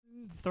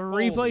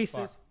Three places.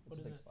 Fuck. What It's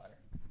a is big it? spider.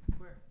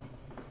 Where?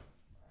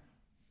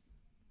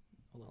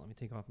 Hold on, let me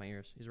take off my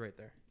ears. He's right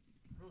there.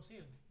 I don't see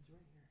him. He's right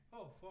here.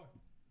 Oh, fuck.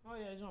 Oh,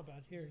 yeah, he's not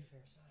bad. Here.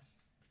 Fair size.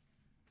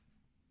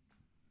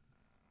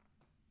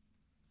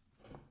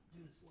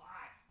 Do this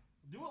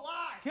live. Do it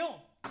live. Kill him.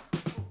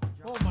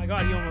 Oh, my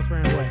God. He almost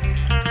ran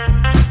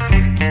away.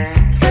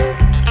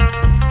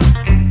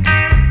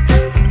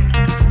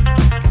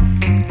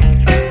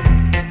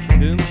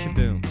 Shaboom,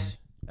 shabooms.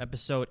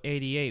 Episode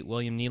 88.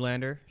 William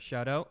Nylander.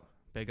 Shout out.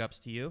 Big ups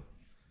to you.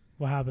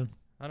 What happened?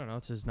 I don't know.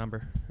 It's his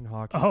number in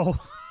hockey. Oh.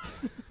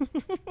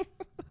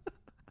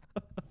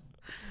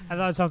 I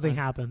thought something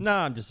happened. No,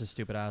 I'm just a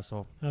stupid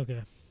asshole.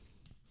 Okay.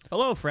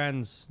 Hello,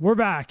 friends. We're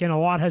back, and a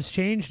lot has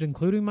changed,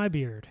 including my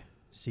beard.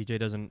 CJ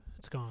doesn't.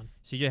 It's gone.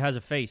 CJ has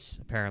a face,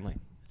 apparently.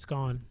 It's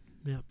gone.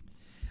 Yep.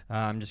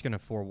 I'm just going to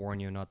forewarn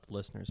you, not the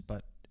listeners,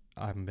 but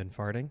I haven't been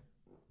farting.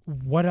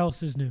 What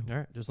else is new? All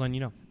right, just letting you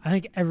know. I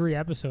think every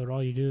episode,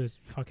 all you do is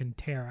fucking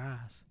tear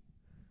ass.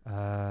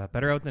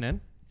 Better out than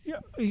in. Yeah.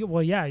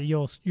 Well, yeah.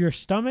 Your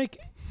stomach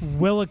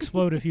will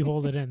explode if you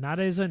hold it in. That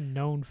is a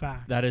known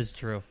fact. That is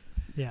true.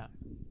 Yeah.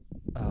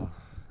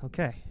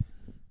 Okay.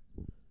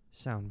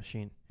 Sound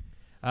machine.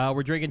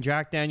 We're drinking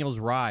Jack Daniel's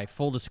Rye.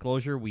 Full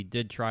disclosure, we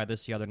did try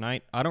this the other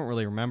night. I don't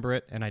really remember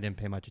it, and I didn't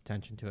pay much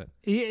attention to it.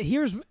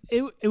 Here's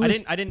it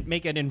was. I didn't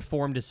make an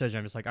informed decision.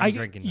 I'm just like, I'm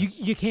drinking this.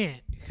 You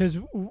can't because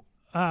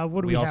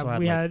what do we also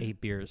have? had 8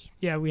 beers.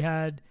 Yeah, we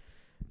had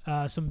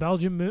some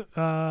Belgian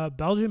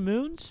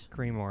Moons.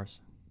 Creamores.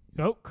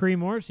 Oh,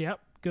 Creamores. Yep,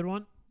 good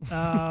one.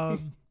 A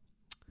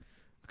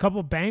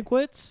couple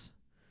banquets,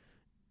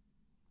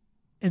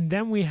 and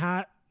then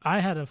I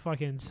had a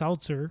fucking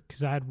seltzer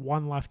because I had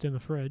one left in the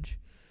fridge,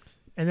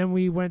 and then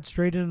we went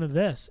straight into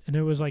this, and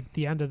it was like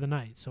the end of the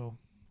night. So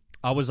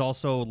I was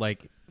also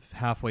like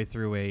halfway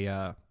through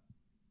a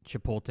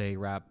Chipotle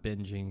wrap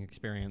binging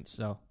experience,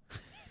 so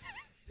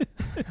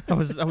I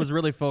was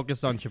really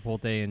focused on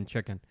Chipotle and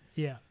chicken.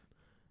 yeah.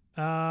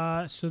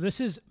 So this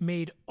is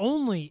made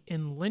only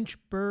in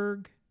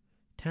Lynchburg,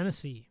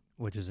 Tennessee.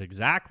 Which is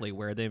exactly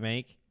where they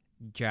make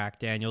Jack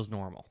Daniel's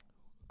Normal.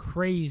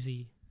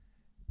 Crazy.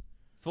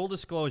 Full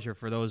disclosure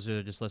for those who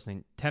are just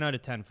listening, 10 out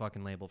of 10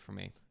 fucking label for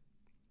me.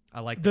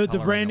 I like The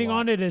coloring branding a lot.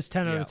 on it is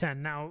 10 out Yeah. of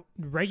 10. Now,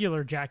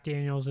 regular Jack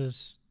Daniels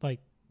is like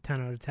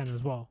 10 out of 10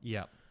 as well.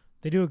 Yeah.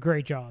 They do a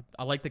great job.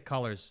 I like the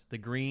colors. The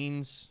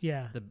greens,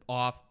 Yeah. the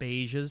off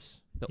beiges,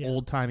 the Yeah.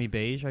 old-timey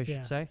beige, I should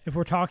Yeah. say. If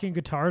we're talking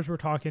guitars, we're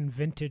talking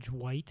vintage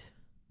white.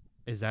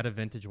 Is that a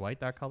vintage white,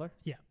 that color?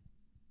 Yeah.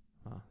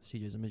 Oh,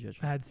 CJ's a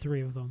magician. I had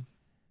 3 of them.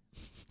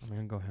 I'm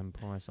going to go ahead and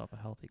pour myself a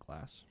healthy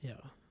glass. Yeah.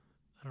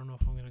 I don't know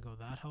if I'm going to go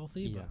that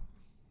healthy, Yeah.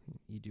 but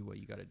You do what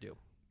you got to do.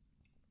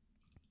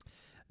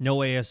 No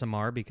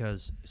ASMR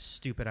because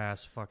stupid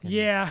ass fucking.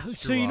 yeah. So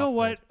screw you know off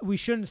what? We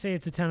shouldn't say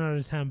it's a 10 out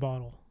of 10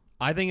 bottle.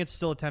 I think it's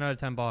still a 10 out of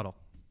 10 bottle.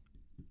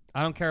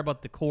 I don't care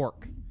about the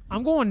cork.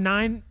 I'm going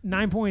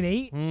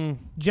 9.8 Mm.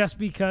 just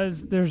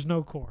because there's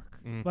no cork.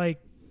 Mm.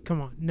 Like,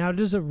 come on. Now,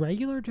 does a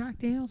regular Jack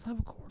Daniels have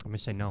a cork? I'm going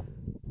to say no.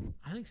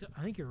 I think so.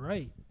 I think you're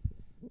right.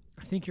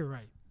 I think you're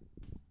right.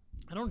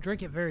 I don't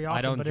drink it very I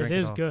often, don't but drink it it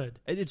is all. good.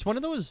 It's one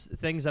of those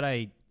things that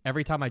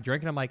every time I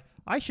drink it, I'm like,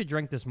 I should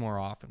drink this more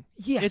often.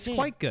 Yeah, It's same.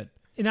 quite good.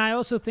 And I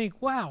also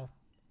think, wow,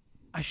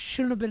 I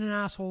shouldn't have been an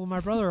asshole to my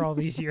brother all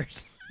these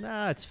years.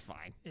 Nah, it's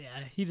fine.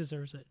 Yeah, he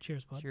deserves it.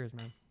 Cheers, bud. Cheers,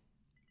 man.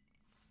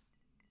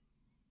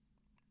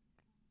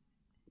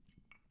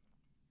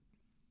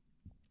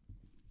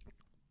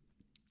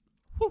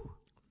 Whew.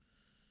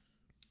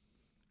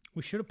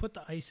 We should have put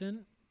the ice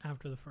in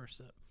after the first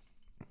sip.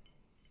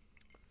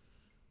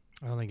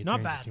 I don't think it Not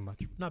changes bad. too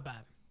much. Not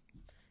bad.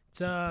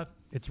 It's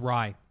It's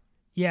rye.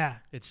 yeah,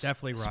 It's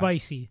definitely rye.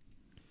 spicy.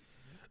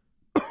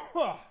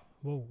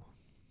 Whoa,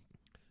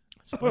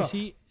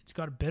 spicy. It's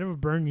got a bit of a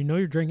burn. You know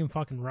you're drinking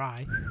fucking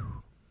rye.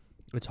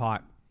 It's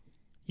hot.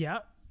 Yeah,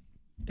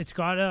 it's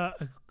got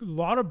a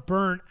lot of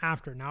burn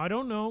after. Now I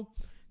don't know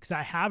because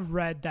I have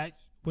read that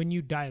when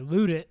you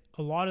dilute it,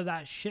 a lot of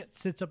that shit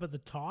sits up at the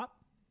top.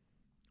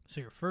 So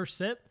your first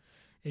sip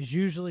is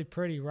usually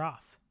pretty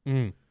rough.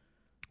 Mm.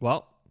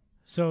 Well,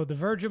 So the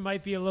virgin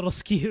might be a little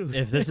skewed.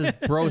 if this is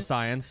bro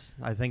science,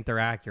 I think they're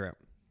accurate.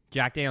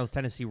 Jack Daniel's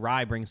Tennessee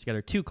Rye brings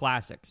together 2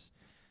 classics.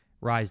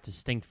 Rye's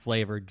distinct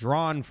flavor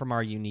drawn from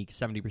our unique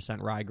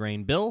 70% rye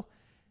grain bill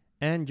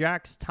and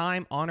Jack's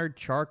time-honored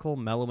charcoal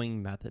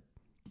mellowing method.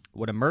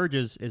 What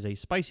emerges is a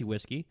spicy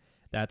whiskey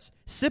that's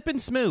sippin'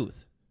 smooth,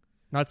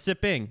 not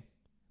sipping.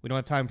 We don't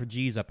have time for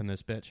G's up in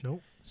this bitch.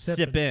 Nope.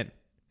 Sip in.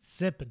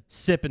 Sipping.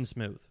 Sippin'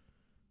 smooth.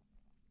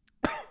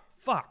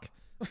 Fuck.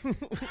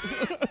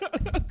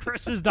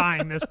 Chris is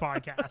dying this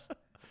podcast.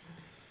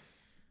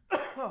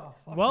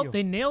 Well,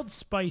 they nailed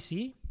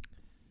spicy,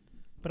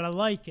 but I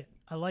like it.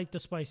 I like the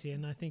spicy,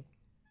 and I think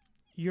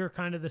you're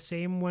kind of the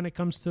same when it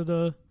comes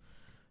to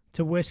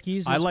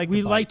whiskeys. I like the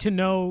we bite. like to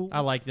know. I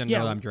like to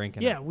know that I'm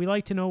drinking Yeah, it. we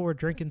like to know we're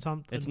drinking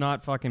something. It's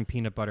not fucking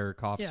peanut butter or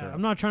cough Yeah, syrup.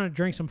 I'm not trying to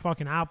drink some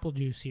fucking apple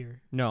juice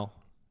here. No.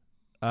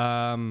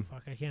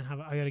 Fuck, I can't have.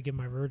 I gotta get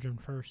my virgin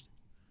first.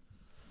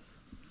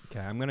 Okay,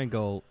 I'm going to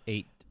go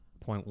 8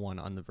 0.1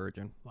 on the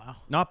virgin. Wow.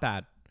 Not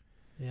bad.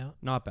 Yeah.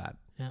 Not bad.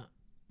 Yeah.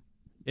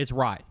 It's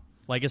rye.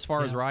 Like, as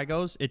far as Yeah. rye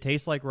goes, it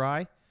tastes like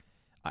rye.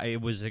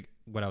 It was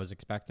what I was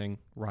expecting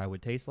rye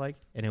would taste like,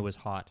 and it was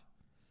hot.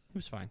 It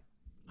was fine.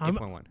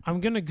 8.1. I'm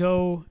going to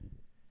go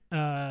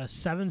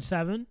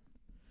 7.7.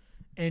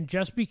 And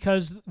just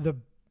because it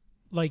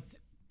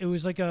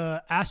was like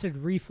a acid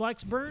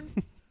reflex burn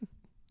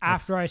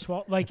after I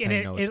swallowed, that's how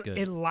you know it's good.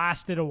 it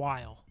lasted a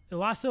while. It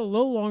lasted a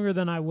little longer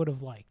than I would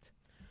have liked.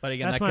 But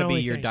again, That's that my could be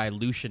only your thing.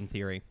 dilution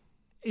theory.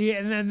 Yeah,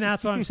 and then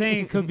that's what I'm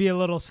saying. It could be a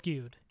little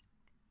skewed.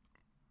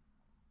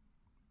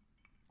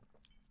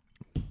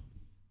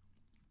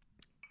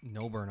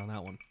 No burn on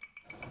that one.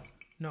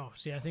 No,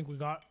 see, I think we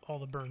got all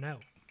the burn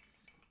out.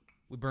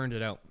 We burned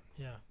it out.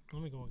 Yeah,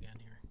 let me go again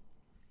here.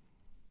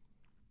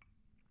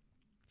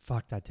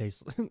 Fuck, that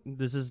tastes...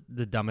 This is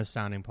the dumbest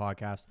sounding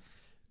podcast.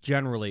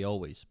 Generally,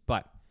 always.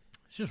 But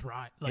It's just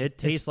rye. it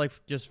tastes like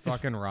just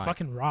fucking rye.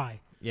 Fucking rye.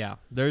 Yeah.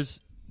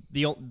 There's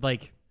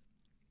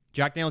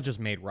Jack Daniel's just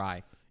made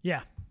rye.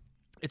 Yeah.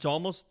 It's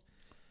almost...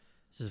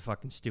 This is a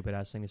fucking stupid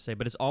ass thing to say,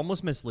 but it's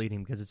almost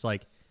misleading because it's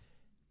like,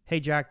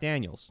 hey, Jack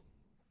Daniels,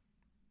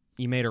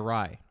 you made a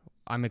rye.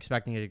 I'm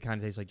expecting it to kind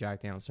of taste like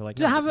Jack Daniels. They're like,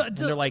 To no. have And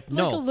they're like,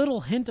 no. a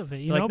little hint of it,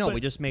 you They're know? like, no, but,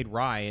 we just made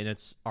rye, and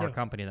it's our Yeah.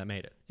 company that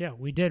made it. yeah,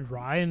 we did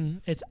rye,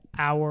 and it's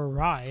our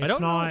rye. It's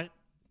don't know. not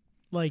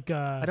like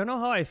I don't know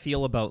how I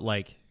feel about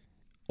like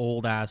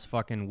old ass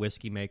fucking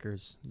whiskey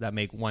makers that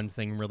make one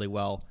thing really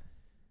well,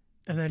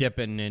 and then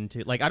dipping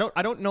into like I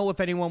don't know if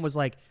anyone was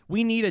like,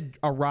 we need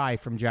a rye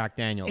from Jack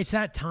Daniels. it's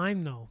that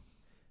time though.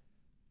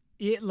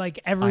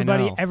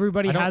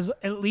 Everybody I don't- has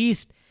at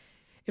least,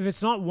 if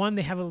it's not one,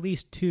 they have at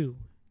least two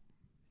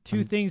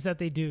things that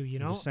they do. You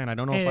know, I'm just saying, I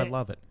don't know if I And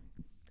love it.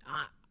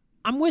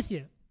 I'm with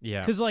you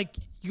Yeah, because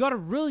you got a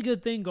really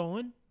good thing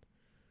going.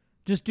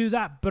 Just do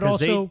that, but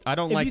 'Cause also I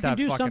don't if like you can that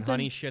do fucking something-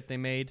 honey shit they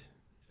made.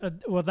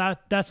 Well,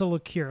 that's a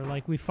liqueur.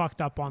 Like we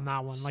fucked up on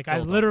that one. Like I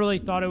Still don't. literally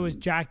thought it was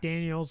Jack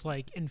Daniel's,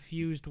 like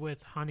infused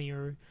with honey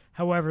or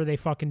however they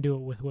fucking do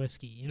it with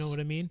whiskey. You know what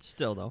I mean?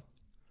 Still though,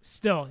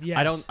 Still,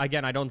 yes.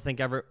 I don't think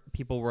ever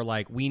people were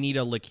like, we need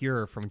a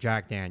liqueur from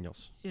Jack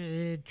Daniels,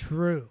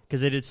 True.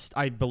 because it is.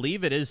 I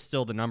believe it is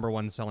still the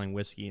 #1 selling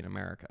whiskey in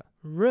America,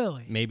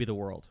 Really? maybe the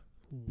world.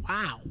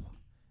 Wow.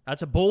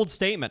 That's a bold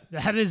statement.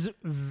 That is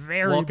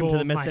very Welcome to bold,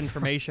 the my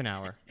misinformation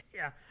hour.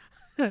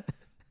 friend.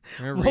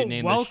 Remember, Yeah. we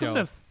named the Welcome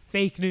show. to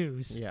fake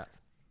news. Yeah.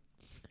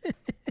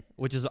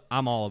 Which is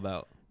I'm all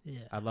about. Yeah.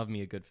 I love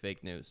me a good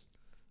fake news.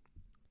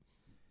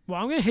 Well,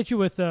 I'm gonna hit you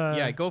with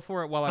Yeah, go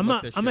for it while I I'm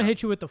look this gonna shit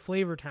hit you with the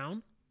Flavor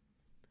Town.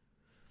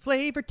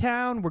 Flavor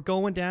Town, we're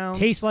going down.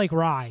 Tastes like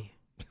rye.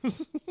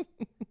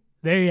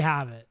 There you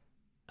have it.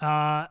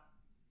 I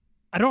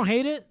don't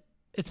hate it.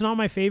 It's not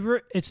my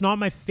favorite. It's not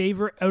my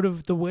favorite out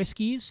of the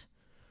whiskeys.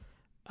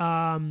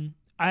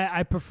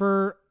 I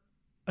prefer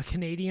a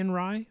Canadian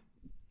rye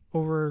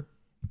over.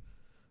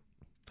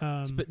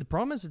 The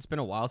problem is it's been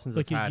a while since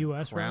Like I've a had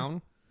US rye?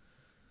 Crown.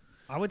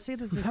 I would say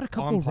this We've is had a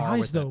couple on par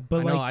ryes with it. though,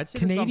 but I know, like I'd say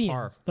this is on Canadian,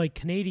 par. like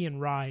Canadian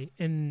rye,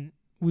 and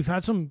we've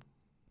had some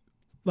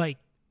like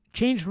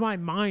changed my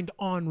mind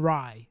on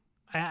rye.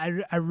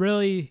 I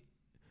really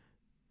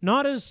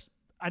not as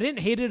I didn't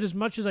hate it as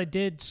much as I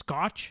did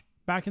Scotch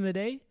back in the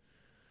day,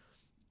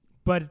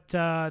 but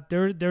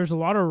there's a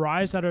lot of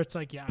ryes that are it's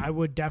like, yeah, I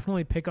would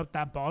definitely pick up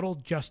that bottle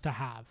just to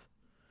have.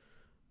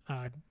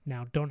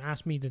 Now don't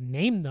ask me to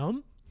name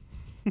them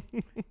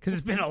because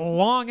it's been a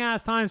long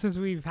ass time since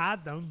we've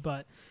had them,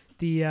 but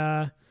the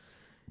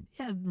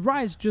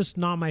rye is just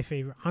not my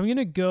favorite. I'm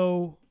gonna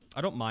go I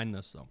don't mind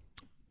this though.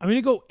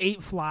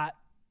 8 flat.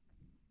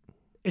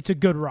 It's a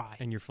good rye.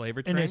 And your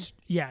flavor And train?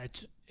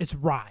 it's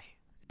rye.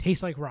 It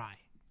tastes like rye.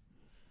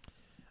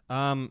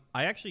 I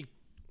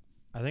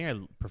think I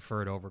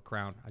prefer it over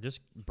Crown. I just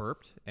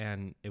burped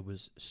and it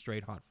was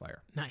straight hot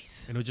fire.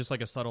 Nice. And it was just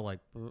like a subtle like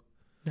burp,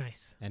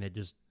 Nice. and it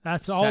just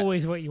That's Set-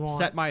 always what you want.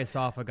 set my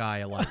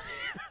esophagi alight.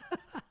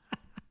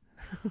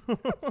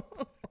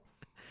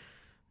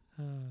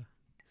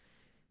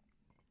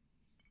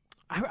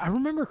 I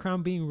remember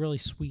Crown being really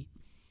sweet.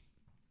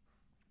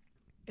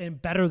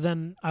 And better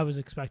than I was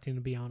expecting,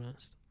 to be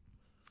honest.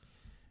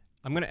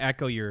 I'm going to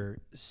echo your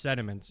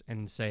sentiments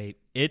and say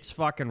it's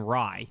fucking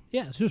rye.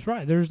 Yeah, it's just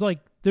rye. There's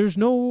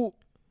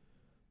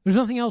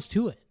nothing else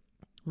to it.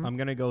 I'm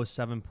going to go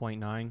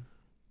 7.9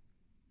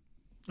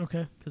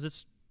 Okay.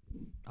 because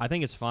I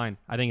think it's fine.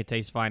 I think it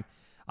tastes fine.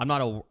 I'm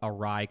not a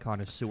rye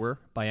connoisseur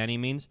by any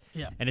means.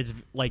 Yeah. And it's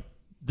like,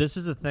 this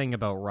is the thing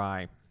about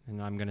rye,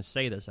 and I'm going to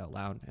say this out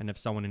loud, and if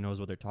someone who knows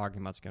what they're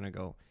talking about is going to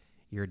go,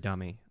 you're a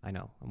dummy. I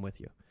know. I'm with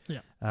you. Yeah.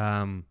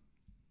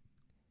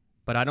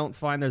 But I don't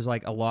find there's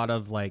like a lot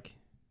of like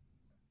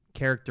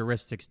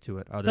characteristics to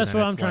it. Other That's than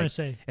what it's I'm trying like- to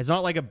say. It's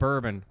not like a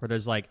bourbon where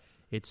there's like,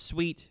 it's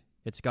sweet,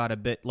 it's got a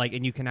bit like,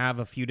 and you can have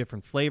a few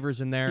different flavors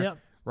in there. Yep.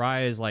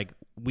 Rye is like,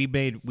 we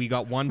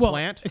got one Well,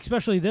 plant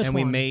especially this and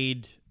one. we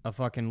made a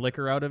fucking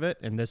liquor out of it,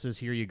 and this is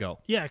here you go.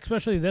 Yeah,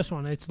 especially this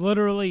one. It's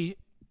literally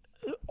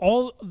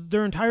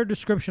their entire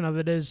description of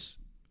it is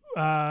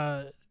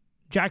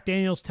Jack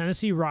Daniel's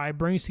Tennessee Rye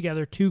brings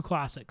together two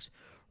classics.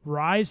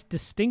 Rye's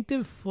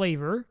distinctive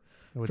flavor,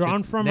 Which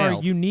drawn it from our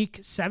nailed. unique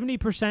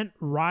 70%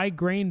 rye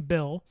grain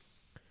bill,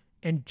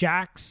 and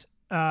Jack's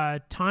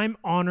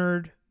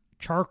time-honored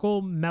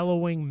charcoal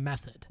mellowing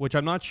method. Which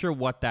I'm not sure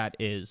what that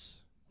is,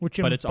 Which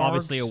but it's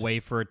obviously a embarks- way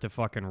for it to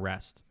fucking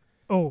rest.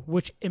 Oh,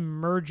 which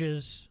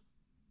emerges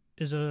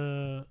is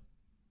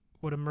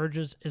what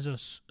emerges is a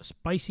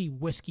spicy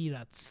whiskey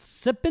that's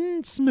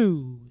sipping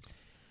smooth.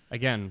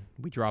 Again,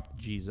 we dropped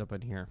the G's up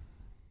in here.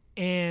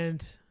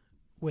 And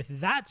with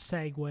that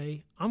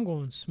segue, I'm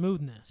going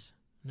smoothness.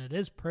 And it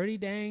is pretty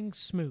dang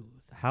smooth.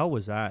 How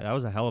was that? That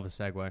was a hell of a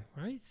segue.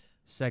 Right?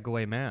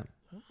 Segue man.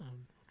 Oh,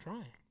 I'm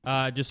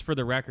trying. Just for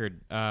the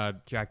record,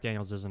 Jack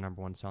Daniels is the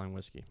number one selling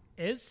whiskey.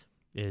 Is?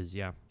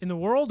 Yeah. In the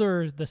world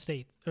or the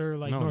States? Or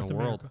like No, North in the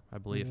America? world, I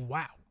believe.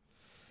 Wow.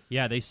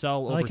 Yeah, they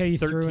sell I like over how you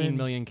threw 13 in-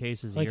 million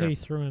cases I like a how year. you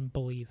threw in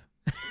believe.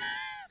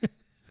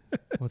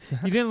 What's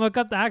that? You didn't look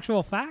up the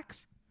actual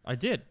facts? I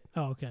did,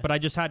 Oh, okay. but I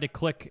just had to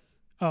click.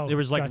 oh, There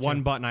was like gotcha.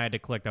 one button I had to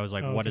click that was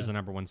like, Oh, what is okay. the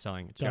number one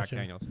selling? It's Gotcha. Jack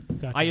Daniels.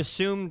 Gotcha. I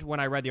assumed when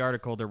I read the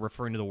article they're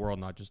referring to the world,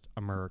 not just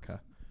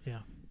America, Yeah,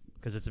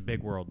 because it's a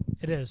big world.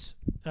 it is.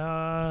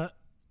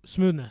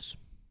 Smoothness.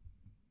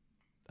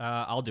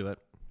 I'll do it.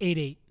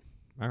 8.8.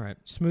 All right.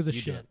 Smooth as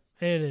You do shit.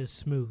 It is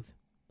smooth.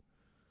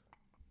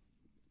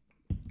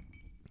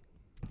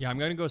 Yeah, I'm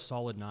going to go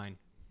solid 9.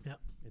 Yep.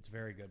 It's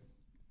very good.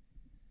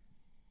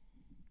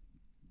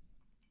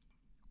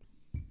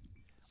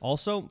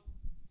 Also,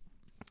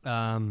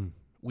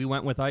 we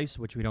went with ice,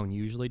 which we don't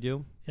usually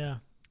do, Yeah.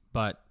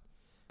 but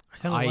I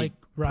kind of like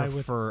rye with.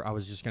 prefer, I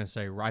was just going to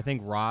say, I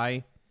think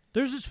rye,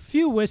 There's just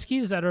few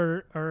whiskeys that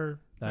are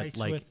that nice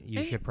like with. you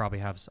Hey, should probably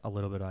have a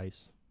little bit of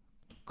ice.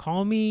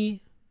 call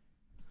me.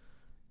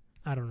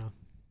 I don't know.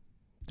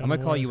 I'm going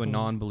to call you a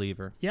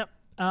non-believer. Yep.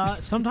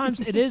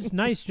 Sometimes it is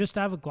nice just to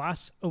have a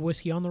glass of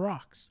whiskey on the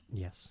rocks,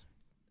 Yes.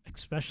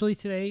 especially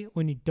today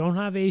when you don't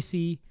have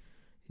AC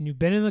and you've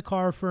been in the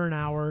car for an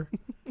hour,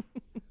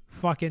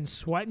 fucking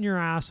sweating your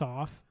ass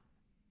off.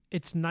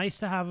 It's nice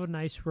to have a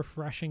nice,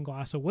 refreshing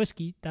glass of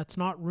whiskey that's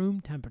not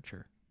room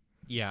temperature.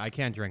 Yeah, I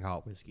can't drink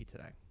hot whiskey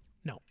today.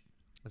 No.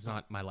 It's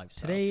not my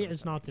lifestyle. Today choice.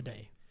 is not the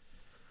day.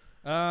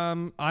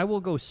 I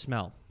will go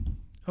smell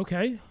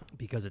Okay.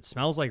 because it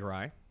smells like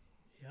rye.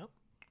 Yep.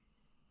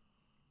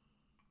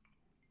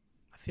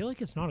 I feel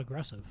like it's not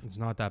aggressive. It's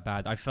not that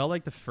bad. I felt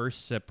like the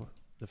first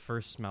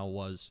smell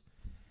was,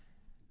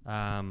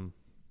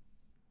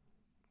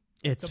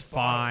 it's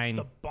fine.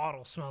 The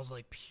bottle smells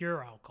like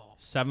pure alcohol.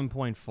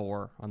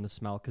 7.4 on the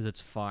smell because it's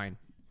fine.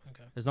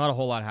 Okay. There's not a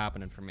whole lot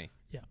happening for me.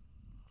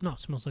 No, it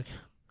smells like.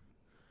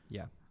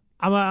 Yeah.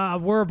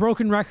 We're a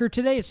broken record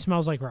today. It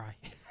smells like rye.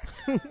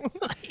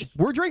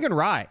 We're drinking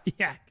rye.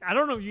 Yeah, I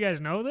don't know if you guys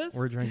know this.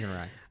 We're drinking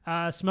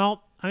rye.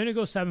 Smell. I'm gonna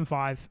go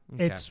 7.5.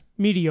 Okay. It's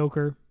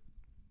mediocre.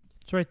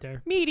 It's right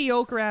there.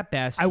 Mediocre at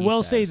best. I he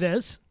will say says.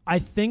 this. I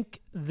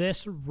think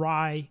this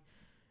rye,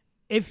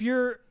 if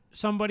you're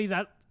somebody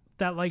that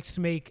likes to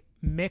make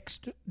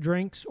mixed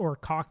drinks or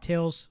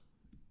cocktails,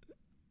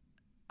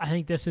 I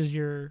think this is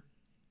your.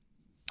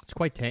 It's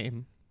quite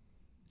tame.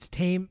 It's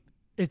tame.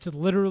 It's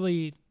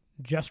literally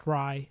just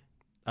rye.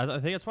 I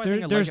think that's why I think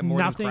I like There's it more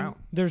nothing. than Crown.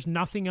 There's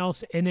nothing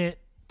else in it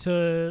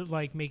to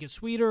like make it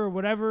sweeter or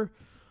whatever.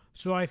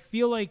 So I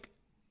feel like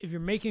if you're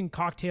making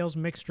cocktails,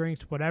 mixed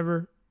drinks,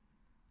 whatever,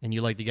 And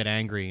you like to get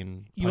angry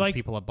and You punch like-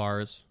 people at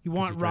bars. you 'cause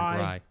want drink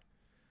rye.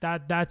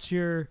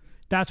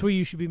 that's what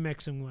you should be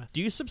mixing with.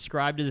 Do you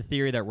subscribe to the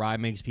theory that rye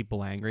makes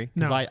people angry?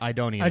 Because No. I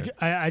don't either.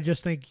 I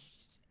just think.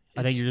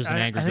 I think you're just an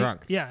angry I think-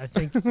 drunk. Yeah, I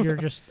think you're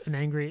just an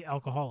angry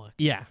alcoholic.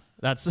 Yeah,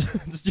 that's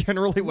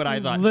generally what I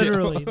thought.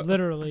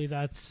 Literally,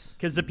 that's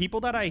Because the people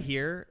that I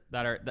hear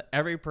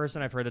every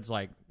person I've heard that's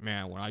like,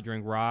 man, when I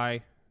drink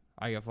rye,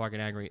 I get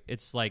fucking angry.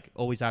 It's like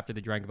always after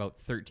they drank about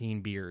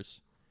 13 beers.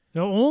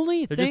 the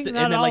only They're thing just, that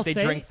and then I'll like they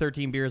say. drink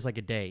 13 beers like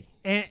a day.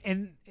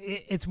 And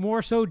it's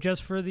more so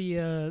just for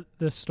the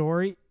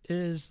story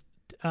is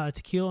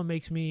tequila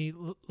makes me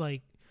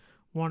like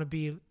want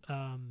to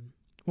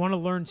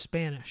learn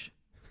Spanish.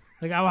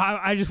 Like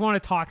I just want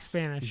to talk You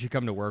Spanish. should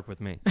come to work with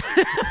me.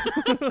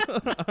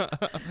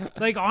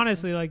 Like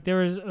honestly, like there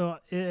was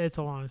it's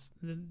a long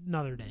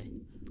another day.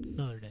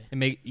 And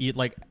make you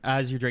like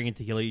as you're drinking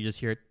tequila, you just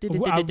hear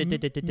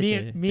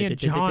Me and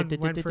John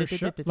went for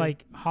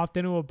like hopped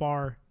into a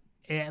bar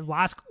and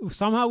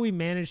somehow we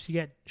managed to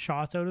get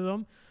shots out of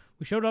them.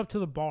 We showed up to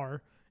the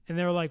bar and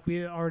they were like,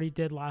 we already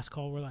did last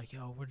call. We're like,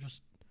 yo, we're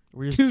just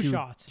two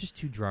shots. just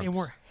two drunks, and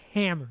we're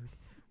hammered.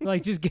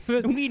 Like, just give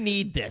us. we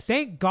need this.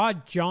 Thank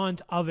God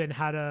John's oven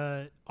had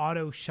a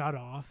auto shut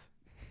off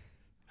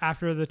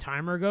after the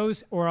timer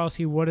goes, or else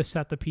he would have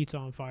set the pizza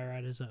on fire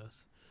at his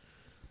house.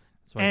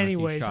 That's why I drank these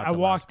Anyways, shots I at last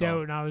walked call.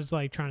 out and I was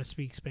like trying to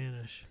speak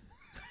Spanish.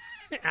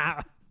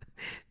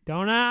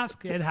 Don't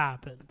ask, it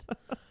happened.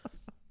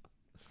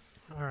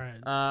 All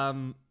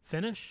right,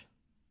 finish.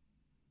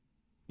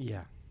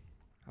 Yeah,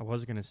 I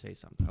was gonna say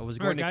something. I was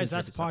All right, going to. guys,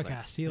 that's the contribute podcast.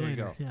 something. See you There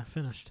later. go. Yeah,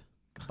 finished.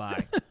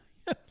 Bye.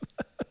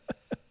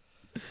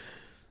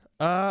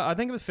 I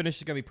think the finish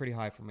is gonna be pretty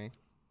high for me.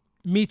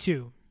 Me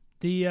too.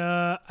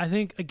 I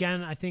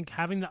think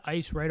having the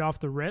ice right off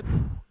the rip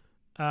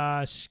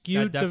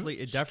skewed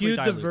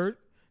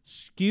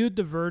skewed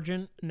the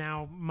virgin.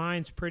 Now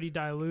mine's pretty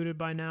diluted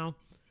by now.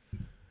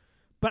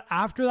 But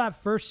after that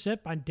first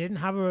sip, I didn't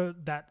have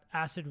that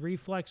acid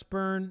reflux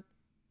burn.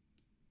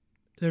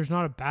 There's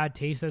not a bad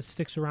taste that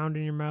sticks around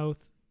in your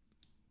mouth.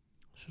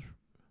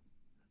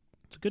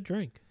 It's a good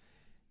drink.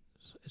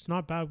 It's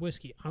not bad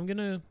whiskey. I'm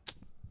gonna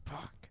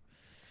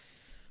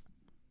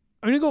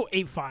go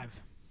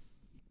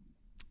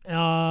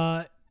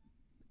 8.5.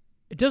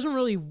 It doesn't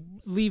really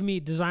leave me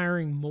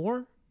desiring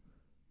more,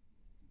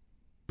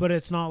 but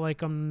it's not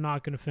like I'm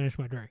not gonna finish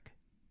my drink.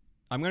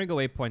 I'm gonna go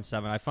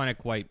 8.7. I find it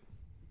quite.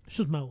 It's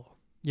just mellow.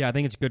 Yeah, I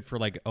think it's good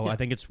for I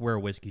think it's where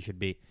whiskey should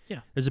be. Yeah.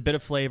 There's a bit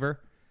of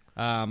flavor.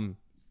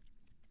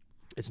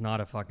 It's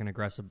not a fucking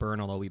aggressive burn,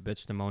 although we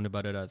bitched and moaned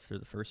about it through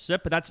the first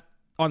sip. But that's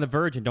on the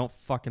virgin. Don't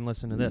fucking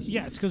listen to this.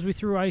 Yeah, it's because we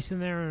threw ice in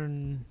there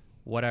and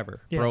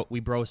whatever. Yeah. We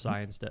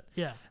scienced it.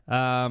 Yeah.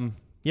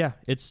 Yeah,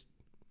 it's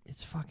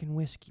fucking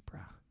whiskey,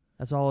 bro.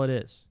 That's all it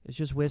is. It's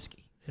just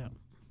whiskey. Yeah.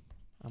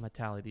 I'm gonna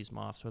tally these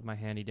moffs with my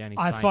handy dandy.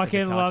 I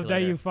fucking love that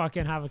calculator. you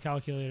fucking have a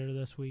calculator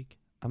this week.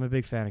 I'm a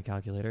big fan of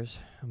calculators.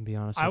 I'm gonna be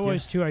honest with I you.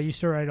 was too. I used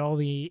to write all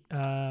the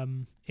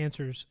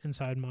answers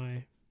inside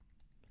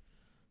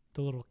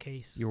the little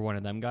case. You were one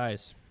of them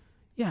guys.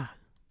 Yeah.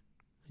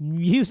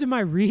 Using my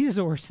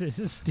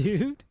resources,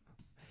 dude.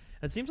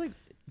 It seems like,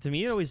 to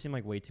me, it always seemed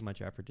like way too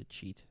much effort to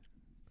cheat.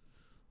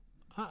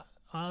 I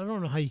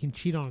don't know how you can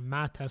cheat on a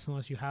math test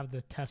unless you have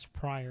the test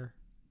prior.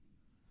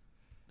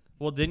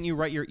 Well, didn't you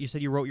write you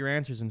said you wrote your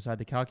answers inside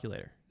the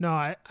calculator? No,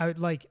 I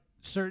like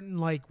certain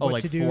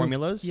what to do.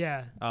 Formulas?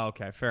 Yeah. Oh,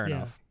 okay, fair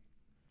enough.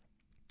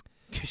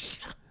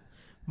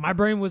 My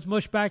brain was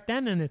mush back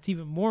then, and it's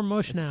even more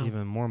mush now. It's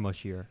even more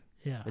mushier.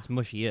 Yeah. It's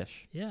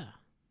mushy-ish. Yeah.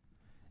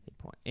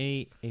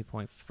 8.8,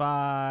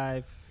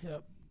 8.5.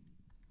 Yep.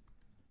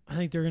 I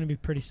think they're going to be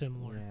pretty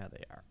similar. Yeah,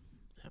 they are.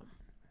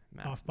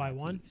 Yeah. Off by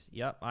one?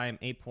 Yep, I am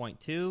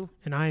 8.2.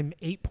 And I'm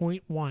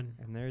 8.1.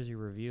 And there's your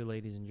review,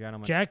 ladies and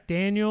gentlemen. Jack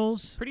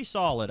Daniels. Pretty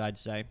solid, I'd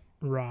say.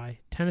 Rye.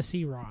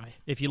 Tennessee rye.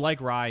 If you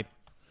like rye,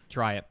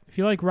 try it. If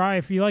you like rye,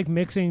 if you like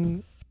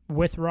mixing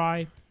with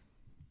rye,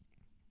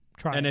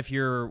 try it. And if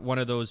you're one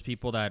of those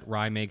people that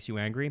rye makes you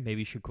angry,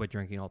 maybe you should quit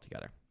drinking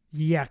altogether.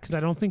 Yeah, because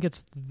I don't think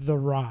it's the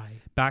rye.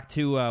 Back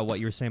to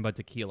what you were saying about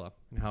tequila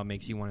and how it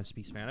makes you want to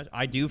speak Spanish.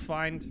 I do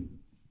find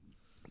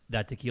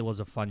that tequila is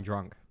a fun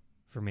drunk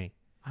for me.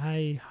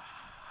 I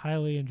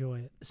highly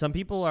enjoy it. Some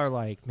people are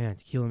like, man,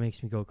 tequila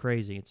makes me go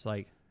crazy. It's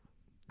like,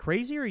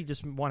 crazy, or you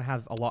just want to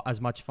have as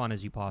much fun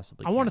as you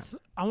possibly can?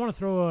 I want to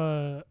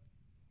throw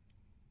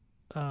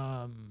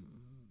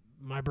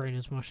my brain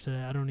is mush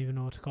today. I don't even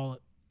know what to call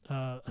it.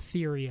 A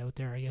theory out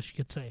there, I guess you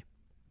could say.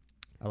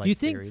 I like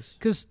theories.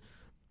 Because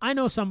I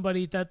know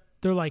somebody that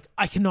they're like,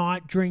 I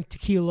cannot drink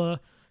tequila,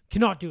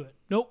 cannot do it.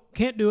 Nope,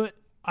 can't do it.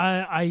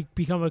 I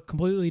become a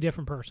completely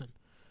different person.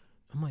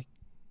 I'm like,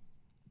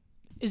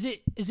 is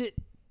it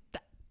the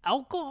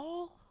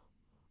alcohol,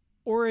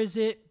 or is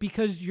it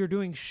because you're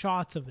doing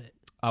shots of it?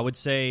 I would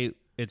say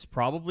it's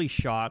probably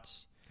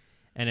shots,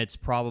 and it's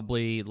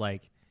probably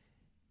like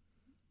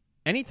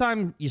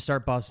anytime you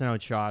start busting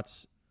out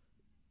shots,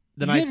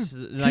 the night's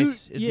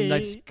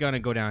gonna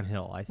go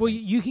downhill. I think. Well,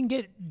 you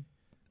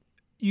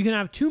can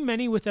have too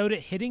many without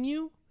it hitting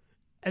you,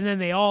 and then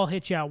they all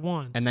hit you at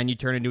once. And then you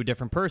turn into a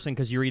different person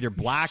because you're either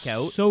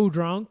blackout, so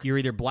drunk. You're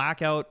either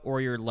blackout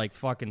or you're like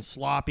fucking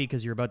sloppy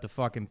because you're about to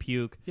fucking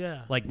puke.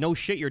 Yeah. Like no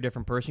shit, you're a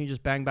different person. You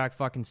just bang back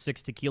fucking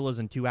 6 tequilas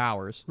in 2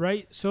 hours.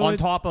 Right. So on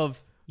top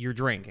of your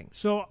drinking.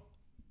 So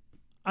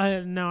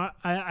I know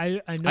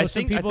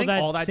some people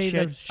that say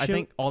shit, that shit. I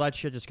think all that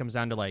shit just comes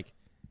down to like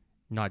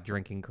not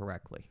drinking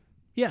correctly.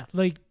 Yeah,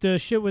 like the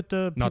shit with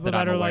the people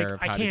that are like,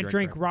 I can't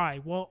drink rye.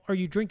 rye. Well, are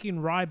you drinking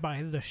rye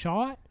by the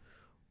shot?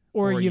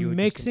 Or are you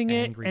mixing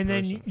it and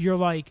then you're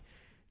like,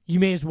 you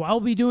may as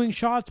well be doing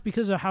shots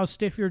because of how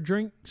stiff your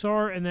drinks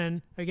are, and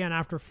then again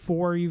after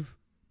 4 you've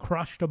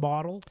crushed a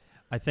bottle?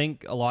 I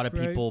think a lot of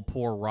people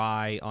pour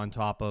rye on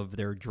top of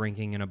their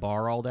drinking in a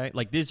bar all day.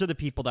 Like these are the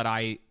people that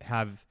I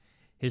have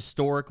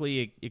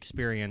historically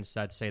experienced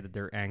that say that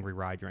they're angry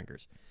rye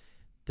drinkers.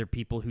 They're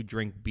people who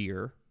drink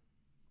beer.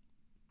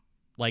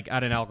 Like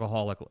at an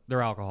alcoholic,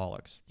 they're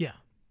alcoholics. Yeah.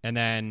 And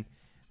then,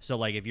 so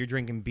like if you're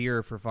drinking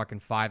beer for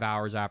fucking 5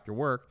 hours after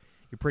work,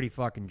 you're pretty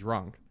fucking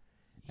drunk.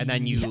 And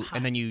then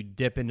you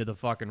dip into the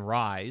fucking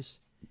ryes.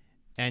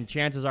 And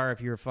chances are,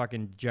 if you're a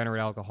fucking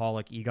degenerate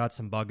alcoholic, you got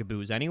some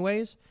bugaboos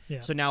anyways.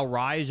 Yeah. So now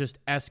rye has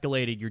just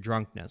escalated your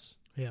drunkenness.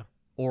 Yeah.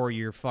 Or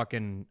your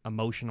fucking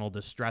emotional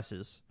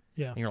distresses.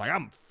 Yeah. And you're like,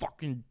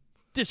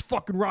 this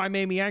fucking rye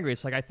made me angry.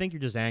 It's like, I think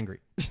you're just angry.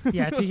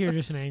 Yeah, I think you're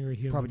just an angry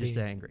human Probably being.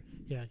 just angry.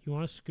 Yeah. You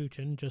want to scooch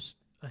in just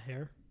a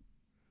hair?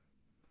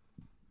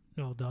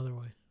 No, the other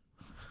way.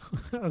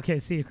 Okay,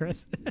 see you,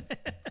 Chris.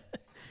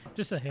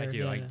 Just a hair. I do.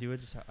 Yeah, I'm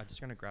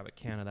just going to grab a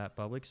can of that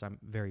bubbly because I'm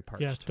very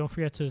parched. Yeah, don't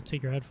forget to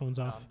take your headphones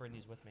off. I'll bring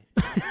these with me.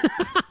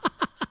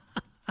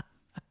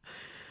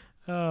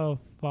 Oh,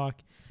 fuck.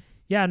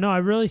 Yeah, no, I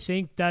really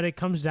think that it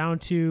comes down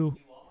to...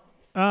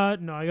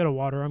 no, I got a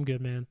water. I'm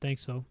good, man.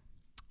 Thanks, though.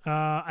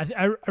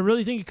 I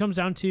really think it comes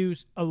down to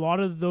a lot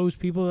of those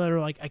people that are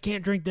like, I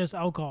can't drink this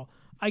alcohol.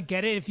 I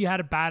get it if you had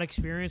a bad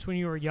experience when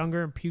you were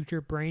younger and puked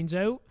your brains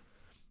out.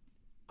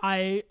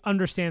 I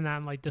understand that,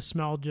 and like the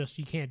smell, just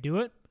you can't do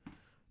it.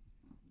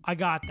 I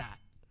got that.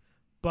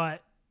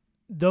 But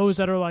those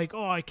that are like,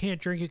 oh, I can't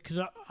drink it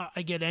because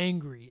I get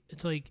angry.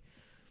 It's like,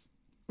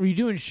 are you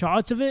doing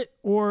shots of it?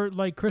 Or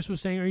like Chris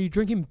was saying, are you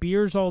drinking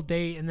beers all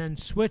day and then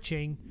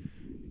switching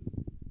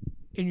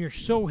and you're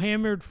so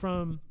hammered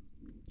from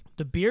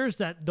the beers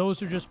that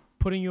those are just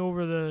putting you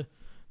over the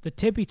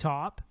tippy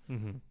top?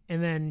 Mm-hmm.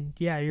 And then,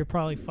 yeah, you're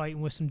probably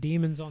fighting with some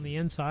demons on the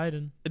inside.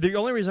 And the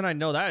only reason I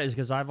know that is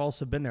because I've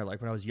also been there.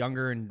 Like when I was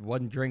younger and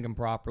wasn't drinking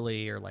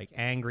properly or like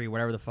angry,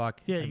 whatever the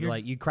fuck. Yeah, you're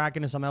like, you crack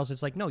into something else.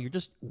 It's like, no, you're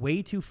just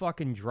way too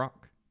fucking drunk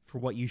for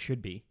what you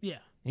should be. Yeah.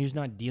 And you're just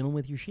not dealing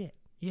with your shit.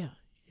 Yeah.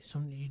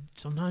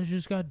 Sometimes you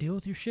just got to deal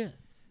with your shit.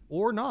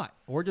 Or not.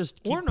 Or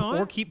just keep, Or not.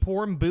 Or keep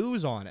pouring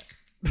booze on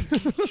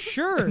it.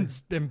 Sure.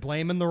 and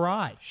blaming the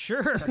rye.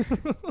 Sure.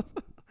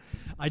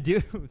 I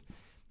do.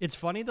 It's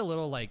funny the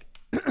little like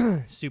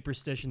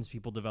superstitions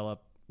people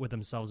develop with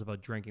themselves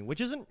about drinking, which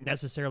isn't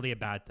necessarily a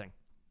bad thing.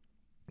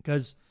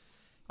 Because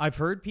I've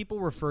heard people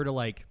refer to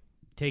like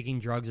taking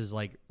drugs as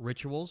like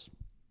rituals,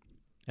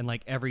 and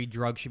like every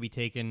drug should be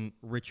taken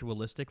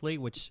ritualistically,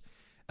 which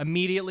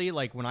immediately,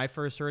 like when I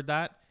first heard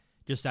that,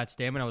 just that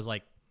statement, I was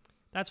like,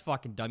 that's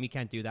fucking dumb. You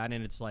can't do that.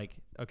 And it's like,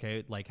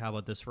 okay, like how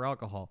about this for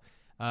alcohol?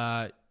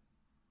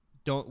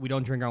 We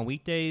don't drink on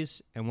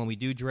weekdays, and when we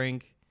do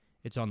drink,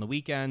 it's on the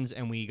weekends,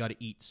 and we got to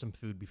eat some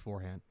food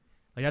beforehand.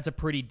 Like that's a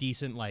pretty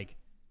decent like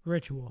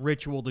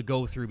ritual to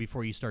go through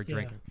before you start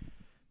drinking.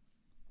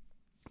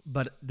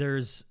 But there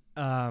is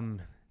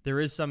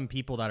some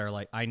people that are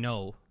like, I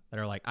know that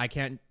are like, I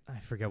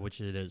forget which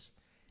it is.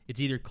 It's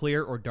either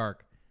clear or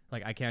dark.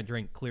 Like I can't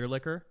drink clear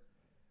liquor,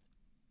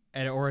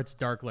 or it's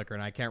dark liquor,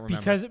 and I can't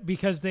remember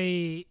because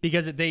they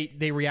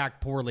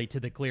react poorly to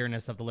the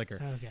clearness of the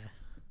liquor.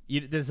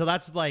 Okay. So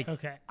that's like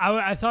okay.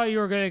 I thought you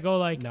were gonna go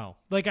like no.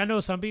 Like I know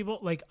some people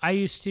like I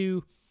used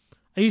to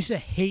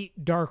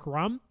hate dark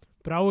rum,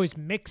 but I always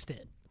mixed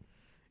it,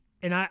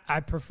 and I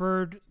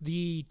preferred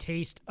the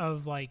taste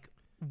of like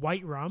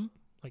white rum,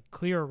 like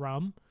clear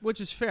rum,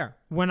 which is fair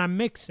when I'm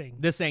mixing.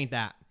 This ain't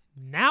that.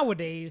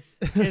 Nowadays,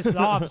 it's the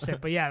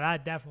opposite. But yeah,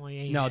 that definitely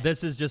ain't. No, it.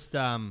 this is just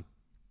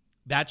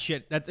that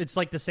shit. It's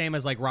like the same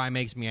as like rye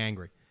makes me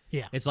angry.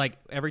 Yeah, it's like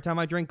every time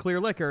I drink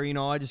clear liquor,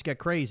 I just get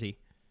crazy,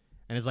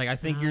 and it's like I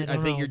think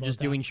you're just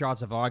doing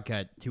shots of vodka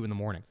at 2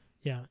 a.m.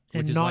 Yeah,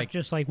 and not like,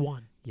 just like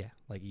one. Yeah,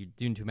 like you're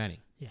doing too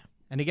many. Yeah,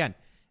 and again,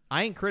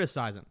 I ain't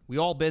criticizing. We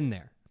all been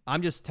there.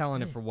 I'm just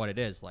telling it for what it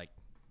is. Like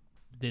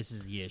this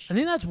is the issue. I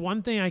think that's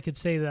one thing I could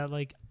say that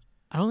like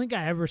I don't think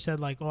I ever said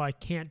like, oh, I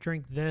can't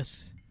drink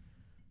this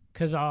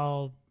because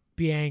I'll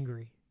be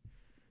angry.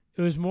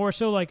 It was more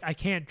so like I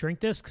can't drink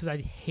this because I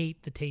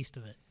hate the taste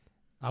of it.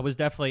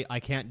 I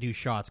can't do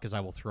shots because I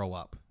will throw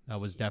up.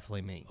 That was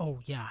definitely me. Oh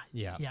yeah,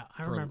 yeah.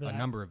 I remember a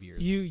number of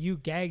years. You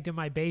gagged in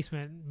my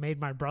basement, made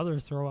my brother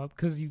throw up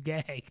because you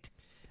gagged.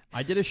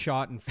 I did a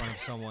shot in front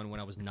of someone when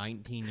I was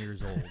 19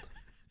 years old,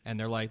 and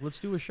they're like, "Let's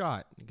do a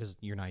shot," because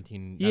you're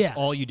 19. That's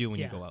all you do when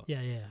you go out.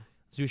 Yeah.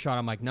 Let's do a shot.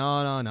 I'm like,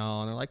 no. And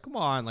they're like, come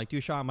on, like do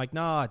a shot. I'm like,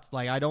 no. It's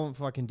like I don't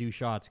fucking do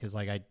shots because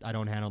like I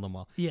don't handle them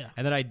well. Yeah.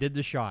 And then I did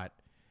the shot,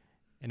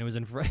 and it was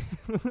in front,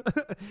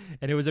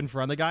 and it was in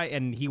front of the guy,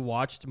 and he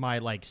watched my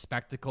like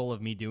spectacle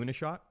of me doing a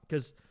shot.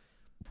 Because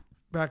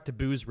back to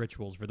booze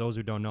rituals, for those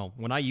who don't know,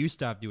 when I used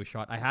to have to do a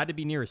shot, I had to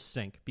be near a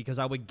sink because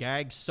I would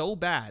gag so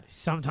bad.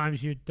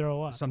 Sometimes you'd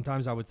throw up.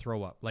 Sometimes I would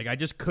throw up. Like I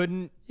just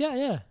couldn't.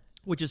 Yeah.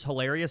 Which is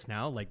hilarious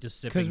now, like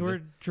just sipping. Because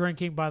we're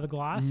drinking by the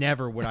glass.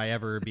 Never would I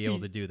ever be able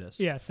to do this.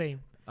 Yeah,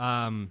 same.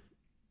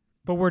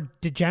 But we're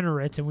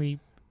degenerates, and we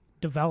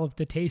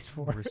developed a taste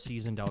for it. We're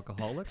seasoned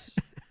alcoholics.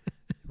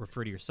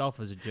 Refer to yourself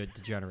as a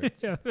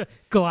degenerate.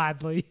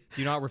 Gladly.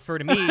 Do not refer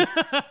to me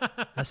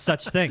as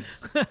such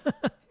things.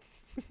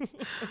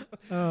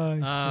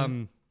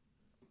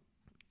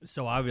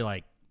 So I'd be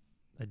like,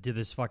 I did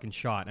this fucking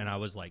shot, and I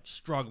was like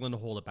struggling to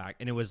hold it back,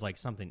 and it was like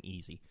something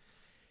easy.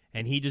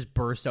 And he just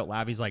burst out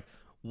laughing. He's like,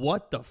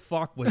 what the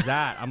fuck was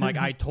that? I'm like,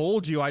 I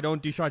told you I don't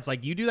do shots.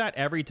 Like, you do that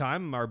every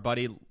time? Our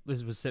buddy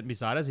was sitting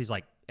beside us. He's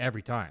like,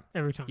 every time.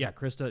 Every time. Yeah,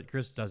 Chris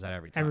does that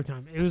every time. Every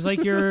time. It was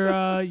like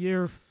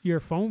your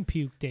phone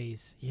puke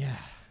days. Yeah.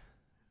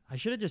 I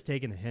should have just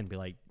taken the hint and be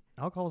like,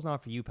 alcohol's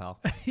not for you, pal.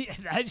 Yeah,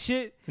 that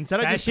shit. Instead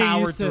of just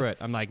power through it.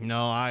 I'm like,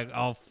 no,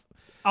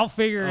 I'll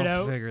figure it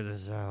out. I'll figure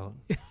this out.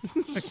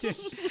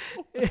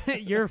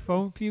 Your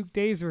phone puke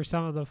days were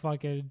some of the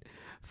fucking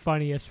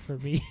funniest for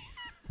me.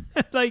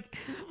 Like,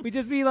 we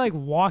just be like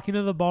walking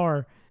to the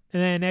bar,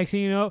 and then next thing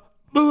you know,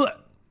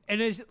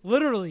 and it's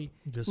literally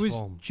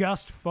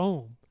just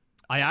foam.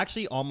 I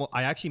actually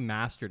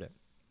mastered it.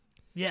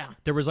 Yeah.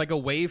 There was like a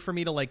way for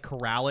me to like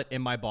corral it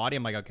in my body.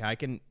 I'm like, okay, I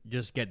can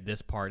just get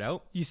this part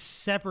out. You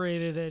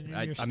separated it in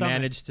your stomach. I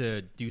managed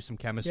to do some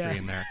chemistry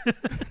in there.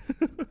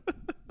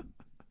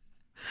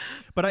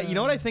 But you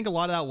know what I think a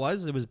lot of that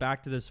was? It was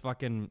back to this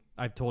fucking...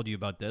 I've told you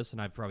about this,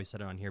 and I've probably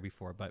said it on here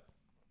before, but...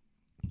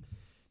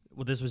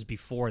 Well, this was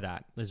before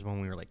that. This is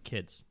when we were, like,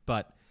 kids.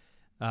 But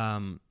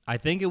I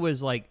think it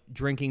was, like,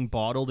 drinking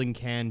bottled and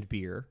canned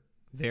beer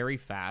very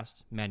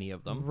fast, many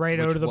of them. Right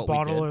out of the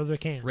bottle or the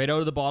can. Right out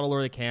of the bottle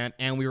or the can.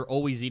 And we were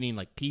always eating,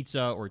 like,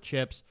 pizza or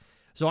chips.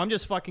 So I'm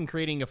just fucking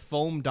creating a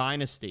foam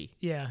dynasty.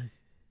 Yeah.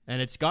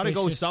 And it's got to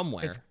go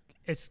somewhere.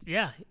 It's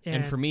yeah.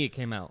 And for me, it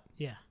came out.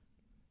 Yeah.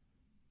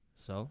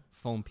 So,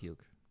 foam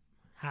puke.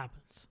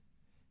 Happens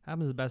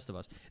to the best of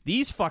us.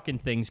 These fucking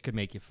things could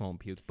make you foam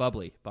puke.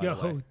 Bubbly, by the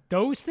way.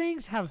 Those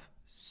things have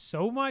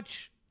so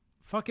much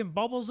fucking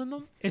bubbles in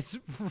them. It's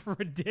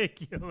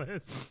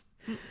ridiculous.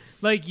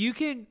 Like, you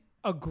can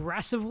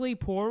aggressively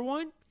pour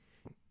one,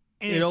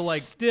 and it'll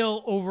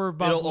still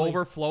overbubble. It'll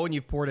overflow, and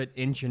you've poured an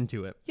inch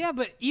into it. Yeah,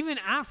 but even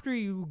after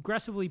you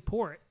aggressively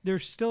pour it,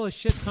 there's still a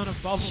shit ton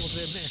of bubbles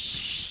in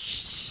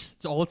there.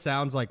 It's all it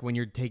sounds like when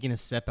you're taking a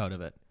sip out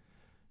of it.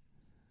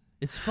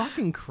 It's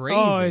fucking crazy.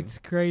 Oh, it's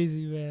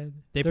crazy, man.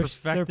 They're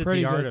perfected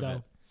the art of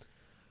it.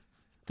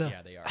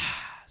 Yeah, they are.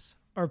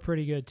 Are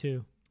pretty good,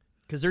 too.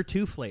 Because they're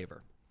two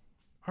flavor.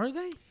 Are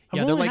they?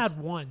 I've only had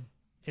one,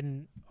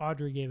 and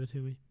Audrey gave it to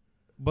me.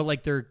 But,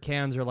 like, their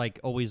cans are, like,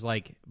 always,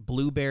 like,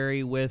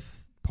 blueberry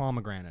with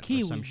pomegranate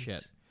Kiwis. Or some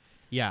shit.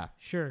 Yeah.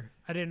 Sure.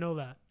 I didn't know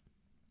that.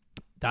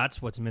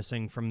 That's what's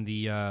missing from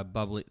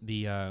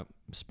the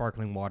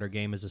sparkling water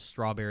game is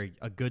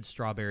a good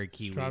strawberry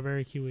kiwi.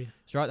 Strawberry kiwi.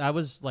 I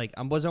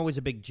wasn't always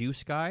a big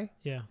juice guy.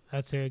 Yeah,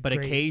 but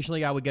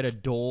occasionally I would get a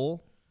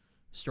Dole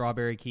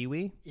strawberry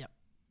kiwi. Yep.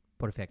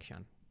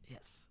 Perfection.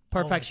 Yes.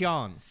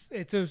 Perfection.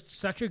 It's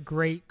such a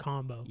great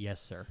combo.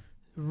 Yes, sir.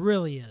 It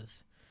really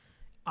is.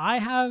 I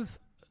have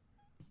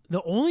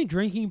the only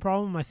drinking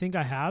problem I think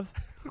I have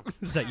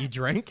is that you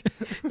drink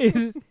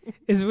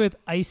is with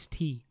iced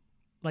tea.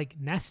 Like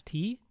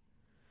Nestea,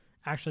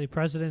 actually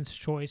President's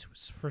Choice,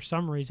 for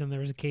some reason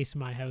there's a case in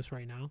my house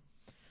right now.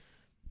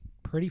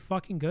 Pretty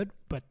fucking good,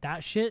 but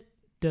that shit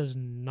does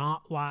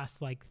not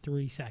last like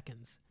 3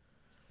 seconds.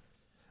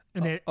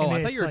 And I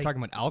thought you were talking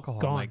about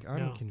alcohol. Gone. Like,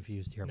 I'm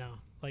confused here. No,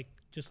 like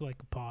just like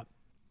a pop.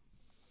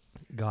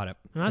 Got it.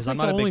 And that's like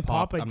the only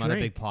pop I drink. I'm not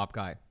a big pop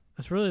guy.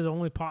 That's really the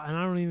only pop, and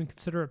I don't even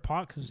consider it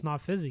pop because it's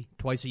not fizzy.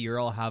 Twice a year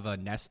I'll have a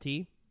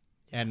Nestea.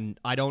 And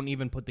I don't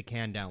even put the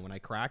can down when I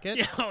crack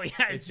it. Oh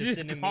yeah, it's just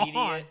an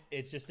immediate.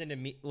 It's just an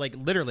immediate. Like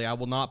literally, I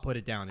will not put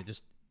it down.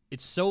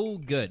 It's so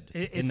good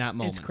in that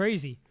moment. It's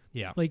crazy.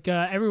 Yeah. Like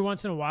every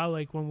once in a while,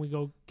 like when we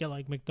go get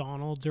like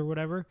McDonald's or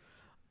whatever,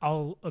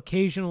 I'll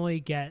occasionally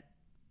get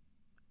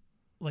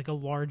like a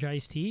large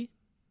iced tea.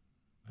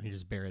 You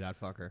just bury that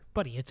fucker,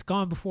 buddy. It's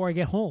gone before I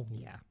get home.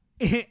 Yeah.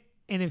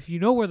 And if you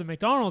know where the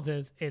McDonald's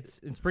is, it's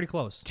pretty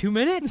close. 2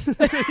 minutes.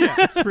 Yeah,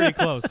 it's pretty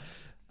close.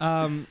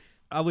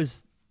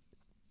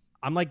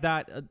 I'm like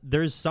that.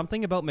 There's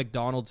something about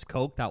McDonald's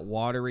Coke, that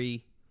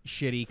watery,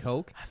 shitty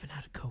Coke. I haven't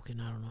had a Coke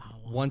in I don't know how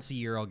long. Once a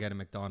year, I'll get a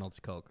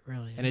McDonald's Coke.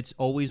 Really? And it's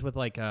always with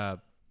like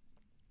a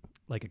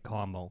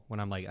combo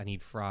when I'm like, I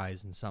need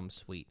fries and something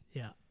sweet.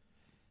 Yeah.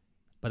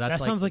 But that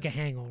sounds like a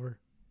hangover.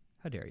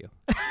 How dare you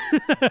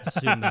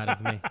assume that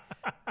of me?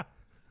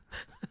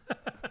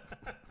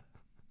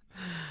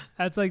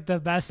 That's like the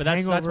best. But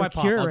hangover that's my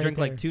pop. cure I'll right drink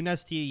there. like 2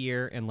 Nestea a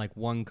year and like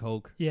 1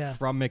 Coke. Yeah.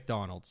 From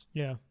McDonald's.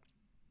 Yeah.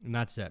 And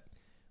that's it.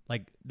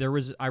 Like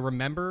I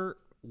remember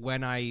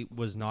when I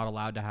was not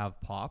allowed to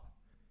have pop,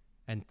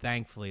 and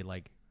thankfully,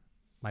 like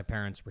my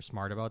parents were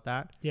smart about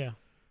that. Yeah.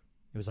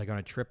 It was like on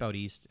a trip out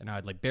east, and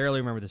I'd like barely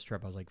remember this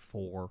trip. I was like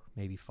 4,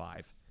 maybe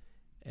 5,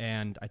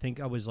 and I think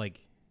I was like,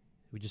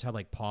 we just had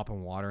like pop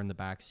and water in the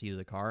back seat of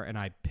the car, and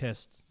I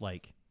pissed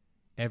like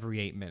every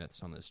 8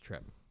 minutes on this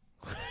trip.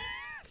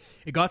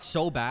 It got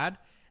so bad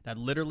that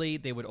literally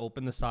they would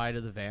open the side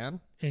of the van,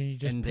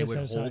 and they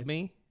would hold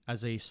me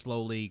as they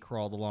slowly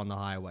crawled along the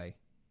highway.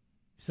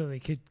 So they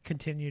could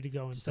continue to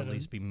go just at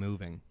least be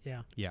moving.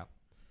 Yeah. Yeah.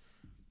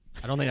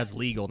 I don't think that's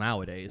legal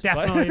nowadays.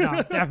 Definitely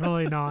not.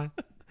 Definitely not.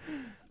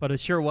 But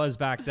it sure was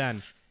back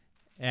then.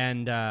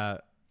 And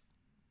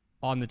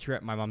on the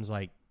trip, my mom's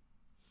like,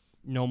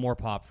 no more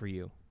pop for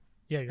you.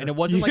 Yeah. And it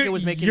wasn't like it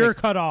was making you're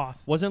cut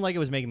off. Wasn't like it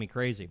was making me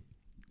crazy.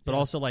 But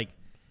also like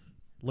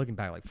looking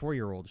back, like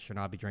 4-year-olds should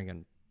not be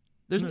drinking.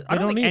 I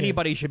don't think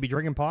anybody should be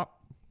drinking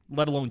pop,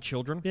 let alone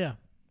children. Yeah.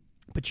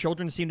 But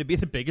children seem to be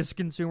the biggest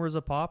consumers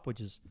of pop, which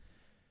is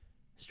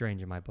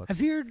strange in my book.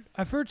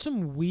 I've heard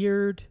some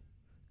weird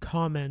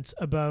comments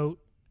about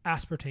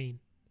aspartame.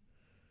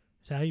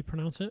 Is that how you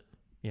pronounce it?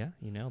 Yeah,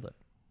 you nailed it.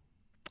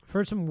 I've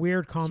heard some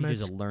weird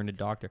comments. CJ's a learned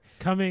doctor.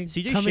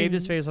 CJ shaved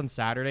his face on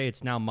Saturday.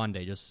 It's now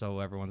Monday, just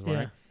so everyone's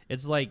wondering. Yeah.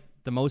 It's like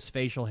the most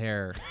facial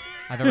hair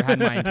I've ever had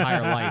in my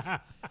entire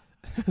life.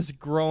 It's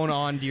grown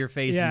onto your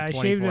face in a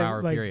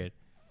 24-hour period.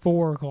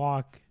 4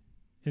 o'clock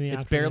in the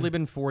afternoon. It's barely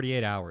been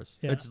 48 hours.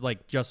 Yeah. It's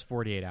like just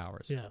 48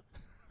 hours. Yeah.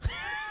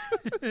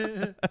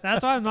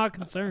 That's why I'm not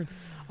concerned.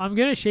 I'm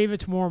gonna shave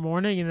it tomorrow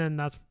morning, and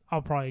then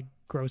I'll probably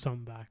grow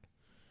something back.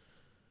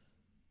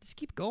 Just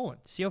keep going.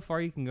 See how far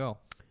you can go.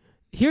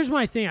 Here's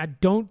my thing. I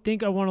don't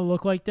think I want to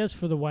look like this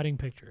for the wedding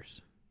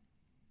pictures.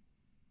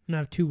 And I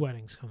have 2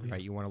 weddings coming.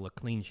 Right, you want to look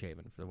clean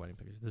shaven for the wedding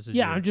pictures. This is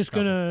Yeah, your I'm just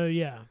couple. gonna.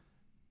 Yeah,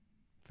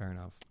 Fair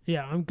enough.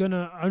 yeah.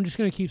 I'm just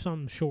gonna keep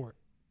something short.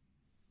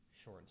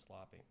 Short and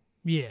sloppy.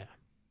 Yeah,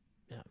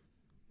 yeah.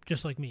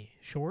 Just like me,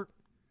 short,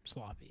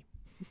 sloppy.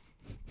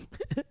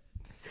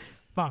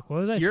 Fuck.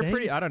 What was I You're saying?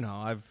 pretty. I don't know.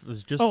 I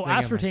was just. Oh,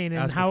 thinking, aspartame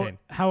and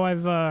how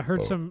I've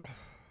heard some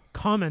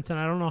comments, and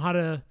I don't know how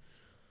to.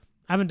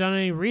 I haven't done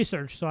any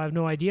research, so I have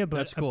no idea. But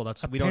that's cool.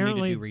 We don't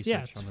need to do research.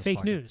 Yeah, it's on this fake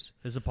podcast. news.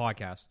 This is a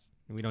podcast.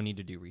 We don't need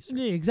to do research.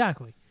 Yeah,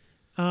 exactly.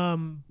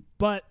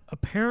 But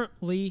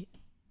apparently,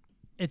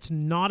 it's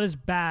not as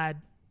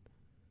bad,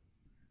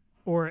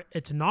 or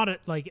it's not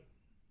like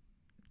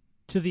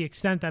to the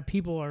extent that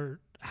people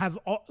have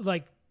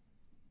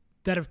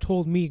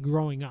told me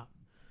growing up.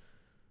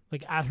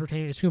 Like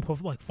aspartame, it's gonna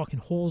put like fucking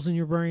holes in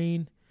your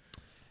brain.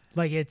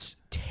 Like it's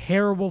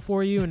terrible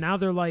for you. And now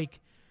they're like,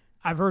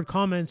 I've heard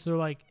comments. They're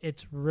like,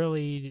 it's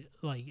really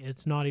like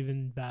it's not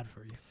even bad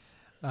for you.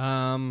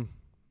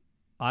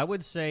 I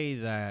would say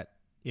that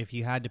if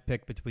you had to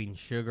pick between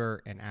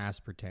sugar and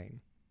aspartame,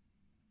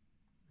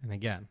 and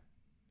again,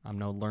 I'm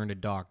no learned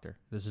doctor.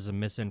 This is a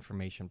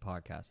misinformation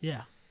podcast.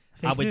 Yeah,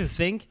 I would news.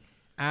 think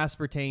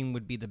aspartame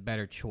would be the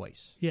better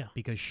choice. Yeah,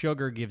 because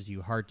sugar gives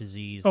you heart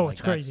disease. Oh, like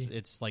it's crazy.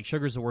 It's like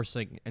sugar's the worst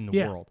thing in the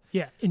yeah. world.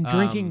 Yeah, and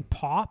drinking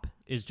pop,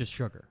 is just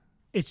sugar.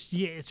 it's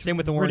Same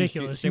with the orange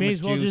ridiculous. juice. Same you may with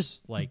as well juice.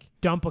 just Like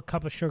dump a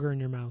cup of sugar in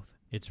your mouth.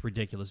 it's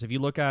ridiculous. If you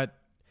look at,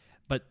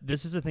 but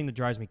this is the thing that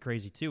drives me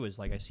crazy too. Is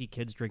like I see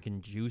kids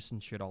drinking juice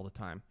and shit all the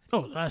time.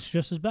 Oh, that's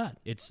just as bad.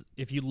 It's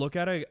if you look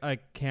at a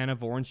can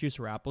of orange juice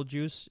or apple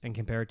juice and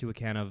compare it to a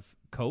can of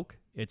Coke,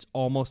 it's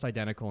almost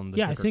identical in the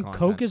Yeah, I sugar think content.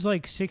 Coke is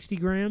like 60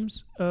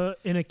 grams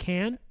in a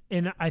can,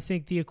 and I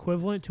think the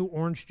equivalent to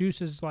orange juice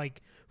is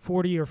like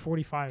 40 or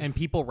 45. And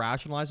people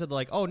rationalize it. They're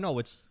like, "Oh no,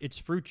 it's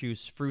fruit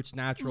juice. Fruit's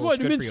natural. It's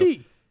Vitamin good for you."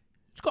 C.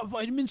 It's got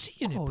vitamin C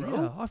in it, Oh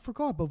bro. yeah, I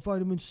forgot about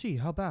vitamin C.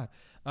 How bad?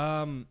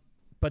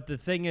 But the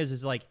thing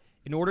is like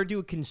in order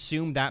to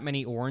consume that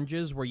many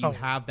oranges where you Oh.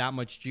 have that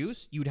much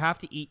juice, you'd have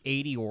to eat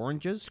 80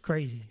 oranges. It's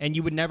crazy. And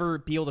you would never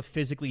be able to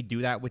physically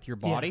do that with your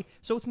body. Yeah.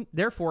 So it's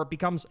therefore it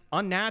becomes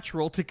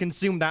unnatural to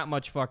consume that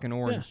much fucking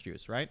orange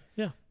juice, right?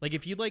 Yeah. Like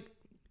if you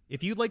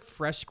like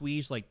fresh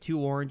squeeze like 2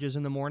 oranges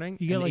in the morning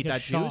You get and like eat a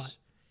that shot. juice,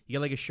 you get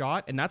like a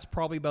shot, and that's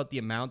probably about the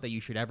amount that you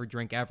should ever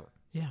drink ever.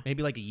 Yeah.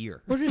 Maybe like a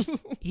year. Or just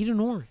eat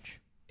an orange.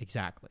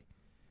 Exactly.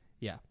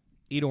 Yeah.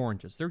 Eat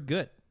oranges. They're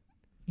good.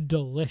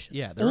 Delicious.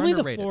 Yeah, they're only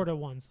underrated. the Florida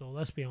ones, though.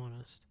 Let's be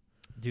honest.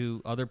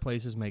 Do other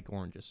places make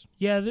oranges?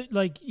 Yeah,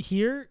 like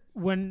here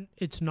when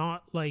it's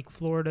not like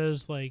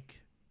Florida's like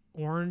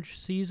orange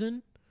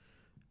season,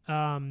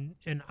 and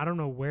I don't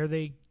know where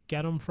they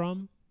get them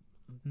from.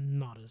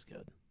 Not as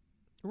good.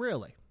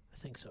 Really? I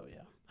think so.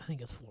 Yeah, I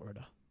think it's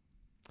Florida.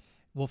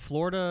 Well,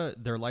 Florida,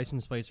 their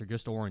license plates are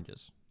just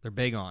oranges. They're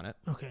big on it.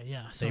 Okay,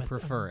 yeah. So They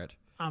prefer it.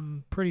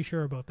 I'm pretty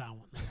sure about that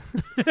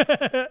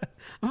one.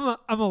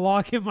 I'm a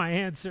lock in my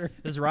answer.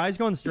 This rise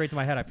going straight to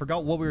my head. I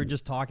forgot what we were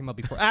just talking about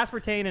before.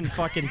 Aspartame and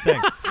fucking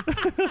thing.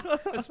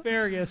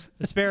 Asparagus.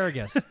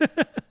 Asparagus.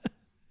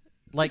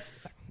 Like,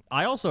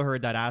 I also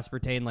heard that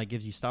aspartame like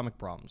gives you stomach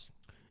problems.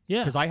 Yeah,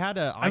 Because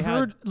I've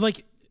heard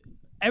like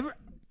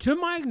to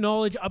my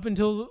knowledge up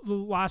until the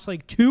last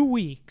like 2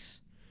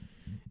 weeks,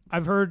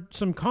 I've heard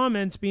some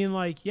comments being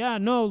like, yeah,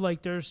 no,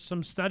 like there's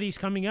some studies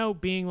coming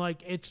out being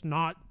like it's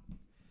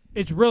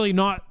really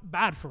not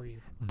bad for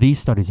you. These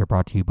studies are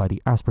brought to you by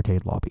the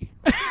aspartame lobby.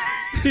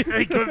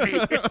 It could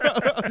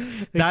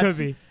be. That's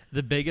could be.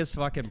 the biggest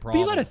fucking But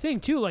problem. you got to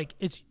think too, like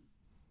it's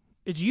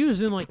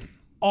used in like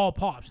all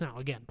pops. Now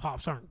again,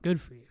 pops aren't good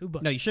for you,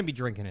 but No, you shouldn't be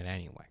drinking it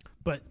anyway.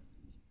 but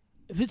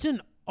if it's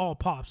in all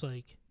pops,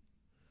 like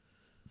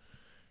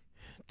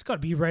it's got to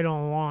be right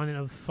on the line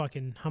of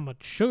fucking how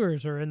much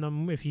sugars are in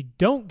them. If you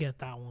don't get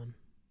that one,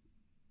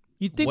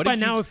 you'd think What by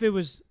did you now d- if it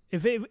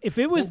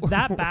was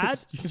that What bad,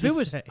 did you if it just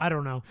was say? I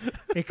don't know,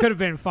 it could have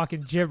been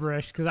fucking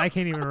gibberish because I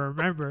can't even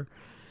remember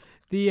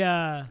the.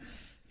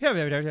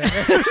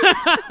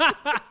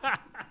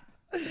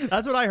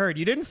 That's what I heard.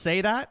 You didn't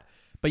say that,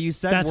 but you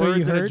said That's what you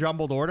words in a heard?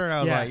 jumbled order, and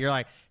I was Yeah. like, you're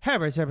like, hey,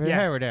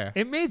 there.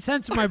 It made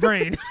sense in my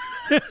brain.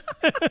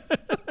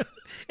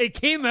 It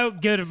came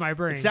out good in my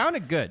brain. It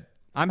sounded good.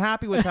 I'm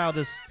happy with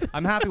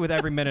I'm happy with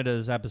every minute of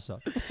this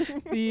episode.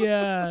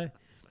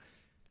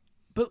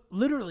 But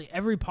literally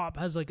every pop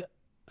has like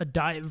a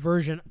diet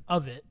version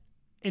of it,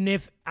 and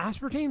if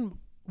aspartame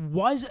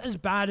was as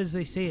bad as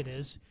they say it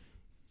is,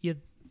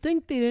 you'd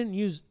think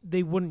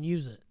they wouldn't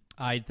use it.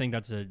 I think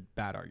that's a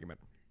bad argument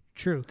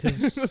True,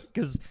 because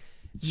because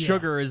Yeah.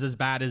 sugar is as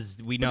bad as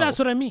we know. that's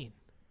what I mean.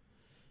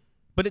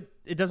 But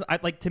it doesn't.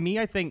 To me,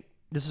 I think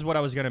this is what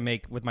I was gonna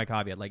make with my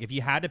caveat. Like, if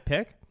you had to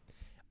pick,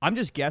 I'm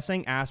just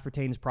guessing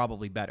aspartame's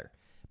probably better.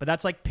 But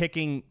that's like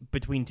picking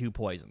between 2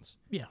 poisons.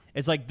 Yeah,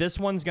 It's like this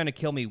one's gonna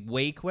kill me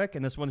way quick,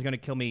 and this one's gonna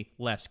kill me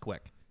less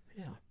quick.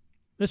 yeah.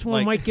 This one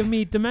Like- might give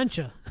me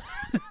dementia.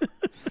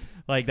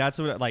 Like that's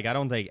what. Like I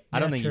don't think Yeah,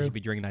 you true. should be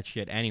drinking that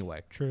shit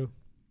anyway. True.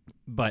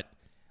 But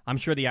I'm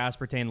sure the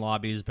aspartame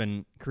lobby has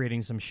been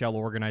creating some shell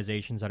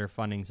organizations that are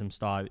funding some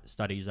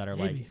studies that are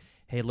like, Maybe.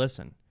 hey,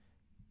 listen,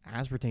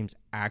 aspartame's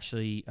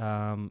actually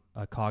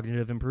a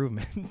cognitive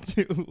improvement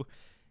too.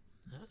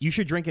 You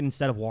should drink it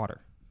instead of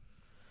water.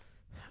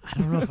 I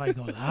don't know if I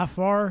go that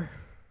far.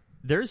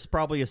 There's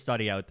probably a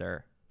study out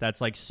there that's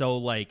like so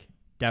like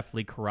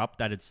definitely corrupt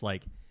that it's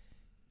like,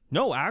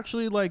 no,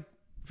 actually like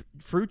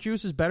fruit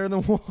juice is better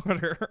than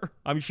water.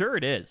 I'm sure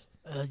it is.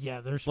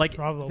 Yeah, there's Like,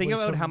 probably think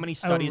about some how many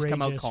studies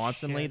come out outrageous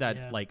constantly shit, that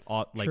yeah. like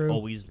True.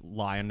 always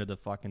lie under the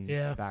fucking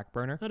Yeah. back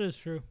burner. That is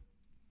true.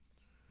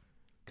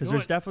 Because You know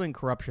there's definitely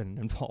corruption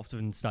involved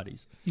in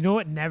studies. You know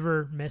what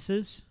never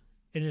misses?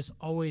 It is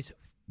always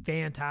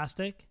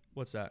fantastic.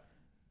 What's that?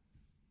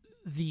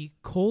 The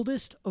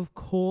coldest of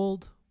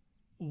cold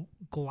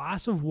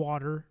glass of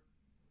water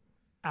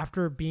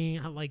after being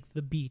at like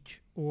the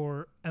beach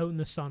or out in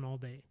the sun all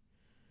day.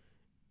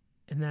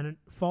 And then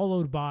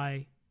followed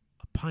by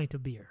a pint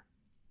of beer.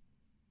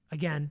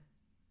 Again,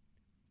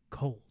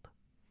 cold.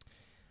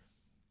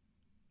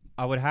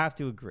 I would have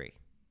to agree.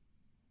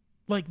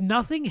 Like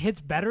nothing hits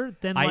better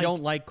than I like,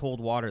 don't like cold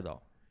water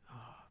though.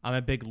 I'm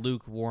a big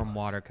lukewarm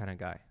water kind of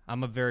guy.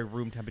 I'm a very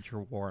room temperature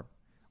warm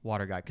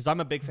water guy because I'm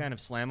a big fan of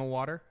slamming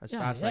water as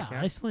fast as I can.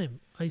 I slam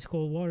ice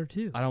cold water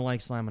too. I don't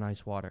like slamming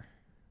ice water.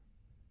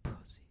 Pussy.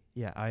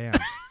 Yeah, I am.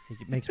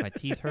 It makes my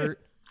teeth hurt.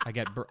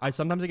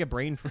 Sometimes I get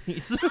brain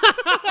freeze.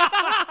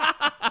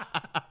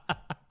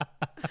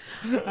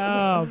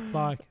 Oh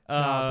fuck! No,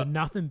 but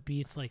nothing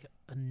beats like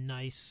a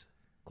nice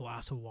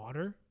glass of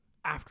water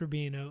after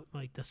being out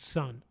like the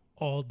sun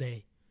all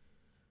day.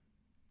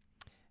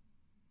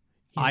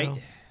 You know?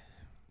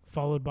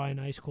 Followed by an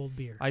ice cold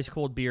beer. Ice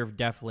cold beer,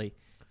 definitely.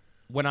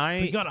 But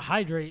you gotta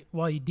hydrate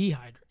while you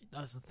dehydrate.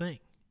 That's the thing.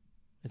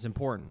 It's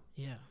important.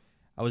 Yeah.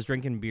 I was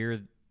drinking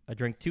beer. I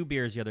drank 2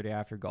 beers the other day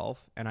after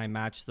golf, and I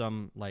matched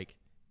them like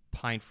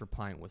pint for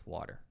pint with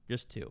water.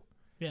 Just 2.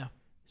 Yeah.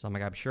 So I'm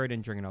like, I'm sure I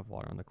didn't drink enough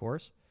water on the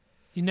course.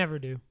 You never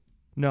do.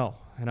 No,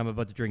 and I'm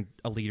about to drink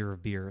a liter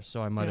of beer,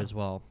 so I might as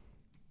well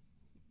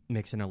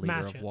mix in a liter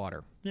Match of it.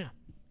 water. Yeah.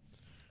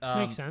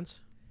 Makes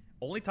sense.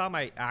 Only time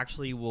I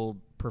actually will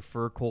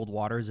prefer cold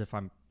water is if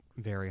I'm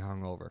very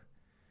hungover.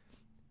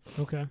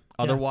 Okay.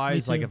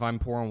 Otherwise, yeah, like if I'm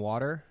pouring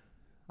water,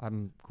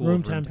 I'm cool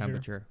Room with room temperature.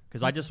 temperature.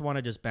 Because I just want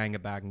to just bang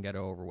it back and get it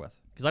over with.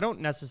 Because I don't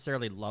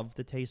necessarily love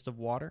the taste of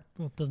water.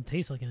 well, it doesn't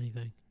taste like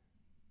anything.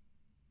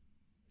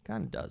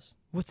 Kind of does.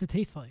 What's it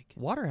taste like?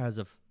 Water has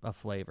a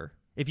flavor.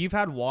 If you've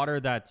had water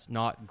that's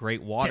not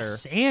great water,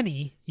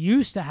 Dasani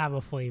used to have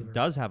a flavor. it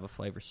does have a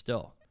flavor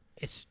still.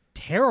 It's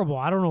terrible.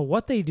 I don't know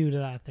what they do to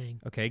that thing.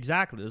 Okay,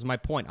 exactly. This is my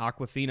point.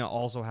 Aquafina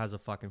also has a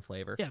fucking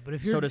flavor. Yeah, but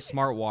if you're so does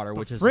Smart Water,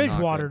 which is fridge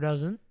not water good.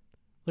 doesn't.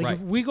 Like Right.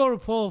 if we go to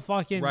pull a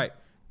fucking Right.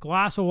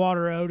 glass of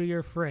water out of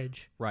your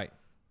fridge, Right.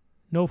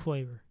 no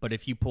flavor. But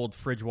if you pulled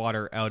fridge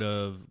water out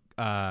of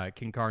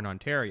Kincardine,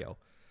 Ontario,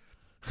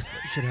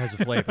 shit has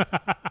a flavor.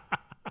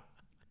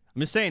 I'm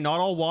just saying, not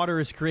all water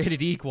is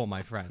created equal,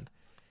 my friend.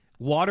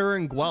 Water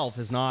in Guelph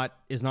is not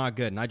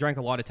good, and I drank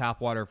a lot of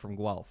tap water from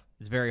Guelph.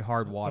 It's very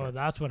hard water. Oh,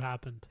 that's what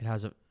happened. It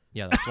has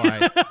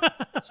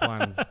that's why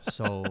I'm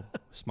so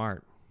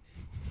smart.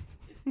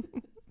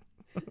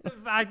 The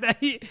fact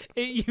that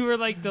you were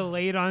like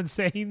delayed on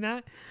saying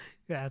that,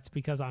 that's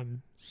because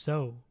I'm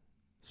so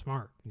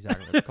smart.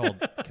 Exactly. It's called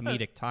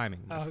comedic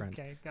timing, my friend.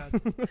 Okay, gotcha.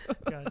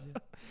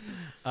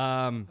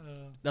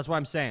 That's what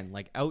I'm saying.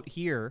 Like out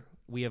here,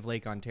 we have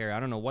Lake Ontario. I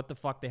don't know what the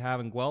fuck they have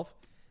in Guelph.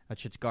 That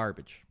shit's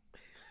garbage.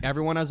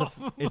 Everyone has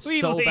it's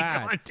so Lake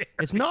bad. Ontario.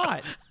 It's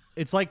not.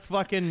 It's like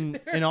fucking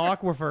an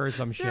aquifer or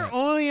some shit. They're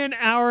only an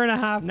hour and a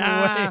half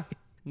Nah, away.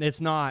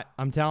 it's not.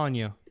 I'm telling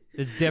you.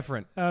 It's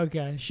different.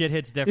 Okay. Shit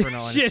hits different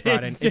on Shit its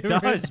Friday. hits It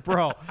different. does,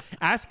 bro.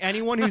 Ask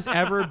anyone who's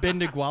ever been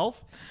to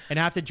Guelph and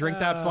have to drink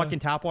that fucking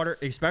tap water,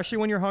 especially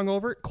when you're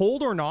hungover,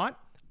 cold or not,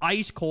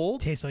 ice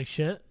cold, Tastes like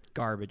shit.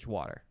 garbage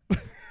water.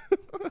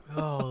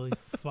 Holy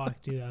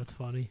fuck, dude, that's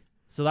funny.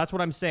 So that's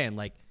what I'm saying.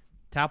 Like,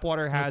 tap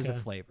water has a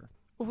Okay. flavor.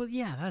 Well,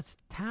 yeah, that's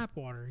tap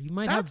water. You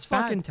might That's have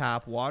bad, fucking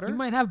tap water. You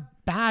might have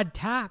bad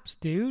taps,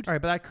 dude. All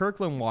right, but that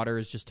Kirkland water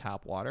is just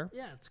tap water.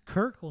 Yeah, it's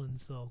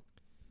Kirkland's though.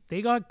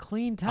 They got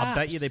clean taps. I'll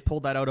bet you they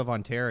pulled that out of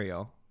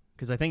Ontario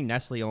because I think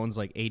Nestle owns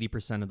like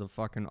 80% of the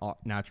fucking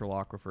natural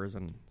aquifers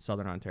in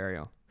Southern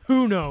Ontario.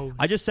 Who knows?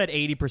 I just said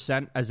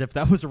 80% as if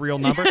that was a real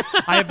number.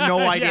 I have no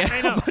idea Yeah,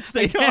 I know. how much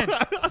they Again,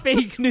 own.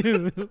 fake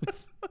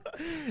news.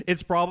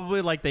 It's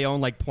probably like they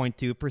own like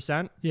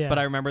 0.2%. Yeah. But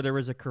I remember there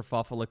was a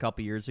kerfuffle a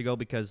couple years ago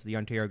because the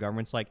Ontario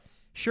government's like,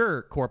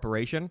 sure,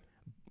 corporation,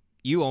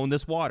 you own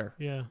this water.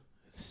 Yeah.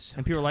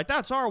 And people are like,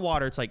 that's our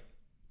water. It's like,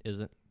 is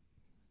it?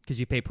 Because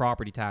you pay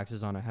property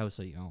taxes on a house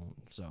that you own.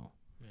 So,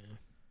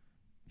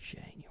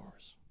 shit ain't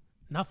yours.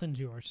 Nothing's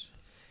yours.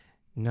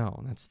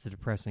 No, that's the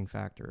depressing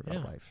factor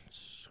about life.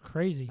 It's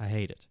crazy. I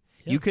hate it.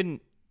 Yeah. You can,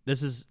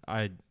 this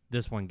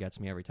one gets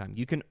me every time.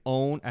 You can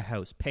own a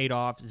house, paid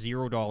off,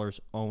 $0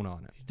 own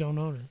on it. You don't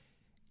own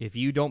it. If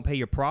you don't pay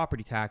your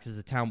property taxes,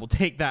 the town will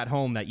take that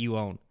home that you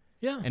own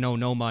Yeah. and owe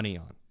no money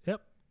on.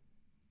 Yep.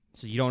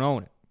 So you don't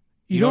own it.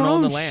 You don't own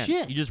own the land.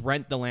 shit. You just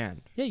rent the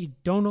land. Yeah, you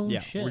don't own Yeah,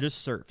 shit. we're just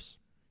serfs.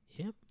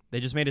 Yep. They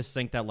just made us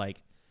think that,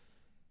 like,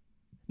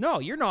 No,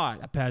 you're not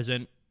a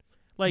peasant.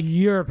 Like,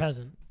 you're a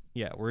peasant.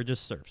 yeah, we're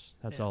just serfs.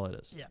 That's Yeah. all it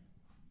is. Yeah.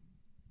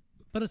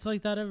 But it's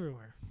like that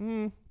everywhere.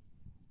 Mm.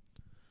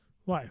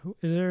 Why?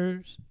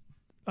 There's,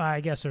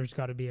 I guess there's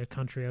got to be a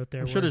country out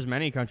there. I'm where sure there's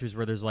many countries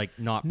where there's like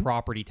not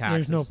property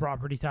taxes. there's no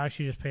property tax.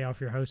 You just pay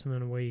off your house and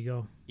then away you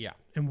go. Yeah.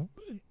 And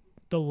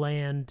the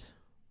land,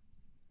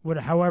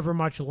 however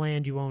much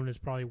land you own, is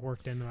probably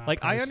worked into that. Like,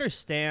 I price.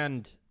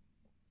 understand.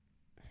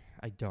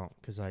 I don't,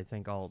 because I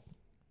think I'm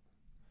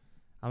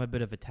a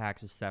bit of a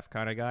taxes theft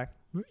kind of guy.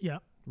 Yeah.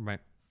 Right.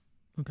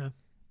 Okay.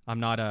 I'm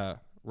not a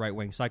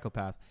right-wing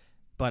psychopath,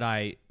 but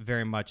I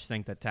very much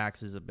think that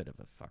tax is a bit of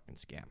a fucking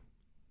scam.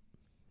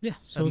 Yeah.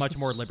 So much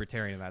more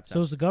libertarian in that sense.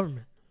 So is the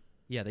government.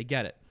 Yeah, they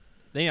get it.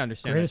 They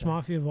understand. Greatest that.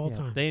 mafia of all Yeah,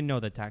 time. They know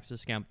that tax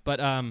is a scam. But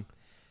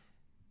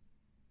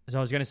so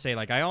I was gonna say,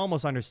 like, I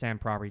almost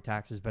understand property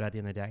taxes, but at the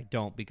end of the day, I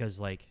don't, because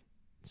like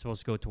it's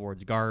supposed to go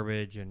towards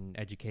garbage and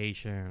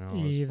education and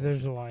all this Yeah, there's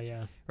bullshit. a lot.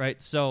 Yeah.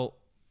 Right. So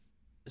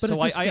But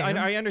so it's a scam.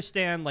 I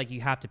understand, like,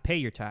 you have to pay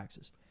your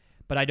taxes,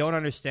 but I don't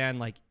understand,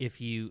 like,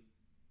 if you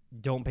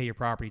don't pay your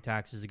property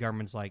taxes, the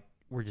government's like,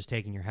 we're just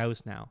taking your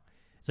house now.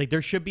 It's like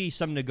there should be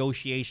some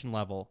negotiation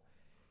level,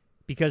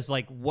 because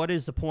like, what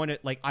is the point of,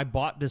 like, I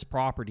bought this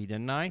property,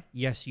 didn't I?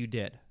 Yes, you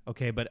did.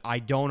 Okay, but I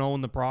don't own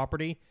the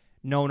property.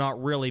 No,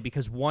 not really,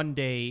 because one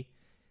day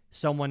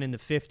someone in the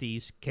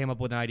 50s came up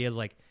with an idea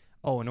like,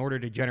 oh, in order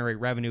to generate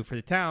revenue for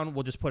the town,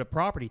 we'll just put a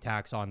property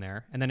tax on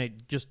there, and then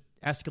it just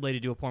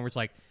escalated to a point where it's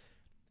like,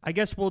 I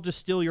guess we'll just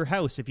steal your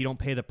house if you don't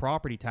pay the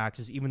property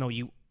taxes, even though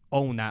you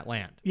own that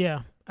land.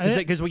 Yeah.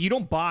 Because you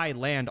don't buy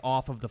land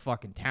off of the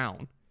fucking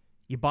town.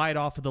 You buy it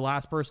off of the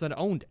last person that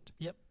owned it.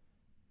 Yep.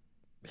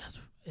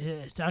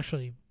 It's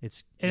actually.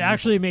 It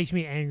Actually makes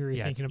me angry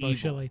Yeah, thinking it's about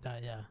shit evil. like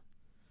that. Yeah.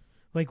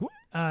 Like,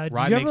 did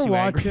Rye you makes ever you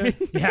watch?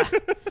 angry. Yeah.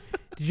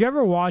 Did you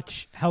ever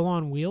watch Hell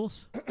on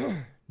Wheels?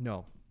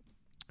 No.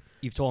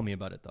 You've told me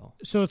about it, though.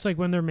 So it's like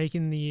when they're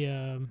making the.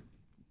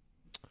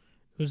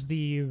 It was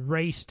the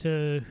race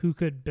to who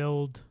could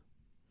build.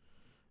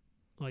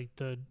 Like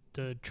the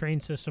train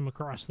system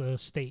across the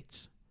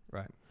states.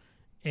 Right.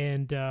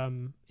 And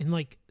in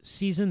like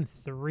season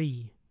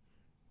 3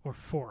 or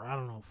 4, I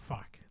don't know,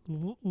 fuck.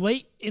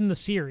 Late in the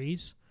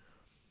series,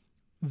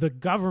 the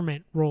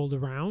government rolled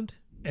around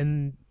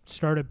and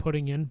started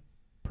putting in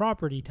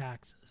property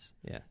taxes.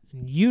 Yeah.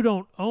 And you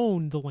don't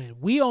own the land.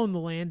 We own the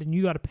land, and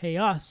you got to pay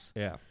us.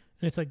 Yeah.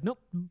 And it's like, nope,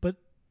 but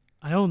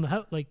I own the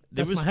house. Like,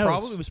 that's my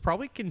house. It was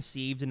probably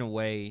conceived in a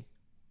way.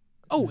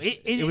 Oh,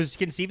 It was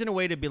conceived in a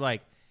way to be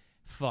like,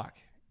 fuck.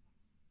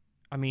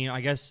 I mean,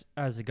 I guess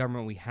as the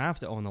government, we have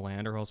to own the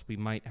land, or else we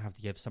might have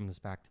to give some of this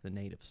back to the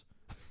natives.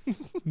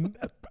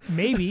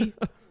 maybe.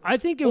 I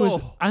think it was.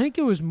 Oh. I think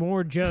it was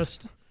more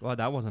just Well,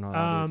 that wasn't on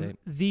audio tape.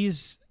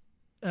 these.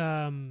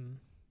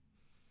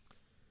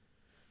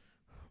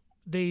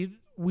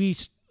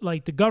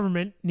 Like the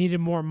government needed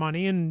more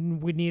money,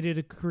 and we needed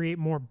to create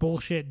more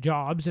bullshit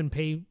jobs and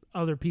pay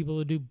other people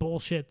to do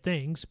bullshit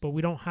things. But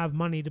we don't have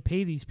money to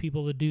pay these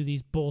people to do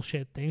these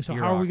bullshit things. So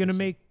how are we going to Bureaucracy.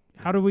 make?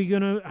 How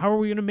are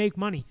we gonna make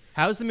money?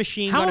 How's the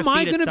machine How going am to I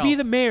feed going to itself? be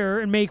the mayor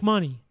and make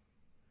money?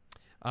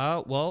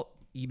 Well,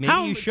 maybe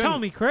How? you shouldn't. Tell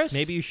me, Chris.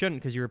 Maybe you shouldn't,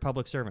 because you're a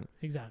public servant.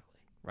 Exactly.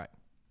 Right.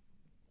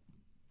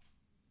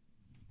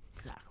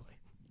 Exactly.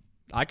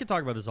 I could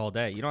talk about this all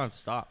day. You don't have to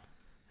stop.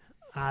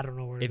 I don't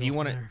know where. To If go you from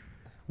wanna- there.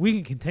 We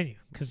can continue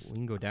because We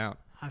can go down.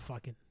 I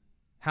fucking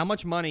How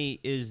much money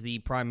is the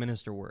Prime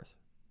Minister worth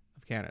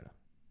of Canada?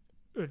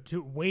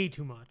 way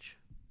too much.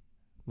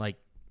 Like,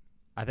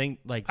 I think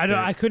like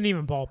I couldn't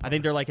even ballpark. I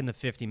think they're like in the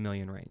 50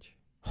 million range.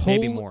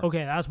 Maybe more.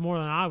 Okay, that's more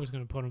than I was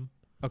going to put him.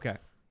 Okay.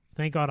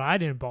 Thank God I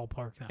didn't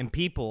ballpark that. And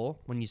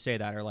people, when you say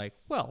that, are like,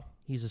 well,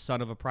 he's the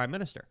son of a prime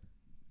minister.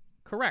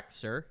 Correct,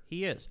 sir.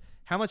 He is.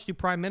 How much do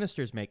prime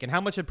ministers make? And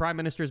how much did prime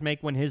ministers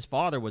make when his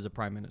father was a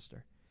prime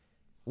minister?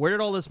 Where did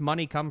all this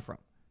money come from?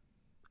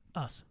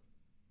 Us.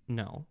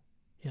 No.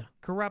 Yeah.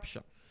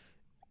 Corruption.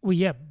 Well,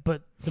 yeah,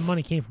 but the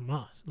money came from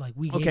us. Like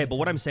we. gave Okay, it but to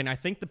what them. I'm saying, I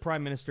think the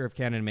prime minister of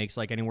Canada makes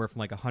like anywhere from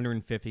like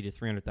 $150,000 to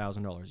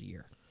 $300,000 a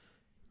year.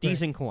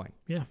 Decent coin.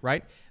 Yeah.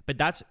 Right?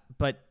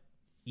 But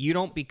you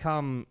don't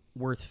become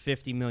worth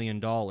 $50 million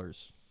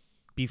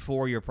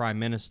before you're prime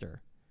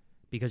minister,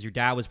 because your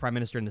dad was prime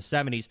minister in the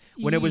 70s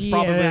when it was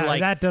probably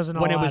that doesn't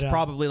when all it was add up.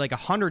 probably like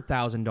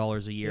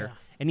 $100,000 a year. Yeah.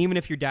 And even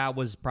if your dad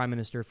was prime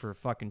minister for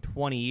fucking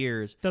 20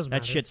 years, Doesn't that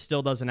matter. shit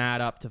still doesn't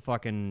add up to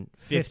fucking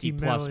 50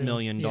 plus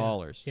million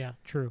dollars. Yeah,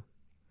 true.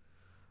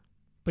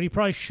 But he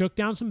probably shook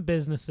down some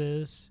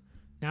businesses.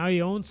 Now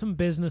he owns some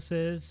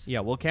businesses. Yeah,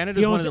 well, He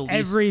Canada's one owns of the least.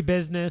 every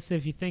business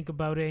if you think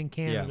about it in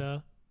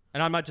Canada.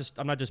 And I'm not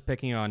just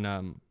picking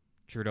on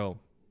Trudeau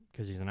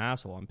because he's an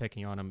asshole. I'm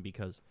picking on him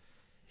because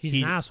He's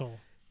He- an asshole.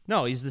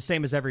 no, he's the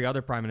same as every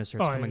other prime minister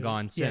that's Oh, come and yeah,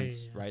 gone yeah,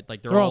 since, yeah, yeah. right?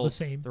 Like They're all the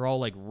same. They're all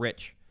like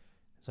rich.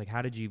 It's like,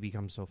 how did you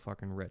become so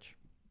fucking rich?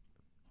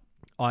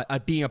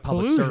 Being a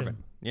public Collusion. servant.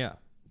 Yeah,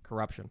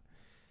 corruption.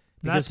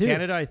 That Because too.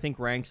 Canada, I think,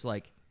 ranks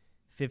like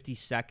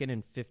 52nd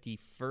and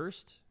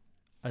 51st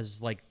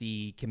as like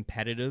the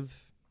competitive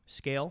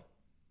scale,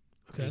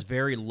 which Okay. is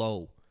very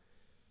low.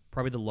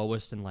 probably the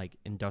lowest in like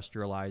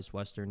industrialized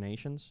Western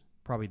nations,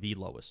 probably the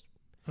lowest.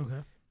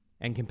 Okay.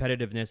 And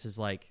competitiveness is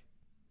like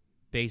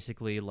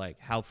basically like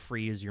how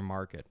free is your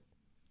market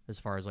as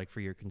far as like for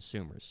your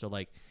consumers. So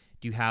like,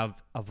 do you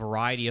have a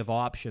variety of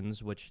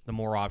options, which the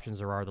more options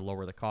there are, the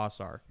lower the costs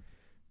are,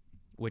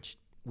 which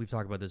we've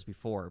talked about this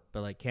before,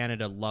 but like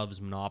Canada loves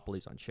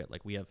monopolies on shit.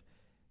 Like we have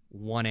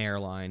one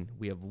airline,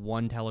 we have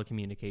one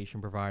telecommunication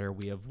provider,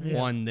 we have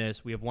one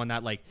this, we have one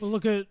that. Like, well,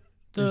 look at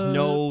there's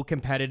no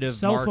competitive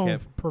cell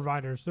market. phone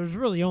providers. There's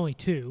really only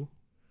two.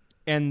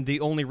 And the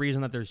only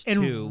reason that there's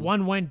and two,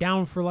 one went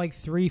down for like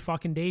 3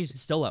 fucking days.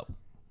 it's still out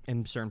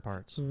in certain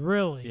parts.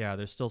 Really? Yeah,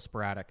 they're still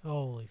sporadic.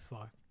 Holy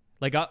fuck.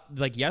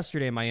 Like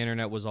yesterday, my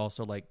internet was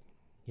also like,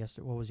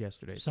 what was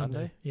yesterday?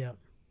 Sunday? Yeah.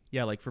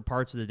 Yeah, like for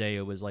parts of the day,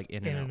 it was like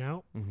in and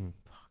out. Mm-hmm.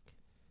 Fuck.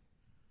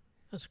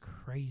 That's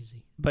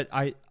crazy. But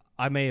I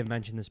may have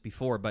mentioned this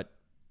before, but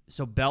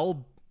so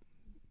Bell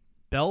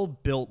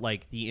built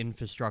like the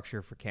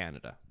infrastructure for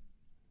Canada,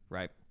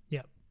 right?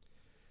 Yep.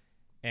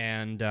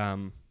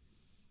 And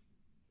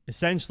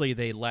essentially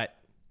they let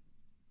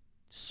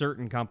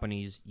certain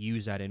companies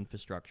use that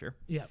infrastructure.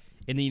 Yep.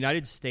 In the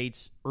United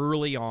States,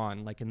 early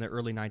on, like in the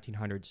early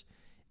 1900s,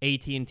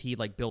 AT&T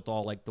like built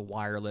all like the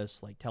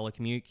wireless like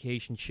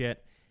telecommunication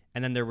shit,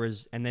 and then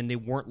they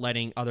weren't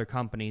letting other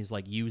companies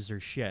like use their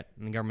shit,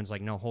 and the government's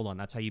like, no, hold on,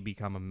 that's how you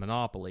become a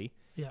monopoly.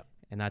 Yep.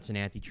 And that's an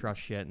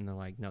antitrust shit, and they're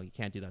like, no, you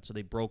can't do that. So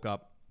they broke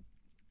up.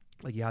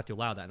 Like, you have to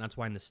allow that, and that's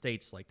why in the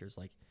States, like, there's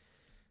like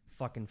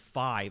fucking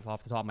 5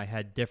 off the top of my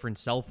head different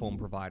cell phone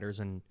providers,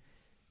 and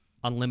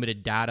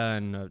unlimited data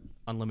and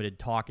unlimited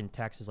talk and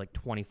text is like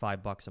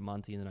 $25 a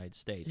month in the United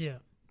States. Yeah.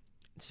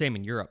 Same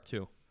in Europe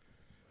too.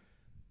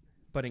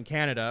 But in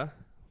Canada,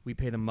 we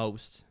pay the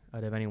most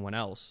out of anyone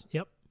else.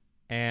 Yep.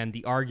 And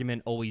the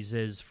argument always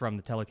is from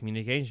the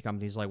telecommunication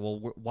companies like, well,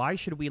 why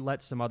should we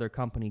let some other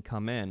company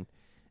come in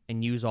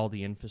and use all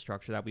the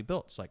infrastructure that we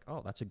built? It's like,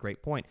 oh, that's a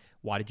great point.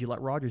 Why did you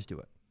let Rogers do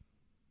it?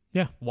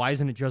 Yeah. Why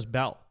isn't it just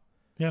Bell?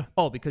 Yeah.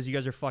 Oh, because you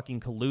guys are fucking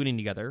colluding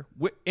together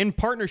in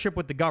partnership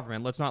with the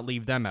government. Let's not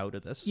leave them out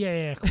of this.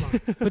 Yeah, come on.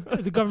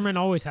 But the government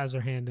always has their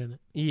hand in it.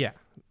 Yeah.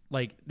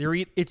 Like,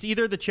 it's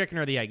either the chicken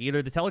or the egg.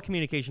 Either the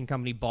telecommunication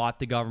company bought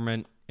the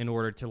government in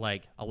order to,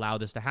 like, allow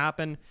this to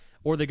happen,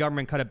 or the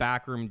government cut a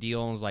backroom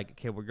deal and was like,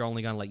 okay, we're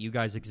only going to let you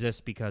guys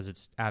exist because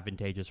it's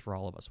advantageous for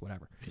all of us,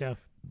 whatever. Yeah.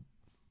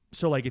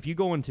 So, like, if you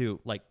go into,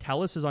 like,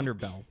 TELUS is under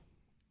Bell.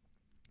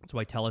 That's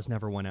why TELUS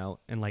never went out.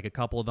 And, like, a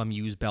couple of them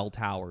use Bell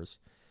Towers.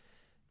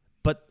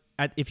 But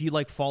if you,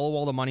 like, follow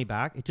all the money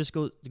back, it just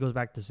goes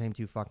back to the same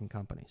 2 fucking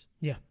companies.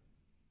 Yeah.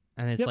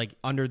 And it's, like,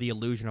 under the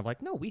illusion of,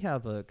 like, no, we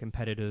have a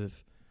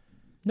competitive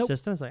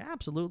system. It's like,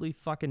 absolutely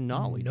fucking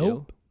not, we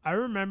do. I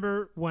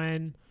remember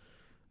when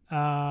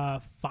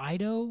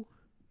Fido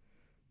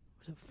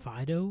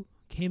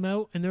came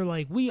out, and they're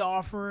like, we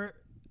offer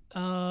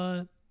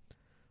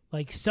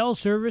like cell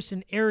service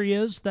in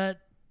areas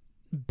that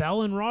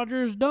Bell and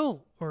Rogers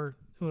don't, or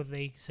what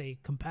they say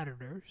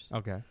competitors.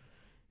 Okay.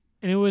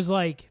 And it was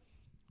like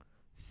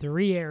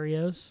 3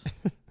 areas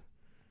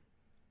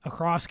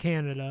across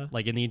Canada.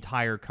 Like in the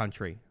entire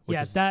country, which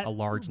is that a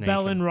large nation.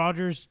 Bell and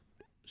Rogers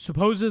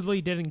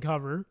supposedly didn't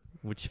cover.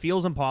 Which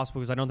feels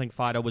impossible because I don't think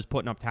Fido was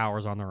putting up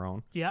towers on their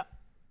own. Yeah.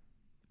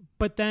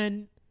 But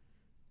then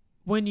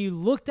when you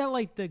looked at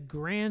like the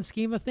grand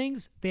scheme of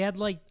things, they had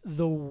like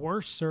the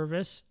worst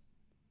service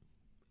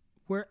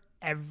where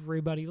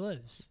everybody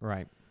lives.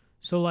 Right.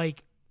 So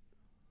like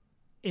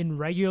in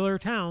regular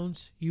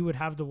towns, you would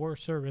have the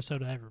worst service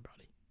out of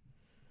everybody.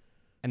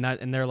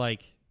 And they're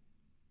like,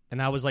 and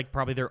that was like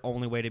probably their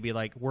only way to be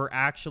like, we're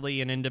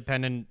actually an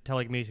independent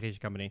telecommunication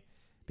company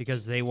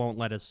because they won't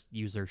let us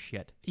use their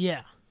shit.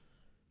 Yeah.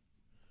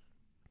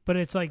 But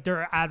it's like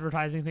their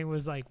advertising thing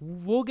was like,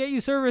 we'll get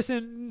you service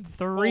in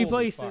 3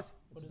 places. Fuck.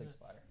 What is it?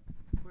 Spider.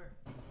 Where?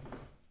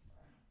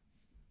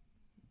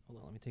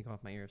 Hold on, let me take off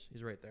my ears.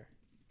 He's right there.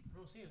 I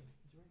don't see him.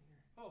 He's right here.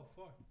 Oh,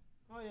 fuck.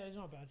 Oh, yeah, he's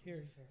not bad.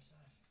 Here. Fair size.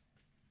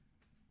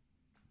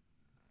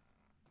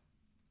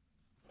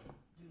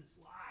 Do this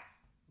live.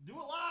 Do it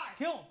live.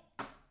 Kill him.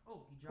 Oh,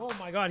 he jumped. Oh,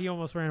 my God. He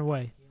almost ran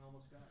away. He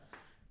almost got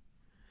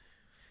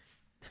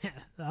us.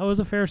 That was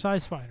a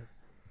fair-sized spider.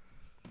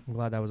 I'm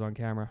glad that was on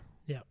camera.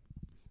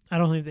 I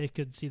don't think they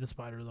could see the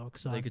spider, though.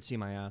 Cause They could see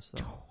my ass,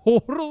 though.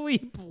 totally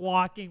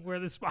blocking where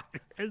the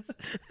spider is.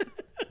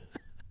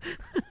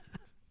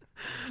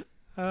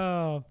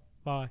 Oh,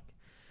 fuck.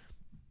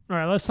 All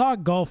right, let's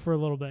talk golf for a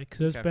little bit,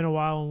 because it's been a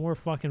while, and we're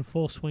fucking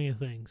full swing of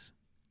things.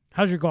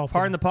 How's your golf?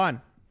 Pardon the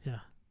pun. Yeah.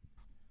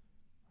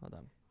 Hold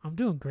on. I'm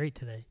doing great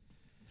today.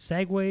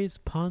 Segues,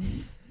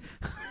 puns.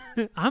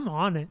 I'm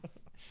on it.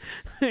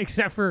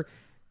 Except for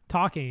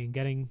talking and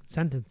getting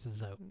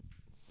sentences out.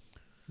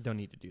 Don't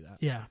need to do that.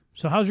 Yeah.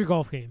 So how's your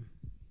golf game?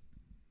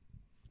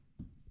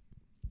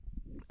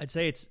 I'd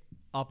say it's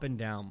up and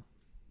down.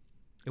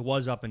 It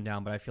was up and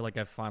down, but I feel like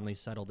I've finally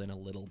settled in a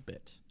little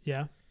bit.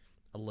 Yeah.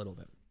 A little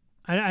bit.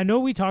 I know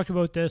we talked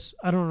about this.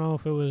 I don't know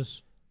if it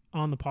was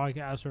on the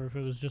podcast or if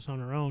it was just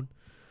on our own.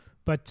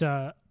 But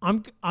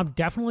I'm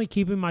definitely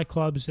keeping my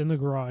clubs in the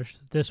garage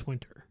this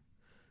winter.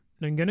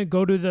 And I'm gonna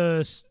go to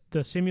the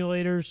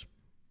simulators.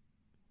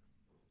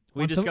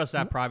 We discussed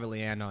that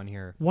privately and on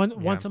here.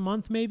 Once a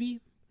month,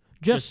 maybe.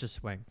 Just to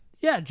swing.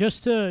 Yeah,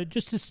 just to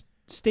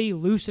stay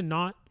loose and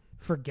not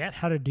forget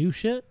how to do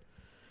shit.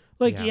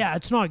 Like, yeah,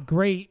 it's not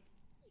great.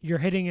 You're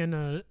hitting in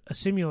a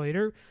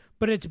simulator,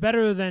 but it's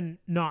better than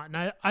not.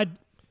 And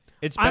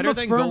it's better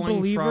than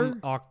going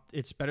from.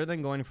 It's better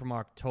than going from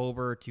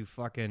October to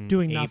fucking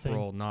doing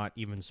April, nothing. not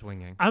even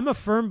swinging. I'm a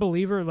firm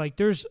believer. Like,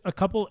 there's a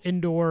couple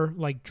indoor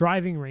like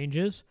driving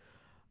ranges.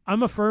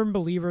 I'm a firm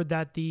believer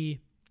that the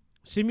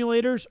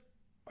simulators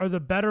are the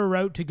better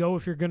route to go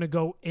if you're going to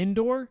go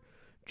indoor,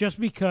 just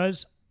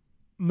because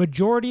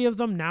majority of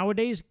them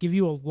nowadays give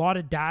you a lot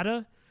of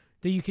data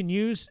that you can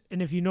use, and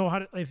if you know how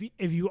to,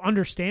 if you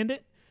understand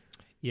it,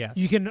 yes,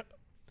 you can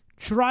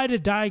try to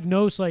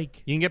diagnose,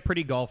 like, you can get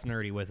pretty golf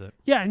nerdy with it.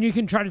 Yeah, and you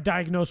can try to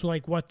diagnose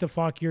like what the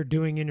fuck you're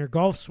doing in your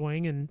golf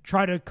swing and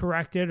try to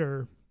correct it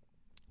or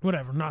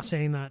whatever. I'm not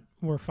saying that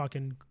we're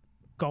fucking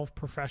golf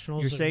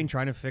professionals. You're saying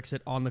trying to fix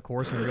it on the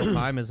course in real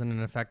time isn't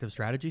an effective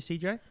strategy,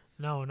 CJ?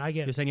 No, and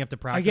you're saying you have to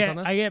practice on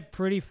this? I get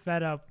pretty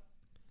fed up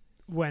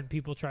when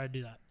people try to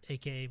do that,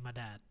 aka my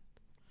dad.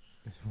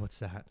 What's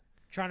that?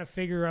 Trying to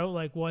figure out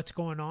like what's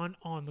going on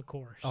the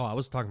course. Oh, I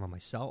was talking about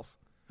myself.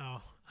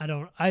 Oh, I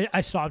don't.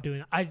 I stopped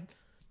doing that.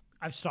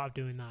 I've stopped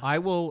doing that. I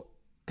will,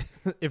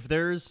 if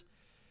there's,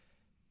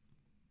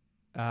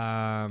 in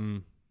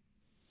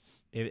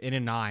a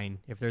 9,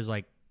 if there's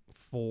like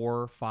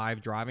 4 or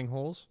 5 driving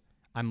holes,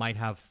 I might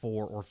have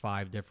 4 or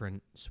 5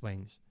 different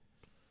swings,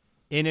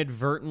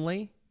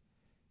 inadvertently,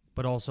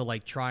 but also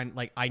like trying.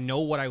 Like I know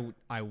what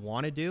I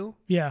want to do.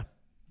 Yeah.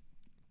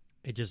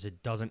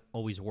 It doesn't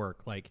always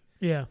work. Like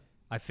yeah.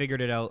 I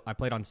figured it out. I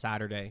played on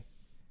Saturday,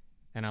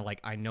 and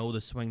I know the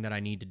swing that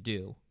I need to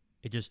do.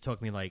 It just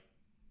took me like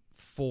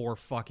 4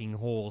 fucking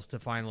holes to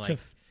finally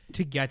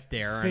to get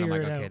there, and I'm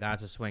like, okay,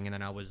 that's a swing, and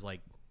then I was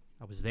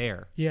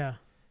there. Yeah.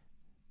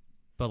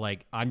 But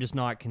like, I'm just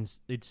not.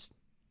 It's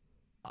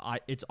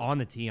on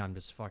the tee. I'm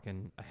just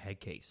fucking a head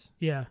case.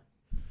 Yeah.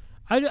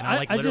 I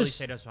literally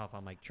say to myself,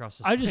 I'm like, trust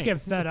this. I just get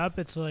fed up.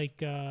 It's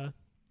like, and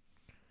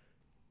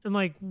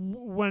like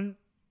when.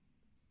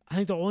 I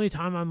think the only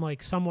time I'm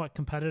like somewhat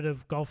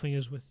competitive golfing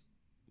is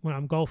when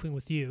I'm golfing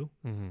with you,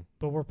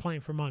 but we're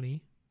playing for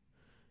money.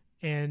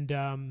 And,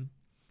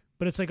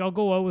 but it's like, I'll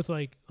go out with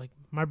like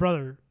my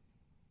brother,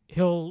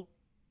 he'll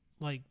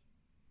like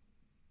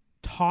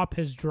top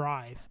his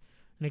drive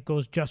and it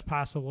goes just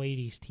past the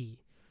ladies' tee.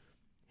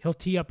 He'll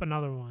tee up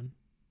another one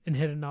and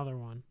hit another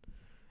one.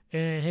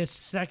 And his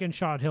second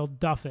shot, he'll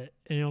duff it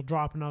and he'll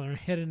drop another and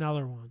hit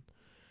another one.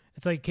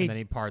 It's like, and then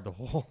he parred the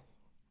hole.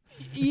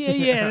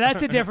 Yeah,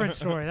 that's a different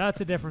story.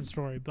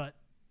 But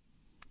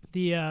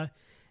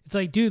it's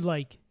like, dude,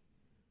 like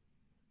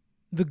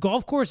the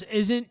golf course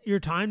isn't your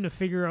time to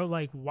figure out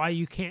like why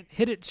you can't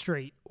hit it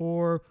straight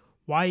or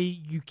why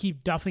you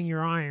keep duffing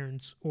your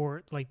irons,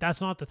 or like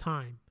that's not the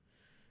time.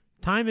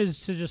 Time is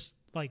to just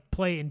like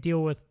play and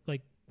deal with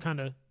like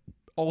kind of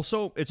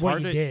also it's what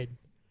hard you to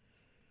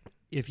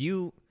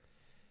did.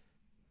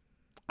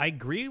 I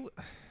agree.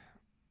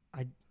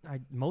 I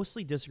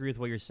mostly disagree with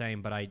what you're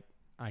saying, but I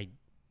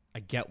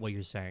get what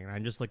you're saying.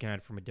 I'm just looking at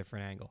it from a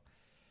different angle.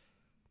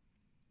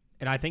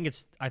 And I think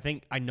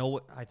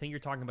you're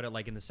talking about it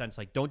like in the sense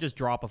like, don't just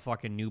drop a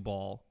fucking new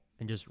ball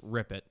and just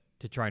rip it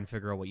to try and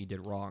figure out what you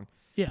did wrong.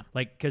 Yeah.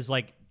 Like, cause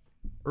like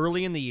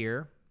early in the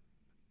year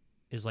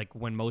is like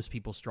when most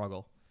people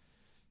struggle.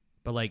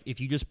 But like, if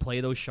you just play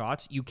those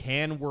shots, you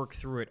can work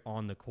through it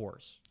on the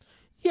course.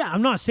 Yeah.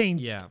 I'm not saying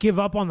give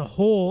up on the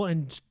hole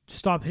and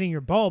stop hitting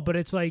your ball, but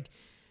it's like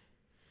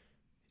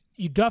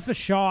you duff a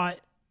shot.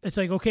 It's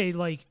like, okay,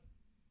 like,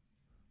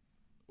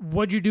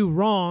 what'd you do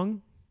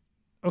wrong?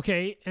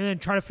 Okay, and then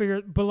try to figure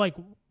it, but like,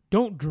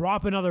 don't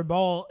drop another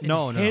ball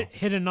and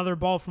hit another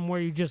ball from where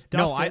you just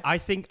duffed it. I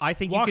think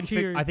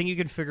you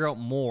can figure out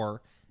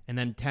more, and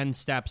then 10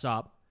 steps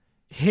up,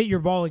 hit your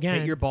ball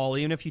again. Hit your ball,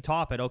 even if you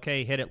top it,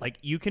 okay, hit it. Like,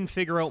 you can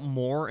figure out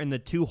more in the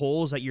 2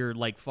 holes that you're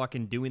like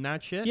fucking doing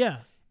that shit. Yeah.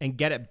 And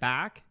get it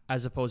back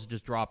as opposed to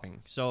just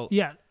dropping. So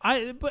yeah,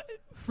 but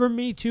for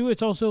me too,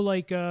 it's also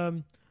like I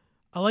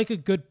like a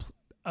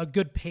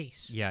good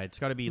pace. Yeah, it's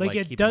got to be like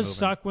it it does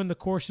suck when the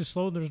course is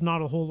slow. There's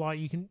not a whole lot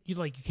you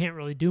can't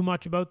really do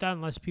much about that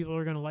unless people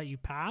are going to let you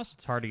pass.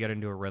 It's hard to get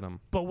into a rhythm.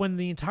 But when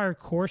the entire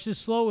course is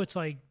slow, it's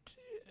like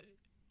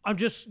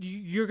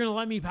you're going to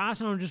let me pass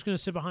and I'm just going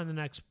to sit behind the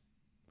next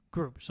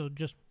group. So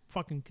just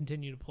fucking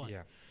continue to play.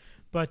 Yeah.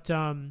 But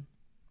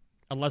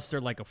unless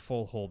they're like a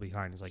full hole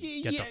behind, it's like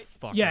get the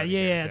fuck out of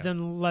here. Yeah.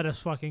 Then let us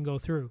fucking go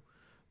through.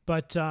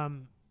 But I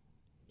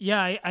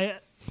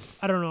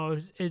don't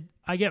know.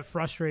 I get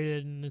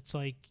frustrated, and it's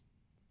like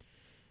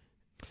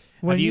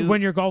when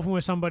you're golfing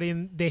with somebody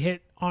and they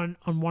hit on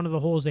one of the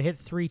holes, they hit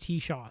 3 tee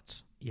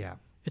shots. Yeah,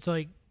 it's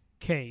like,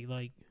 okay,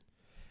 like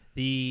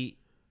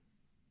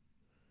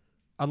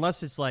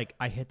unless it's like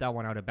I hit that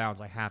one out of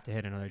bounds, I have to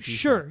hit another tee shot.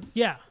 Sure,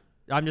 yeah.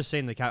 I'm just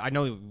saying I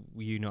know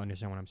you don't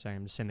understand what I'm saying.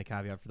 I'm just saying the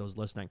caveat for those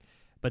listening.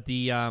 But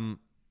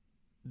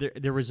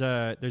there's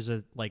a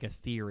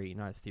theory,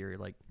 not a theory,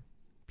 like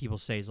people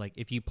say is like,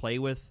 if you play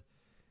with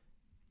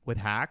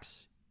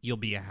hacks, you'll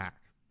be a hack.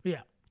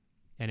 Yeah.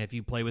 And if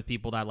you play with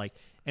people that like,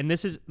 and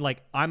this is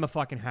like, I'm a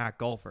fucking hack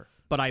golfer,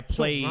 but I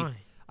play. So am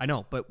I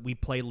know, but we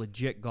play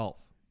legit golf.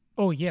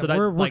 Oh yeah, So that,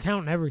 we're like,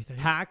 counting everything.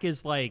 Hack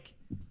is like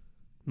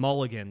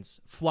mulligans,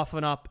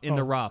 fluffing up in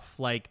the rough.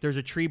 Like there's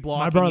a tree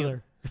block. My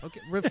brother. Okay,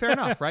 fair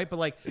enough, right? But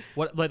like,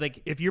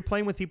 like if you're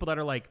playing with people that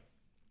are like,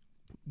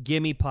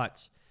 gimme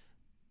putts,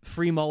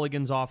 free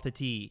mulligans off the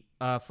tee,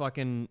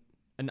 fucking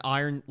an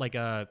iron, like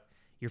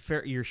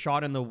your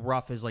shot in the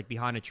rough is like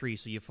behind a tree,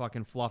 so you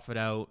fucking fluff it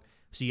out,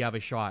 so you have a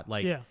shot.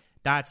 Like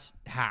that's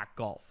hack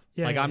golf.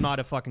 Yeah, like I'm not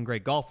a fucking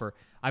great golfer.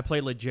 I play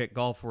legit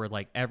golf where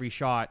like every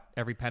shot,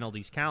 every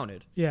penalty's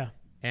counted. Yeah,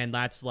 and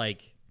that's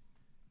like,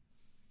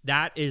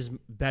 that is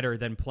better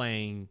than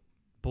playing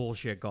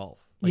bullshit golf.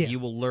 Like you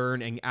will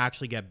learn and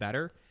actually get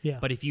better. Yeah.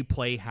 But if you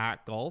play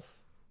hack golf,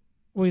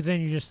 well,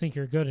 then you just think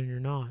you're good and you're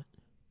not.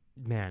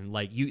 Man,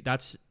 like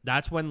that's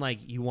when like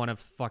you want to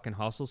fucking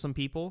hustle some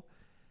people.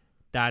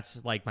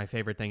 That's like my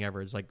favorite thing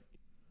ever. Is like,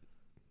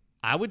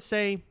 I would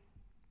say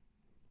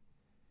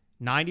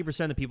 90%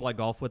 of the people I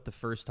golf with the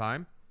first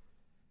time,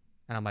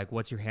 and I'm like,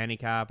 what's your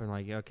handicap? And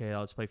like, okay,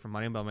 let's play for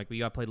money. But I'm like, we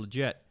got to play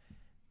legit.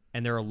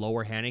 And they're a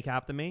lower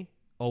handicap than me.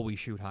 Oh, we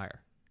shoot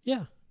higher.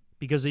 Yeah.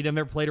 Because they've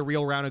never played a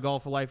real round of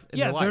golf in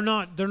their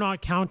life. They're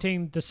not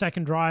counting the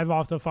second drive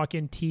off the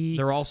fucking tee.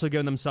 They're also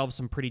giving themselves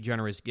some pretty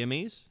generous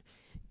gimmies.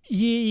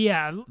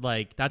 Yeah.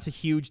 Like that's a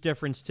huge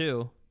difference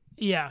too.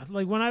 Yeah,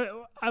 like when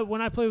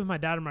I play with my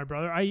dad and my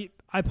brother, I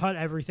putt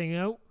everything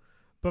out.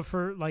 But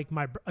for like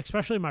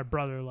especially my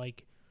brother,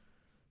 like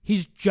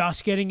he's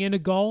just getting into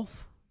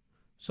golf.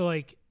 So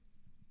like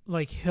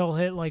he'll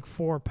hit like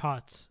 4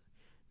 putts.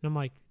 And I'm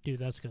like, dude,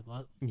 that's good.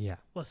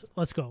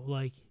 Let's go.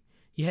 Like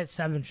you hit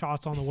 7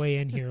 shots on the way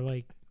in here.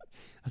 Like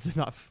that's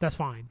enough. That's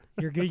fine.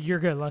 You're good. You're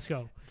good. Let's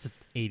go. It's an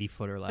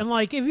 80-footer left. And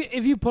like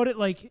if you put it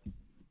like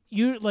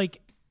you like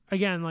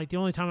again like the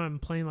only time I'm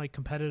playing like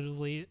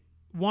competitively,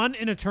 one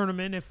in a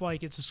tournament if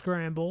like it's a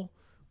scramble,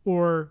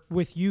 or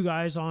with you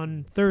guys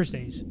on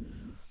Thursdays.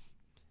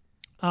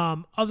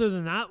 Other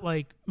than that,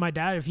 like my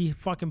dad, if he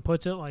fucking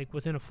puts it like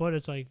within a foot,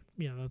 it's like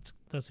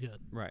that's good.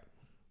 Right.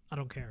 I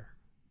don't care.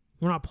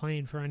 We're not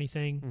playing for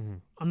anything. Mm-hmm.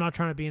 I'm not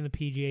trying to be in the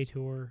PGA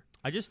Tour.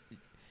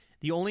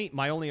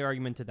 My only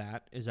argument to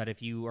that is that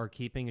if you are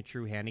keeping a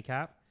true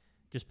handicap,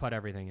 just put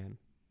everything in.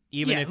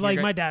 Even if like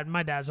my dad's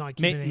not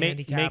keeping a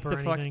handicap or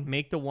anything.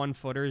 Make the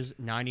 1-footers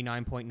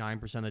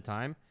 99.9% of the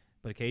time,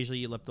 but occasionally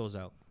you lip those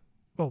out.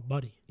 Oh,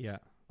 buddy. Yeah,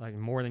 like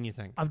more than you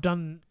think. I've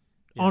done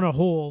on a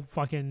hole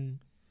fucking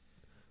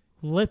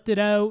lipped it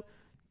out,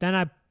 then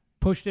I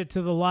pushed it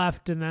to the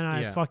left, and then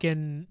I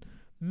fucking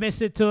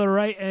miss it to the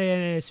right,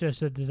 and it's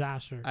just a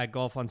disaster. At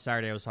golf on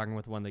Saturday, I was talking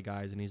with one of the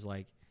guys, and he's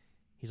like,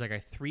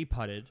 I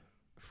 3-putted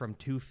from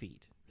 2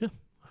 feet. Yeah,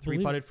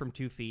 3-putted from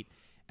 2 feet,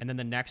 and then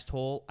the next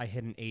hole I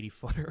hit an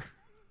 80-footer.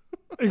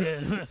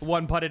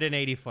 1-putted an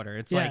 80-footer.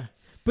 It's like,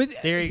 but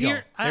there you go.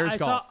 There's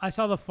golf. I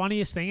saw the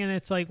funniest thing, and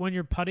it's like when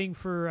you're putting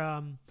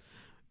for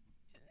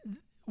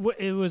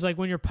it was like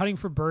when you're putting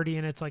for birdie,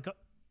 and it's like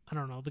I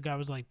don't know, the guy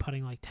was like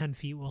putting like 10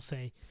 feet, we'll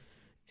say,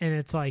 and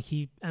it's like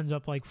he ends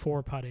up like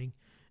 4-putting.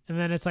 And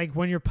then it's like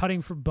when you're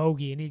putting for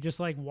bogey, and he just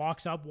like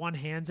walks up, one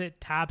hands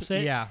it, taps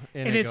it. Yeah.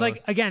 And it's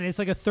like, again, it's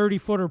like a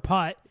 30-footer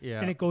putt,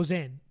 yeah, and it goes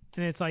in.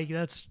 And it's like,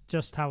 that's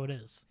just how it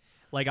is.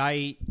 Like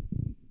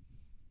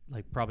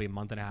probably a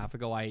month and a half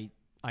ago, I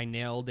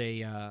nailed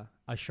a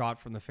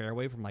shot from the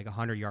fairway from like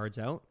 100 yards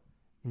out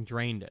and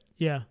drained it.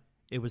 Yeah.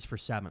 It was for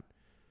 7.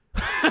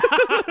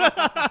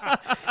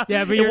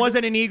 Yeah, but it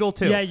wasn't an eagle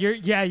 2.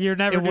 You're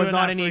never. It doing was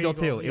not that an for eagle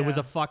 2. Yeah. It was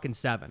a fucking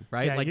 7,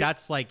 right? Yeah,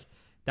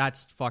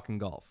 that's fucking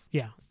golf.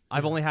 Yeah.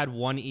 I've only had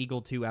one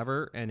eagle 2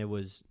 ever, and it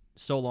was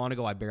so long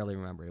ago I barely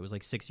remember. It was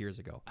like 6 years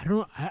ago. I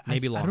don't.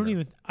 Maybe longer. I don't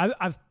even.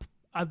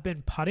 I've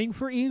been putting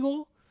for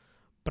eagle,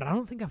 but I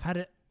don't think I've had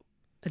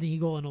an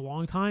eagle in a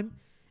long time.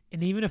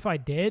 And even if I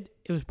did,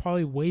 it was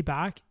probably way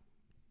back.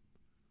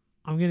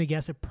 I'm gonna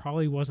guess it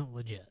probably wasn't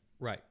legit.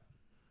 Right.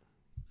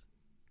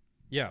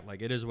 Yeah,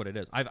 like it is what it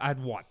is. I've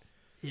had one.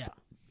 Yeah.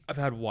 I've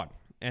had one,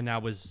 and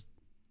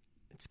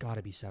it's got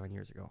to be 7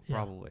 years ago,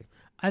 probably.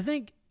 I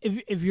think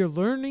if you're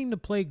learning to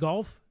play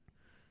golf,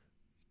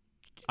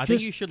 I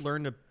think you should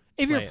learn to.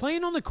 If you're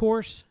playing on the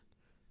course,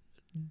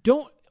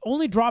 don't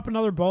only drop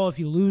another ball if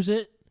you lose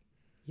it.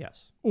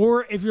 Yes.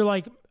 Or if you're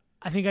like,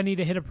 I think I need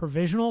to hit a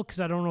provisional because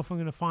I don't know if I'm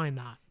going to find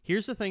that.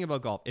 Here's the thing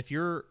about golf: if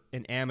you're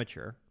an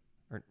amateur,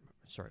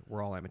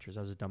 we're all amateurs.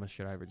 That was the dumbest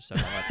shit I ever just said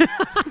in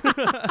my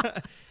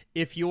life.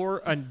 If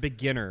you're a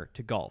beginner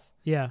to golf,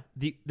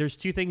 there's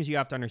 2 things you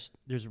have to understand.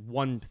 There's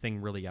one thing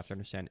really you have to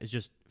understand is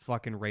just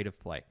fucking rate of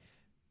play.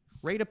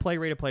 Rate of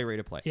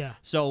play. Yeah.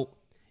 So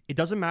it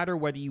doesn't matter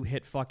whether you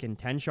hit fucking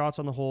 10 shots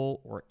on the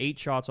hole or 8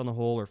 shots on the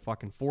hole or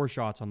fucking 4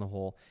 shots on the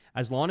hole.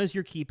 As long as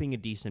you're keeping a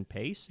decent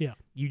pace,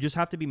 you just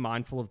have to be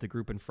mindful of the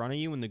group in front of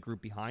you and the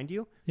group behind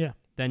you. Yeah.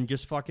 Then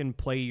just fucking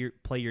play your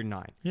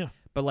 9. Yeah.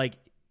 But like,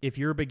 if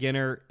you're a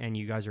beginner and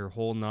you guys are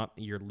holding up,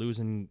 you're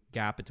losing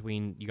gap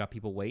between, you got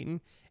people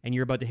waiting, and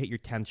you're about to hit your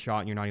 10th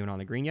shot and you're not even on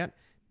the green yet,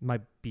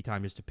 might be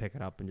time just to pick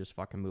it up and just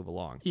fucking move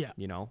along. Yeah.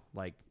 You know,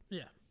 like,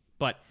 Yeah.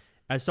 But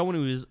as someone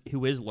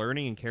who is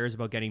learning and cares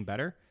about getting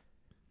better,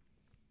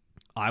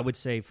 I would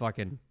say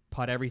fucking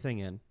putt everything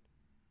in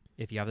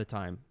if you have the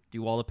time.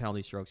 Do all the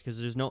penalty strokes because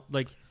there's no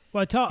like.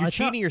 Well, you're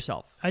cheating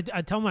yourself. I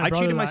tell my I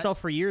brother cheated that, myself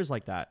for years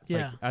like that.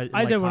 Yeah, like,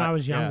 I did when I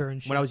was younger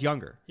and shit. when I was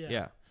younger. Yeah.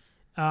 Yeah.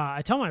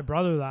 I tell my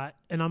brother that,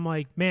 and I'm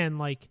like, man,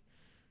 like,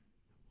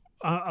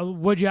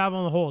 what'd you have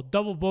on the hole?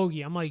 Double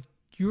bogey. I'm like,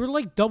 you were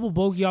like double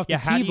bogey off the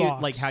tee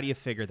box. How do you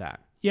figure that?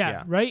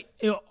 Yeah. Right.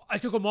 I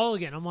took a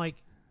mulligan. I'm like,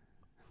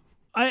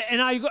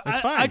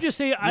 I just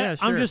say Yeah,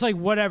 I'm sure. just like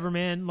whatever,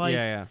 man. Like,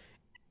 yeah.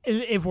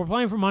 if we're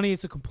playing for money,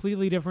 it's a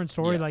completely different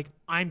story. Yeah. Like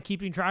I'm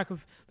keeping track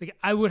of, like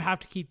I would have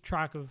to keep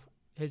track of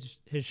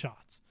his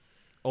shots.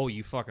 Oh,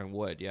 you fucking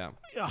would, yeah.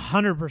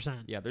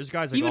 100%. Yeah, there's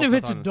guys that Even golf if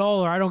it's with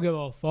on- $1, I don't give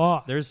a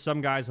fuck. There's some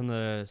guys on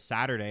the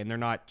Saturday and they're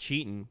not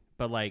cheating,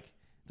 but like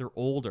they're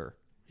older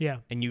Yeah.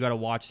 and you got to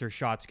watch their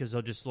shots because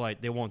they'll just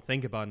like they won't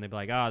think about it and they'll be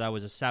like, oh, that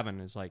was a 7.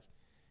 It's like,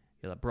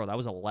 yeah, bro, that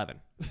was 11.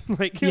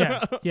 Like,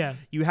 Yeah. Yeah.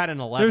 you had an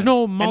 11. There's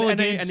no and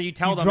mulligans. then you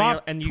tell You them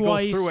drop and you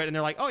twice. go through it and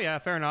they're like, oh yeah,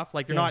 fair enough.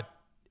 Like you're Yeah. not.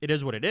 It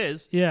is what it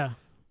is. Yeah.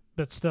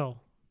 But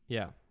still.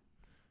 Yeah.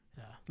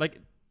 Yeah. Like,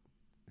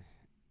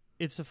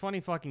 it's a funny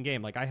fucking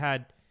game. Like I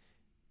had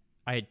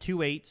 2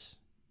 8s,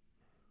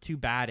 2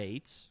 bad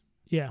 8s.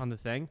 Yeah. On the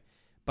thing,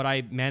 but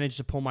I managed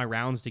to pull my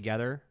rounds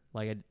together.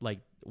 Like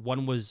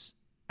one was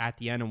at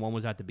the end and one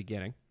was at the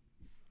beginning.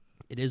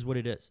 It is what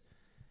it is.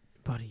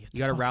 Buddy, it's You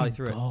got to rally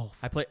fucking through golf.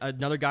 it. I play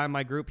another guy in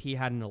my group. He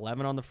had an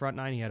 11 on the front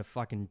 9. He had a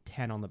fucking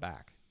 10 on the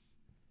back.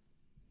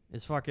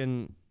 It's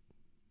fucking.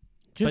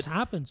 Just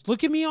happens.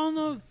 Look at me on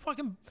the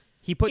fucking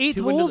He put 8th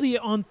 2 hole into the,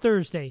 on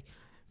Thursday,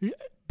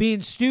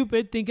 being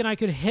stupid, thinking I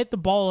could hit the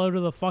ball out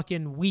of the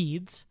fucking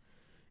weeds,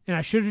 and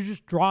I should have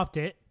just dropped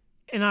it.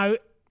 And I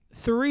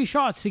 3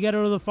 shots to get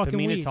out of the fucking I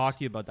mean weeds. to talk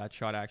to you about that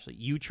shot. Actually,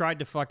 you tried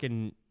to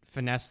fucking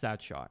finesse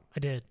that shot. I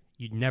did.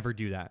 You'd never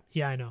do that.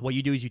 Yeah, I know. What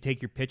you do is you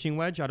take your pitching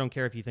wedge. I don't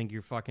care if you think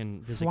you're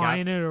fucking there's a guy-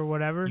 Flying it or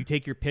whatever. You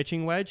take your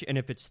pitching wedge, and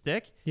if it's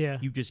thick, Yeah.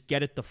 you just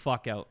get it the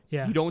fuck out.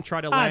 Yeah. You don't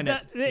try to land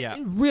that- it. Yeah.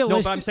 No,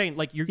 realistic- but I'm saying,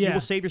 like, you Yeah.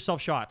 will save yourself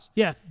shots.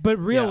 Yeah, but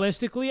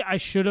realistically, I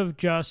should have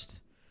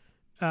just,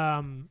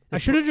 I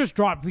should have just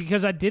dropped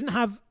because I didn't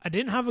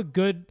have a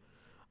good.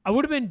 I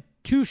would have been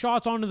 2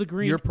 shots onto the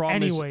green. Your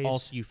problem anyways. is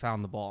also you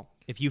found the ball.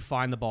 If you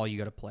find the ball, you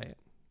got to play it,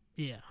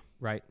 Yeah.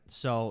 right?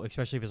 So,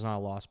 especially if it's not a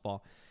lost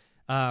ball.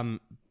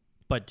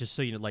 But just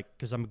so you know, like,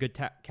 because I'm a good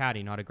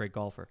caddy, not a great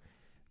golfer.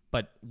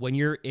 But when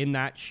you're in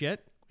that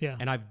shit, Yeah.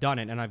 and I've done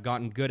it, and I've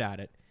gotten good at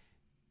it,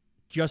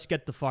 just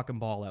get the fucking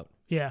ball out.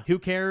 Yeah. Who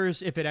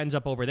cares if it ends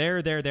up over there?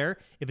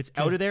 If it's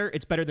out of there,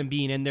 it's better than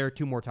being in there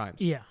 2 more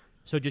times. Yeah.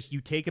 So just you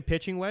take a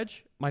pitching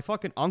wedge. My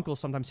fucking uncle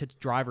sometimes hits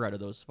driver out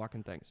of those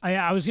fucking things.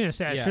 I was gonna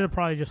say I Yeah. should have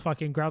probably just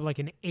fucking grabbed like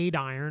an 8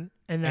 iron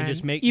and then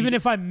just make- even you-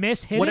 if I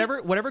miss hit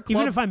Whatever club.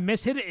 even if I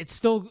miss hit it, it's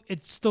still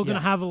gonna Yeah.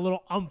 have a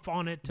little umph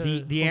on it to. the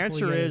hopefully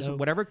answer get it is out.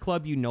 whatever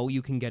club you know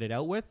you can get it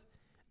out with,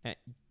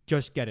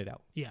 just get it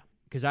out. Yeah.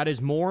 Because that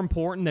is more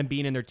important than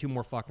being in there 2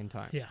 more fucking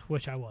times. Yeah,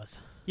 which I was.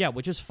 Yeah,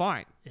 which is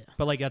fine. Yeah.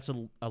 But like that's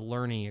a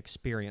learning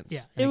experience.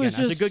 Yeah. And It was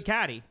again, as a just- good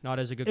caddy, not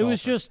as a good It golfer.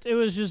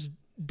 was just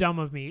dumb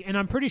of me, and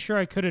I'm pretty sure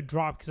I could have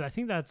dropped because I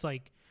think that's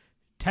like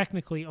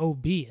technically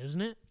OB,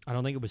 isn't it? I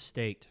don't think it was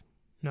staked.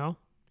 No,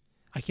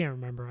 I can't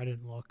remember. I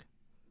didn't look.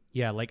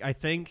 Yeah, like I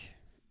think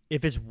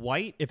if it's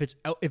white, if it's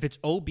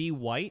OB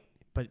white,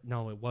 but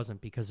no, it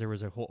wasn't because there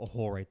was a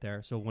hole right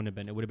there, so it wouldn't have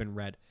been. It would have been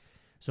red.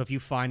 So if you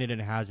find it in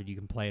a hazard, you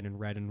can play it in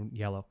red and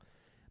yellow.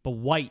 But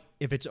white,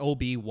 if it's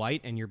OB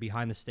white and you're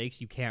behind the stakes,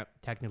 you can't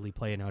technically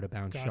play an out of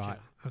bounds Gotcha.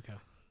 shot. Okay.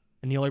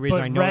 And the only reason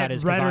But I know that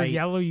is because red or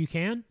yellow. You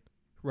can.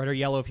 red or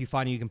yellow. If you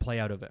find it, you can play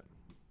out of it.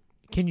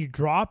 Can you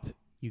drop?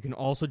 You can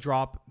also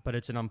drop, but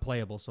it's an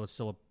unplayable, so it's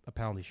still a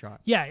penalty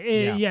shot. Yeah,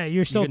 Yeah.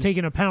 You're still can-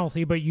 taking a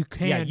penalty, but you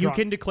can. Yeah, you drop.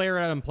 can declare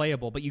it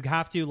unplayable, but you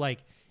have to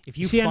like if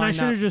you See, and I find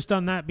should have that. just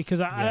done that because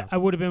Yeah. I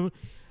would have been.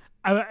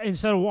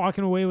 Instead of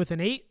walking away with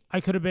an 8, I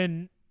could have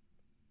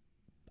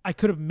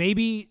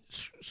maybe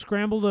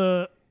scrambled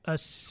a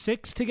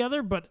 6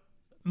 together, but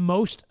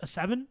most a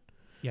 7.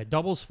 Yeah,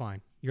 double's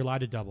fine. You're allowed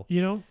to double.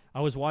 You know.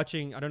 I was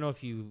watching. I don't know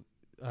if you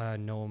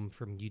know him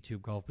from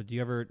YouTube golf, but do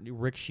you ever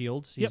Rick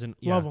Shields? Yep,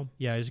 Yeah, love him.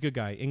 Yeah, he's a good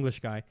guy, English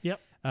guy. Yep.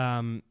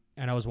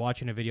 And I was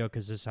watching a video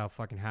because this is how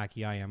fucking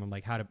hacky I am. I'm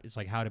like, it's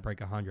like how to break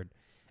 100,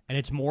 and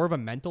it's more of a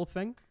mental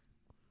thing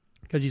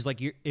because he's like,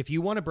 if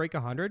you want to break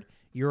 100,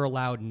 you're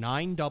allowed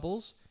 9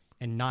 doubles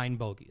and 9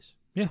 bogeys.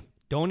 Yeah.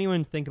 Don't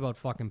even think about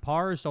fucking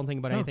pars. Don't think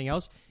about No. anything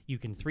else. You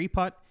can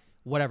 3-putt,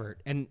 whatever.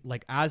 And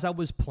like as I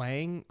was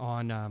playing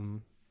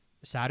on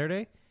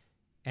Saturday,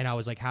 and I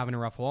was like having a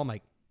rough hole, I'm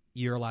like,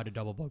 you're allowed to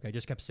double bogey. I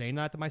just kept saying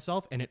that to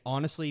myself, and it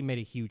honestly made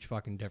a huge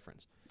fucking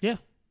difference. Yeah.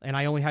 And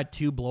I only had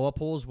 2 blow up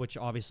holes, which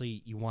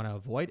obviously you want to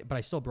avoid, but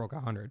I still broke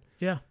 100.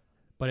 Yeah.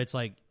 But it's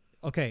like,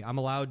 okay, I'm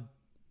allowed.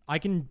 I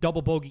can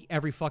double bogey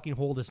every fucking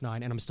hole this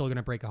 9, and I'm still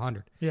gonna break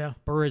 100. Yeah.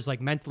 Whereas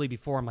like mentally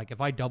before, I'm like, if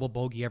I double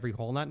bogey every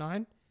hole in that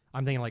 9,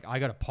 I'm thinking like I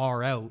got to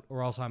par out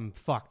or else I'm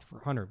fucked for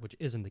 100, which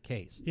isn't the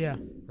case. Yeah.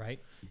 Right?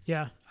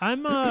 Yeah.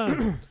 I'm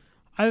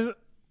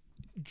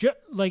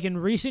like in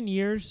recent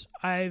years,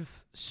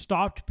 I've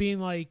stopped being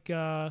like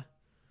I've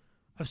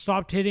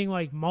stopped hitting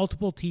like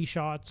multiple tee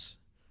shots.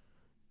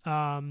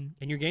 And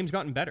your game's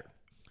gotten better.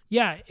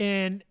 Yeah,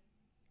 and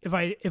if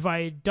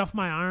I duff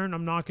my iron,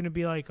 I'm not going to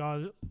be like,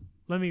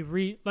 let me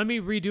redo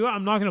it.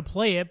 I'm not going to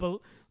play it, but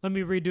let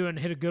me redo it and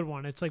hit a good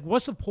one. It's like,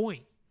 what's the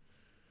point?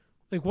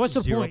 Like, what's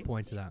the Zero point?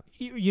 point to that.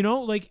 You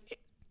know, like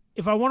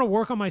if I want to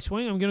work on my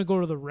swing, I'm going to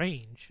go to the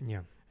range. Yeah.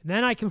 And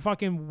then I can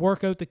fucking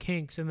work out the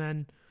kinks and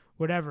then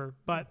whatever.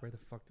 But where the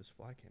fuck this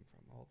fly came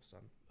from all of a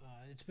sudden?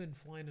 it's been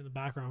flying in the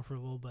background for a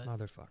little bit.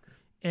 Motherfucker.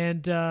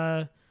 And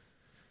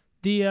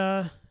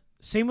the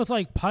same with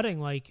like putting.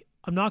 Like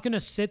I'm not going to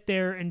sit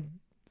there and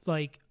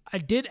like I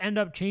did end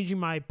up changing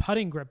my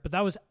putting grip, but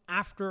that was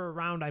after a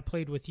round I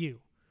played with you.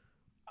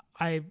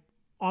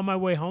 On my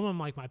way home, I'm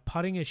like, my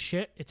putting is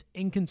shit. It's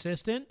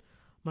inconsistent.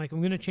 I'm like, I'm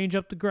going to change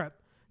up the grip.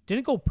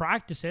 Didn't go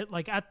practice it.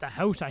 Like at the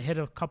house, I hit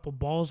a couple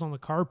balls on the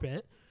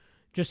carpet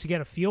just to get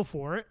a feel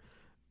for it.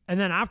 And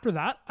then after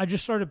that, I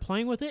just started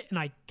playing with it and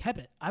I kept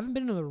it. I haven't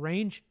been to the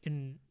range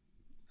in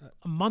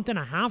a month and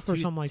a half or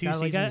something like that. Two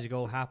seasons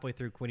ago, halfway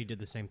through, Quinny did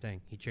the same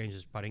thing. He changed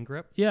his putting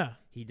grip. Yeah.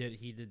 He did.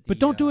 But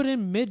don't do it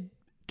in mid.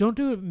 Don't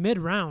do it mid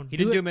round. He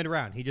didn't do it mid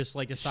round. He just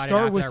like decided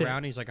Start after with that it.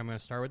 round. He's like, I'm going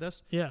to start with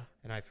this. Yeah.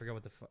 And I forget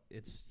what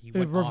it's. He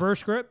went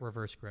reverse off, grip.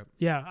 Reverse grip.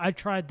 Yeah, I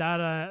tried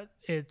that.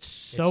 It's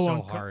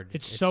so hard.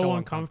 It's so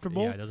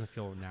uncomfortable. Yeah, it doesn't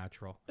feel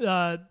natural.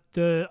 I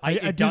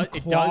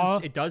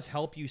It does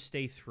help you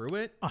stay through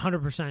it.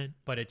 100%.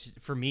 But it's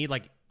for me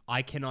like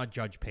I cannot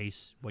judge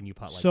pace when you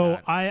putt like so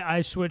that.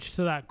 I switched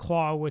to that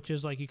claw, which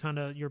is like you kind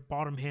of your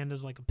bottom hand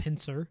is like a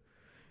pincer,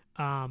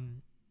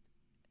 and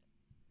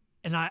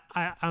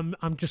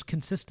I'm just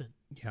consistent.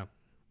 Yeah.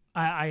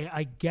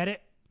 I get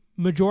it.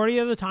 Majority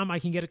of the time, I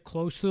can get it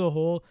close to the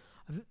hole.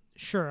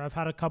 Sure, I've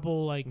had a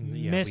couple like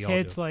miss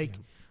hits, like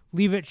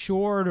leave it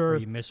short or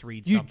you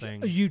misread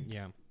something.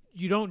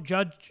 You don't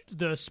judge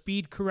the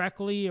speed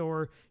correctly,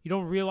 or you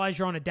don't realize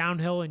you're on a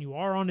downhill and you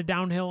are on a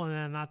downhill, and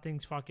then that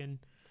thing's fucking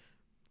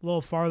a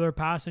little farther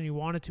past than you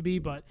want it to be.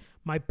 But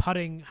my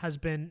putting has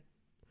been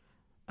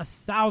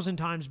 1,000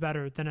 times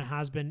better than it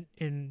has been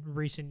in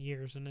recent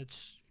years, and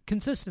it's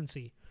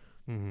consistency.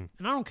 Mm-hmm.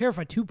 And I don't care if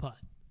I two putt.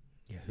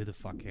 Yeah, who the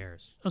fuck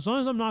cares? As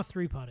long as I'm not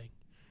three putting.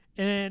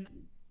 And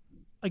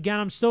again,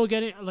 I'm still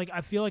getting like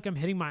I feel like I'm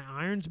hitting my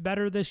irons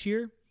better this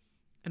year,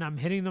 and I'm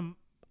hitting them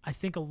I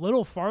think a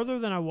little farther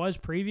than I was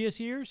previous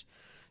years.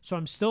 So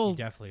I'm still You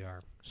definitely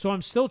are. So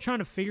I'm still trying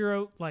to figure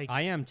out like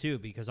I am too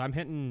because I'm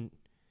hitting.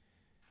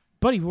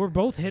 Buddy, we're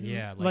both hitting.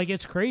 Yeah, like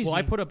it's crazy. Well,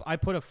 I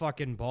put a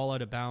fucking ball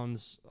out of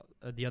bounds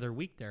the other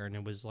week there, and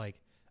it was like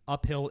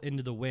uphill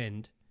into the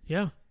wind.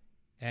 Yeah.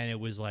 And it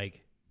was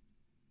like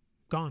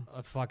gone.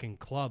 A fucking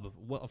club,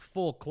 a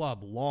full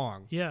club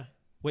long. Yeah.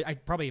 Wait,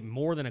 probably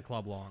more than a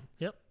club long.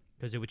 Yep.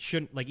 Because it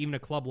shouldn't like even a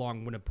club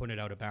long wouldn't have put it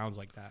out of bounds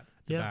like that.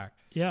 At the back.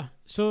 Yeah.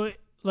 So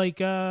like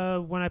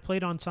when I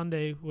played on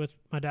Sunday with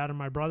my dad and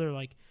my brother,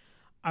 like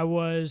I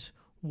was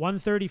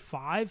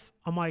 135.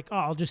 I'm like, oh,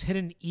 I'll just hit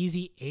an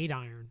easy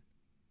 8-iron.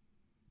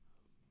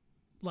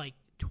 Like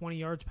 20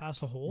 yards past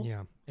the hole.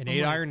 Yeah. An I'm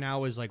 8-iron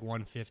now is like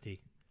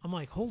 150. I'm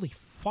like, holy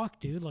fuck,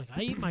 dude. Like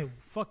I eat my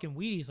fucking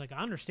Wheaties. Like I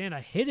understand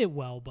I hit it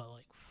well, but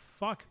like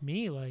fuck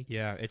me. Like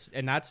yeah,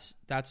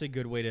 that's a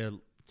good way to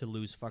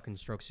lose fucking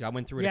strokes. I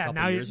went through it a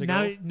couple years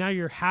ago. ago. Now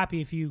you're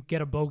happy if you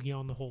get a bogey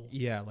on the hole.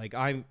 Yeah, like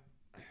I'm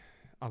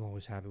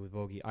always happy with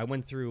bogey. I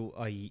went through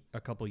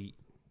a couple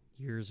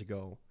years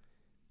ago,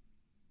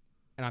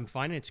 and I'm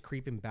finding it's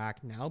creeping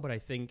back now. But I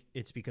think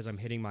it's because I'm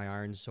hitting my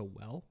irons so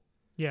well.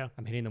 Yeah,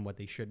 I'm hitting them what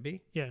they should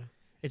be. Yeah,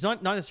 it's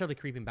not necessarily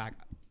creeping back.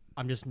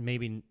 I'm just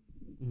maybe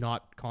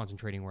not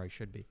concentrating where I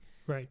should be.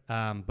 Right.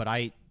 But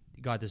I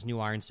got this new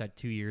iron set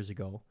 2 years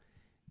ago,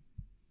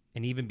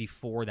 and even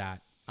before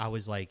that, I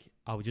was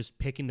just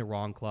picking the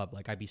wrong club.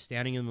 Like I'd be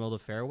standing in the middle of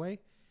the fairway,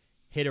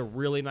 hit a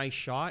really nice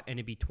shot, and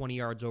it'd be 20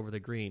 yards over the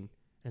green.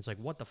 And it's like,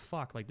 what the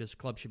fuck? Like this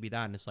club should be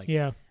that. And it's like,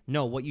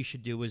 no, what you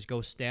should do is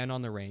go stand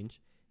on the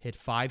range, hit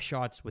 5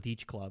 shots with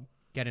each club,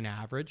 get an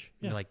average.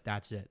 And you're like,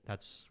 that's it.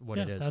 That's what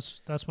it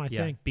is. That's my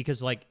thing.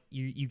 Because like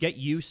you get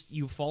used,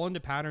 you fall into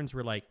patterns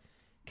where like,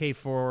 okay,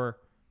 for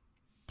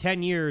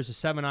 10 years, a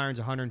 7-iron's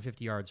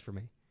 150 yards for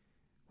me.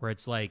 Where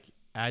it's like,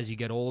 as you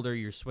get older,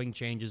 your swing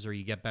changes, or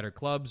you get better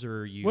clubs,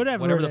 or you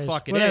whatever the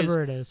fuck it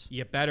is,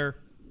 you get better.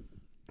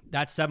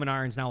 That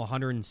 7-iron's now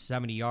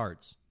 170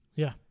 yards.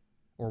 Yeah.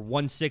 Or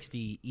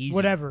 160 easy.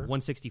 Whatever.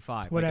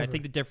 165. Whatever. Like, I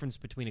think the difference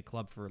between a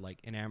club for like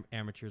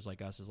amateurs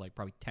like us is like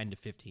probably 10 to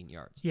 15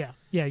 yards. Yeah.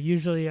 Yeah.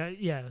 Usually,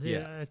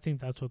 I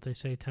think that's what they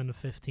say, 10 to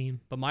 15.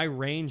 But my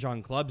range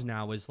on clubs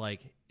now is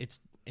like it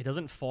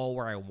doesn't fall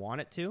where I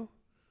want it to.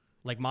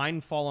 Like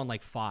mine fall on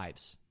like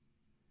 5s.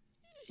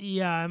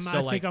 Yeah,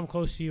 I think I'm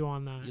close to you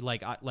on that.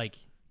 And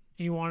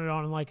you want it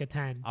on like a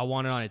 10. I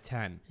want it on a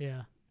 10.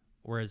 Yeah.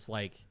 Whereas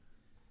like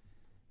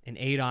an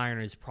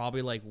 8-iron is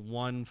probably like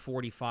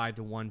 145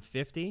 to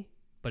 150,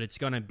 but it's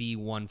gonna be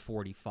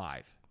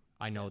 145.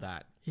 I know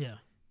that. Yeah.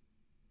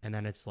 And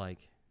then it's like,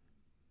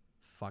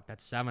 fuck, that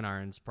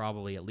 7-iron's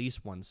probably at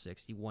least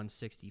 160,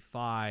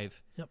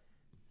 165. Yep.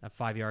 That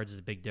 5 yards is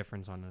a big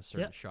difference on a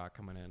certain Yep. shot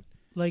coming in.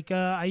 Like,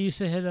 I used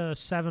to hit a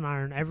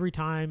 7-iron every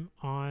time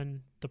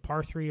on the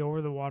par 3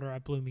 over the water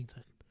at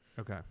Bloomington.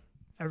 Okay.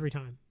 Every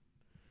time.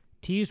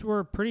 Tees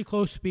were pretty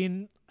close to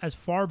being as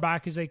far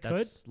back as they could.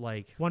 That's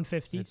like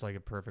 150. It's like a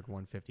perfect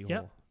 150 Yep.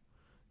 hole.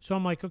 So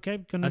I'm like, okay,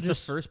 gonna That's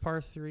just the first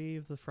par 3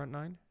 of the front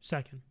 9?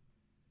 second.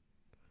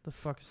 The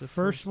fuck is the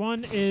First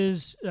one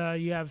is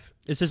you have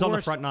This is on the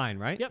Forest- front 9,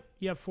 right? Yep,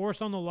 you have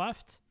Forest on the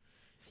left.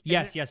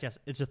 Yes.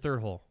 It's a third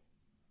hole.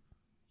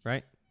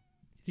 Right?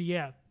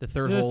 Yeah. The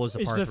third hole is a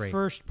par the 3.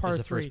 first par Is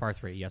the 3. first par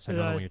 3. Yes, I know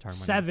the one you're talking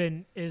about.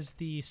 7 is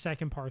the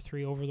second par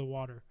 3 over the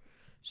water.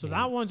 So Yeah,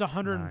 that one's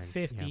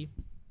 150. 9, yeah.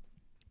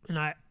 And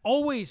I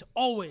always,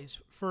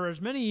 for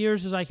as many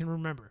years as I can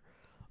remember,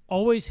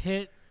 always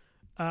hit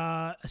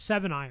a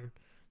 7-iron.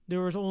 There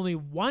was only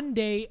one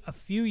day a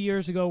few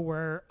years ago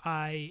where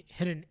I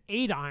hit an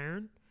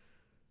 8-iron,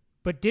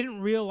 but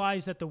didn't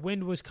realize that the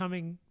wind was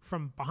coming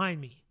from behind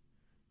me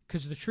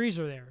because the trees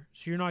are there.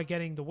 So you're not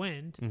getting the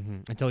wind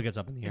Until it gets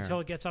up in the air. until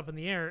it gets up in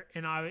the air.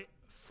 And I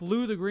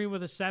flew the green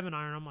with a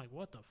 7-iron. I'm like,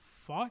 what the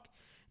fuck?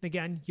 And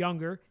again,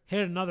 younger,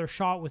 hit another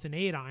shot with an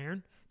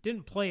 8-iron.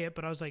 Didn't play it,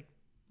 but I was like,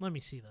 let me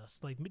see this.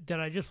 Like, did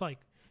I just like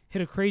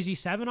hit a crazy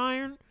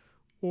 7-iron,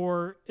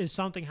 or is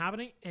something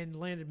happening? And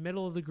landed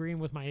middle of the green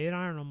with my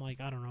 8-iron. I'm like,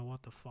 I don't know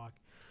what the fuck.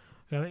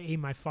 I ate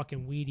my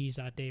fucking Wheaties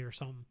that day or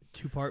something.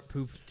 Two par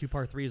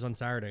 3s on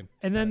Saturday.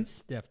 And then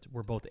stiffed.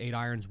 We're both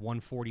 8-irons,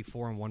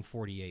 144 and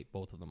 148,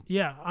 both of them.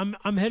 yeah, I'm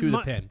hitting To the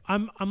my, pin.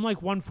 I'm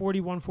like 140,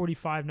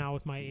 145 now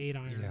with my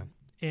 8-iron. Yeah.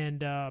 And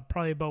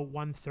probably about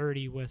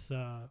 130 with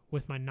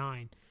my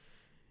 9.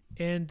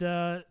 And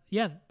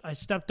yeah, I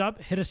stepped up,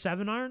 hit a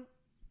 7-iron,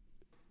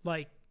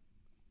 like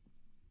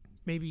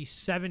maybe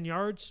 7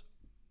 yards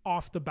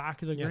off the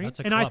back of the Yeah, green. that's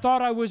a And I club.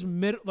 thought I was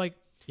like,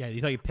 Yeah,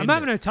 you thought you I'm pinned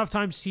having it. a tough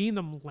time seeing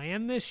them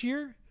land this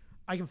year.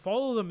 I can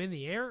follow them in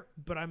the air,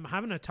 but I'm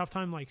having a tough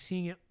time like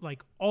seeing it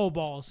like all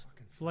balls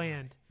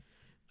land,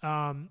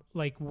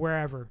 like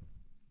wherever,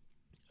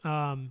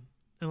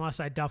 unless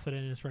I duff it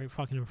and it's right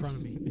fucking in front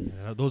of me.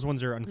 Yeah, those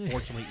ones are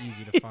unfortunately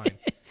easy to find.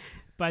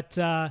 But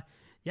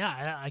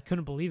yeah, I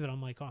couldn't believe it.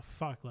 I'm like, oh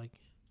fuck, like,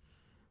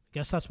 I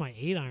guess that's my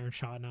 8-iron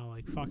shot now.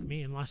 Like, fuck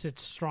me, unless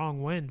it's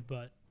strong wind.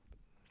 But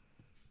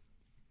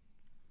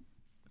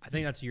I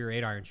think that's your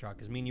 8-iron shot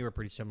because me and you were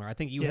pretty similar. I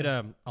think you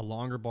Yeah. hit a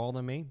longer ball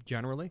than me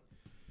generally.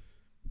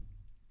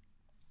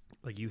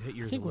 Like you hit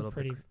yours think a we're little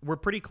pretty- bit. We're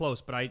pretty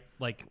close, but I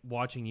like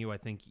watching you. I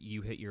think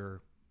you hit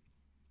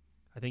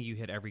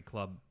every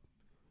club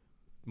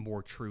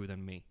more true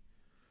than me,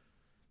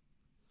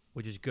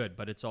 which is good.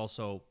 But it's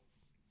also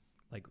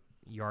like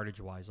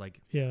yardage wise,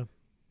 like yeah,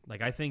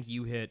 I think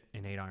you hit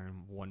an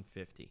 8-iron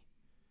 150.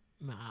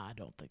 nah, I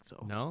don't think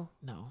so. No,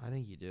 No, I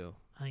think you do.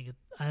 I think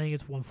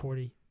it's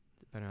 140.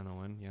 Depending on the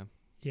wind, yeah.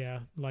 Yeah,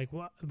 like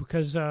what?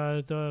 Because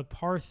the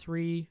par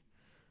 3,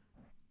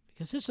 I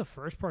guess it's the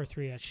first par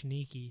 3 at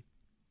Shaniki.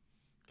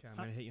 Okay, I'm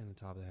gonna hit you in the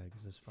top of the head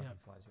because this fucking Yeah.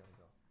 fly's gotta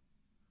go.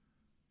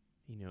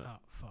 You knew it. Oh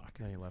fuck.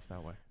 Now you left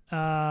that way.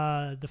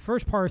 The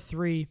first par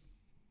 3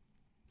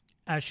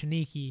 at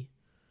Shaniki,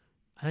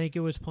 I think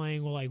it was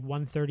playing with like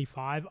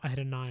 135. I hit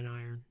a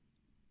 9-iron,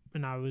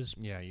 and I was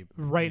Yeah, you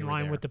right you in were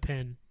line there. with the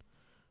pin.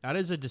 That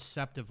is a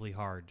deceptively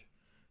hard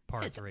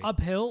par It's 3.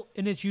 uphill,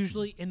 and it's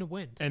usually in the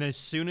wind. And as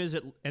soon as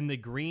the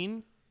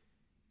green,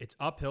 it's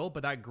uphill,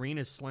 but that green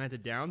is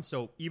slanted down.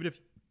 So even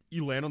if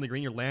you land on the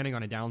green, you're landing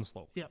on a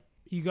downslope. Yeah,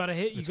 you gotta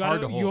hit. It's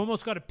hard to You hold.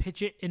 almost gotta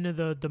pitch it into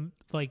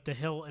the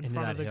hill in Into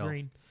front that of the hill.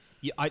 green.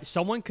 Yeah,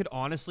 someone could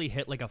honestly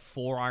hit like a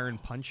 4-iron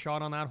punch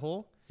shot on that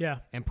hole Yeah,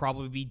 and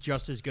probably be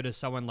just as good as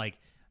someone like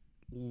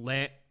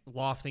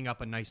lofting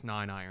up a nice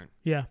 9-iron.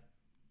 yeah,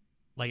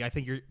 Like I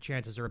think your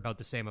chances are about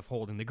the same of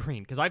holding the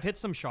green because I've hit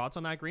some shots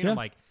on that green. Yeah. I'm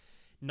like,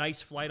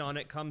 nice flight on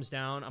it, comes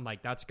down. I'm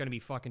like, that's gonna be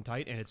fucking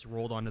tight, and it's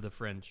rolled onto the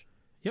fringe.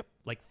 Yep.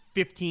 Like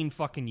 15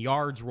 fucking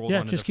yards rolled Yeah,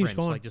 onto just the keeps fringe.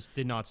 going. Like just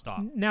did not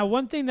stop. Now,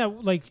 one thing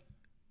that like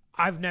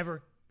I've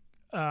never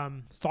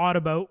thought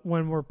about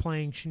when we're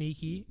playing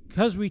Shaniki,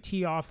 because we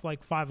tee off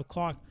like 5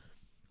 o'clock,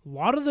 a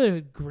lot of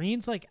the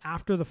greens like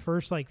after the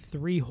first like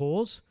 3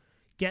 holes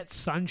get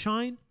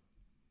sunshine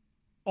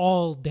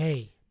all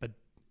day. But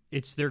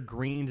it's their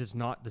greens. It's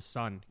not the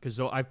sun. Because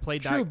I've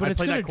played True, that. but I it's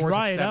played gonna that course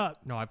dry at it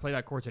up. No, I played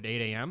that course at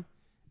 8 a.m.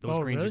 Those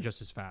Oh, greens really? are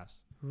just as fast.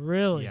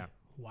 Really? Yeah.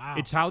 Wow.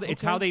 It's how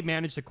Okay. they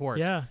manage the course.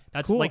 Yeah,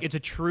 That's cool. like it's a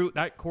true.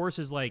 That course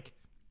is like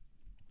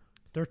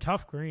They're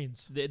tough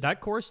greens. that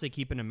course. They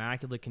keep in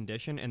immaculate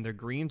condition, and their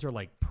greens are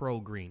like pro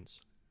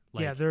greens.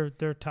 Like, yeah,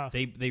 they're tough.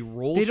 they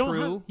roll They don't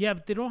true. have, yeah,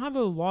 but they don't have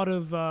a lot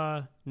of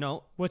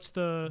No, what's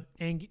the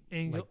angle?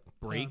 like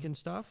break and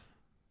stuff.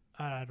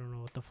 I don't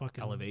know what the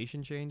fucking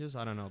Elevation changes.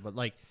 I don't know, but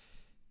like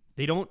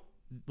they don't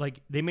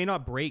like they may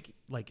not break.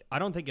 Like I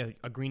don't think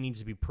a green needs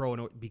to be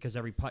pro because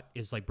every putt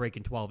is like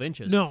breaking 12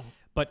 inches. No.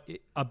 But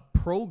a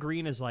pro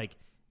green is like,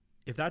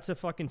 if that's a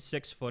fucking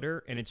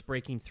 6-footer and it's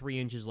breaking 3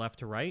 inches left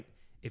to right,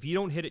 if you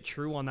don't hit it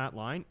true on that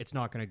line, it's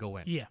not going to go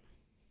in. Yeah.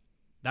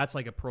 That's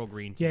like a pro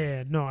green team.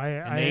 Yeah. No, I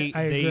And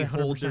agree. they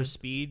hold 100%. their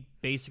speed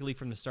basically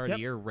from the start of Yep.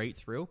 the year right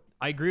through.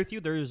 I agree with you.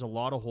 There's a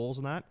lot of holes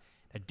in that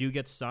do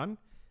get sun,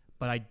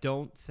 but I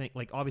don't think,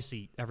 like,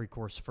 obviously every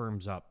course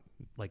firms up,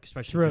 like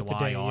especially Throughout the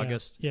July, day,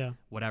 August, Yeah.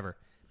 whatever.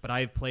 But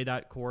I've played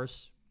that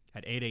course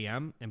at 8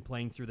 a.m. and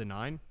playing through the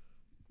 9.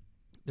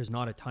 There's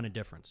not a ton of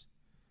difference.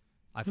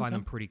 I find Okay.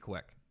 them pretty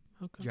quick,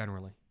 Okay.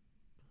 generally.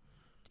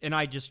 And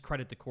I just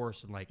credit the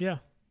course and like Yeah.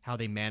 how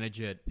they manage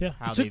it. Yeah.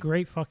 How It's a they've-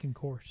 great fucking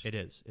course. It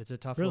is. It's a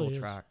tough really little is.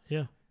 track.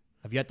 Yeah.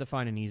 I've yet to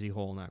find an easy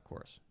hole in that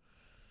course.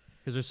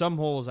 Because there's some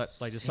holes that,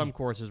 like, there's some Same.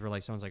 courses where,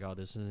 like, someone's like, oh,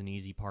 this is an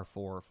easy par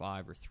 4 or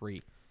 5 or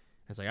 3.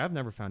 It's like, I've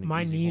never found an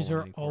My easy knees hole in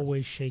are any course.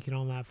 always shaking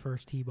on that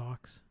first tee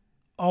box.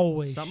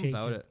 Always Something shaking.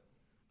 about it.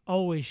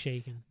 Always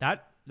shaking.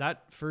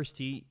 That first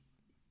tee,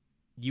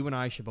 you and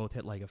I should both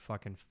hit, like, a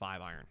fucking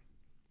 5-iron.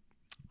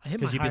 I hit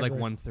my Because you'd be, hybrid.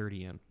 like,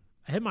 130 in.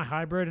 I hit my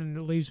hybrid and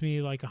it leaves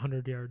me like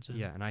 100 yards in.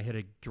 Yeah, and I hit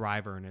a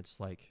driver, and it's,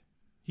 like,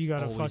 You got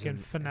to always fucking in,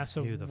 finesse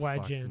a who the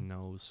wedge fucking in.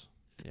 knows?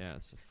 Yeah,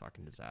 it's a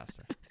fucking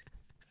disaster.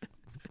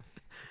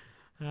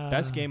 Uh,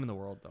 Best game in the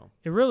world, though.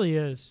 It really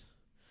is.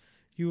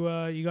 You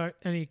got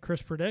any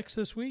Chris predicts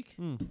this week?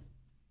 I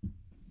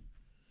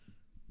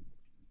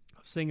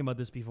was thinking about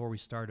this before we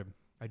started.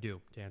 I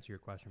do, to answer your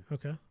question.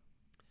 Okay.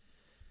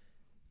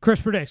 Chris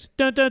predicts.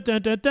 Dun, dun,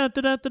 dun, dun, dun,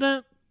 dun, dun, dun,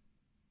 dun.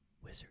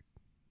 Wizard.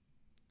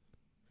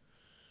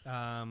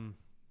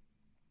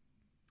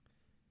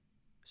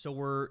 So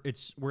we're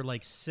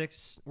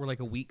like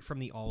a week from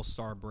the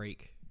All-Star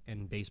break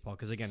in baseball,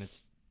 because again,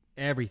 it's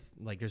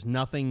there's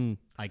nothing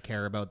I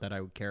care about that I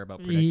would care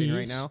about predicting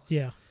right now.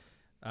 Yeah.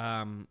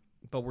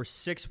 But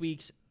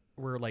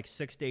we're like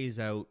 6 days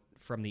out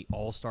from the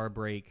All-Star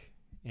break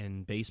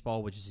in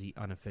baseball, which is the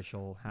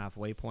unofficial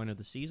halfway point of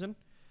the season.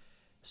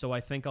 So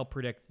I think I'll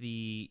predict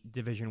the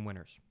division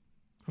winners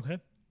Okay.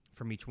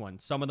 from each one.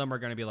 Some of them are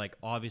going to be like,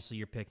 obviously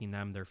you're picking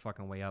them. They're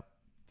fucking way up.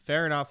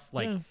 Fair enough.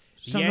 Like, Yeah.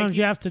 the Sometimes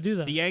you have to do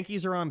that. The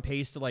Yankees are on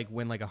pace to like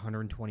win like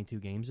 122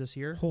 games this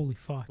year. Holy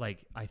fuck.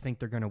 Like, I think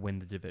they're going to win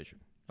the division.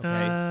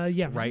 Okay.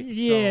 Yeah. Right,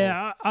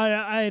 Yeah,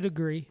 I'd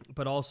agree.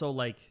 But also,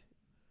 like,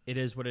 it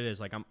is what it is.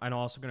 Like, I'm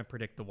also going to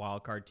predict the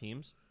wild card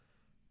teams.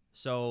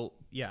 So,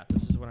 yeah,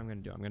 this is what I'm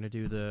going to do. I'm going to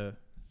do the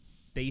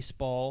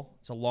baseball.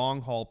 It's a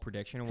long haul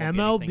prediction. It won't be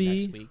MLB. anything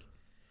next week.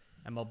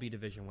 MLB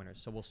division winners.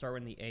 So we'll start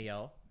with the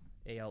AL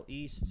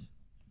East.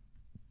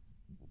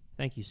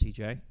 Thank you,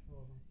 CJ.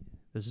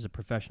 This is a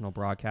professional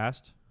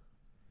broadcast.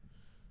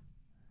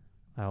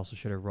 I also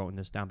should have written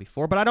this down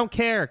before, but I don't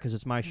care because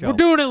it's my show. We're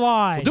doing it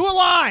live. We'll do it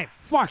live.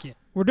 Fuck it.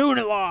 We're doing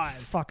it live.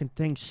 Fucking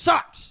thing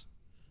sucks.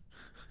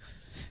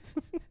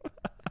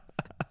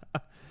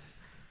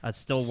 That's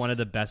still one of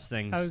the best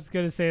things. I was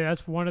going to say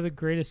that's one of the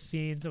greatest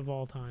scenes of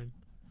all time.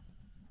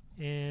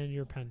 And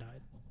your pen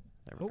died.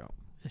 There we go.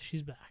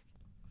 She's back.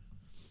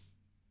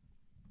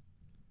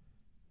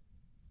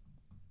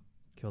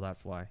 Kill that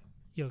fly.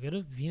 Yo, get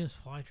a Venus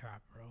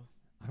flytrap, bro.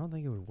 I don't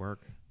think it would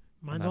work.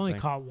 Mine's that only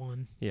thing. caught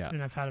one. Yeah.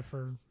 And I've had it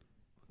for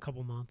a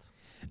couple months.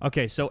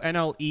 Okay, so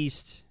NL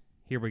East.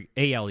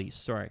 AL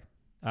East, sorry.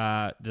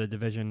 The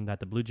division that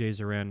the Blue Jays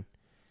are in.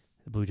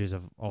 The Blue Jays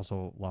have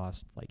also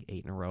lost like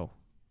 8 in a row.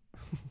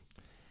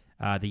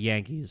 The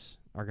Yankees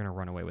are going to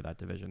run away with that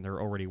division. They're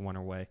already one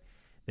away.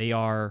 They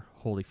are,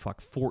 holy fuck,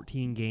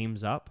 14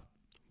 games up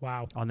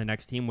Wow. on the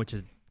next team,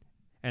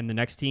 and the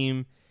next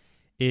team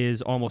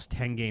is almost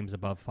 10 games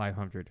above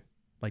 500.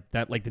 Like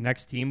that, like the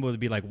next team would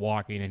be like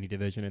walking any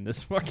division in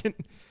this fucking.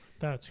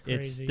 That's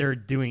crazy. They're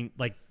doing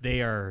like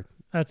they are.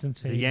 That's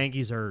insane. The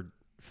Yankees are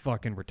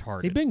fucking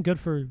retarded. They've been good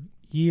for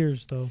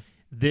years, though.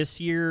 This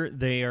year,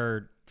 they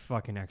are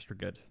fucking extra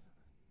good.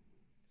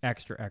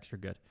 Extra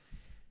good.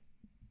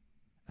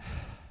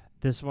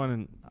 This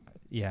one,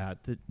 yeah,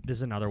 this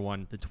is another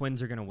one. The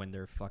Twins are going to win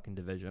their fucking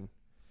division.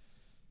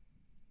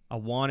 I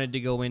wanted to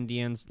go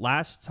Indians.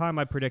 Last time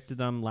I predicted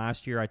them,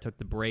 last year, I took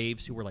the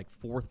Braves, who were like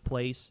 4th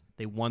place.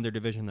 They won their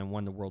division, then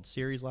won the World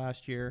Series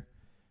last year.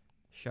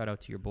 Shout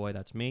out to your boy.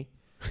 That's me.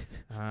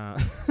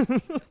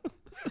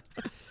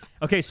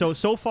 Okay,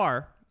 so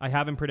far, I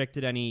haven't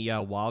predicted any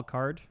wild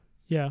card.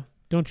 Yeah.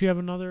 Don't you have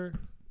another?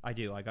 I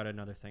do. I got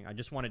another thing.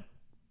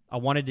 I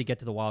wanted to get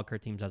to the wild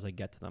card teams as I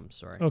get to them.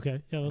 Sorry.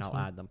 Okay. Yeah, And that's I'll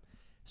fine. add them.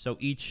 So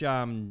each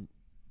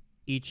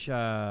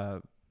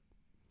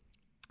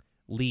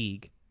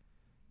league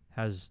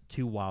has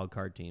 2 wild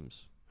card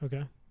teams.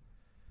 Okay.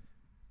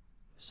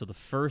 So the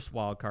first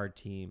wild card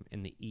team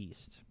in the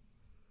East,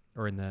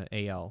 or in the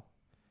AL,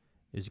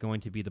 is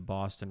going to be the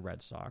Boston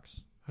Red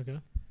Sox. Okay.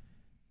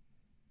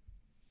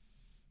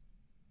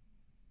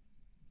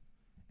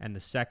 And the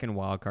second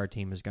wild card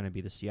team is going to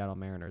be the Seattle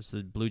Mariners.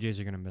 The Blue Jays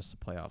are going to miss the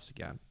playoffs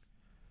again.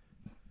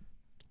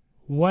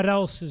 What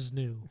else is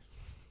new?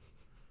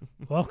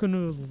 Welcome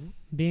to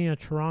being a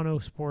Toronto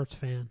sports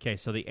fan. Okay,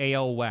 so the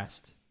AL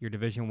West, your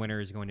division winner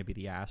is going to be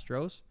the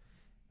Astros,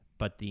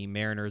 but the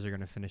Mariners are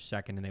going to finish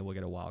second and they will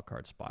get a wild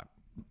card spot.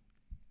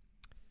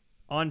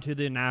 On to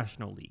the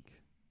National League.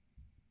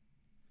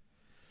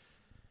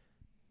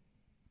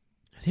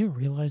 I didn't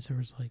realize there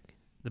was like.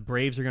 The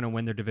Braves are going to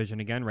win their division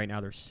again. Right now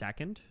they're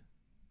second.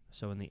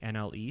 So in the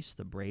NL East,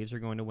 the Braves are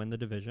going to win the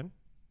division.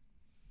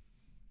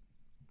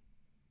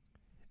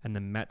 And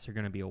the Mets are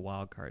going to be a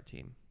wild card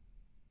team.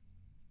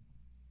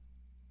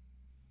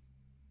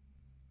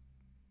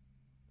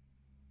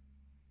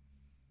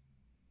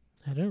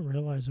 I didn't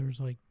realize there was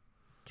like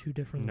two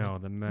different. No,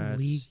 the Mets.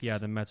 leagues. Yeah,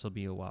 the Mets will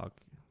be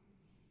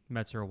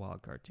Mets are a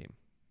wild card team.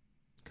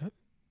 Okay.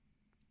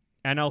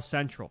 NL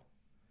Central.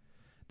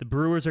 The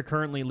Brewers are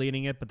currently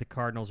leading it, but the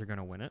Cardinals are going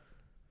to win it.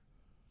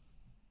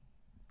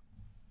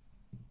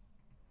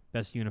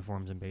 Best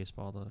uniforms in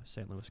baseball, the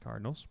St. Louis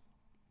Cardinals.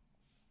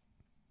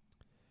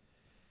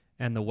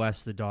 And the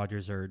West, the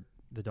Dodgers are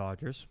the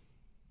Dodgers.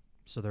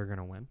 So they're going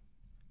to win.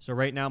 So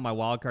right now, my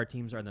wild card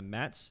teams are the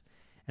Mets.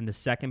 And the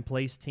second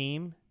place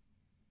team,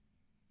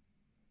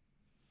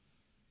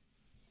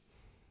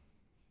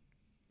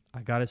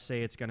 I got to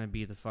say it's going to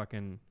be the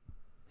fucking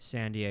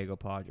San Diego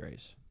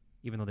Padres.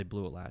 Even though they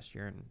blew it last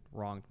year and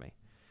wronged me.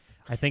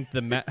 I think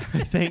the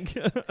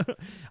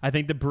I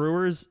think the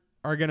Brewers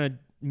are going to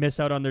miss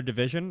out on their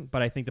division,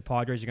 but I think the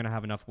Padres are going to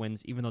have enough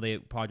wins, even though the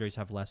Padres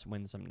have less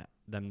wins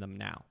than them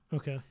now.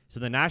 Okay. So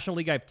the National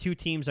League, I have two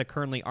teams that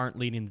currently aren't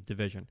leading the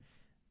division.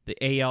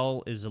 The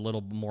AL is a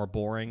little more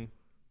boring.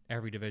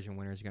 Every division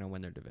winner is going to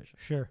win their division.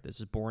 Sure. This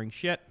is boring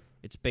shit.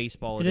 It's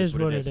baseball. It is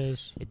what it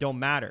is. It don't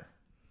matter.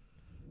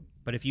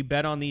 But if you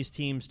bet on these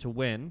teams to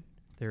win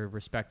their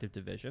respective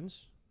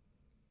divisions,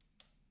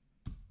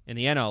 in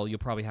the NL, you'll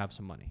probably have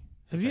some money.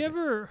 Have you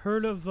ever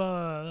heard of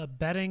a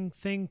betting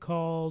thing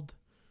called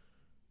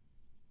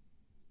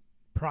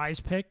Prize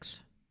Picks?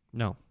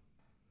 No.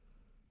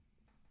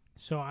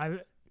 So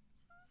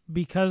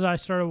because I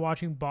started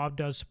watching Bob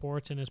Does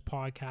Sports in his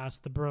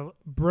podcast, the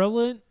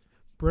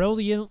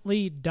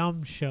Brilliantly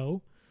Dumb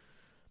Show.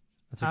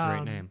 That's a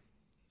great name.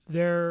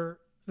 They're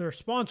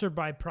sponsored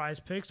by Prize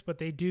Picks, but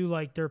they do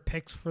like their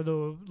picks for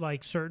the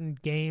like certain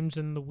games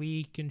in the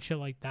week and shit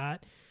like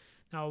that.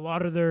 Now, a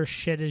lot of their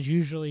shit is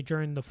usually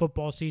during the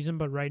football season,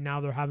 but right now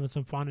they're having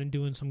some fun and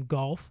doing some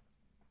golf.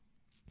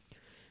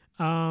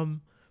 But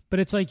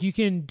it's like you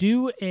can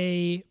do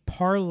a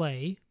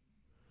parlay.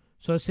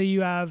 So let's say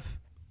you have,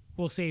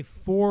 we'll say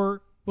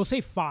 5.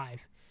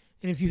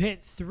 And if you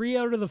hit 3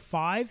 out of the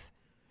 5,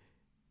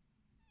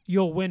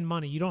 you'll win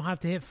money. You don't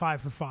have to hit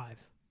 5 for 5.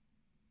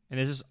 And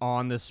this is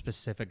on the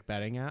specific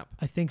betting app?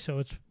 I think so.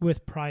 It's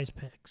with Prize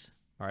Picks.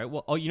 All right.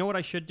 Well, you know what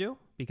I should do?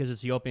 Because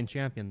it's the Open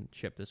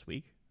Championship this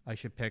week. I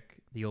should pick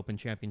the Open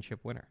Championship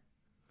winner.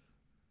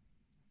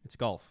 It's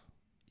golf.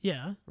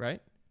 Yeah.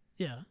 Right?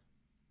 Yeah.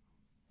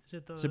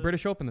 It's the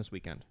British Open this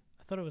weekend.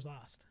 I thought it was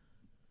last.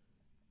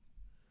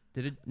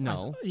 Did it?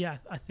 No.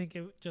 I think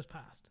it just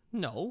passed.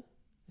 No.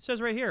 It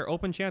says right here,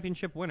 Open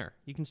Championship winner.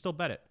 You can still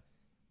bet it.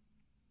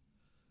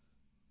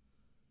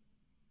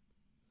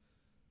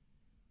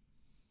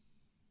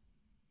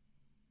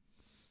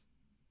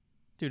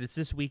 Dude, it's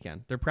this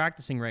weekend. They're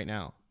practicing right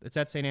now. It's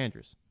at St.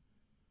 Andrews.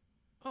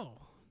 Oh.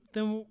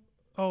 Then,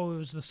 it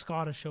was the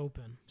Scottish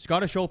Open.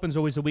 Scottish Open's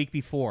always a week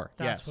before.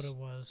 That's what it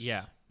was.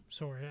 Yeah.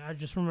 Sorry, I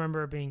just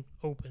remember it being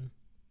open.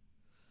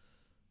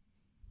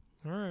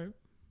 All right.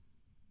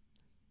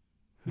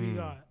 Who you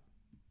got?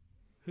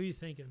 Who you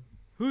thinking?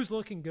 Who's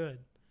looking good?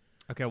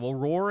 Okay, well,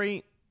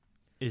 Rory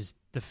is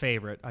the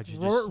favorite.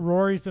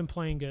 Rory's been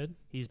playing good.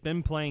 He's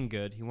been playing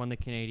good. He won the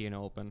Canadian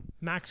Open.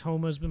 Max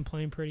Homa's been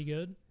playing pretty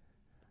good.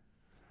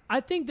 I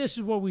think this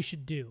is what we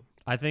should do.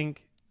 I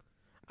think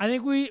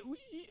we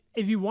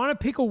if you want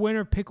to pick a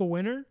winner, pick a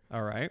winner.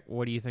 All right.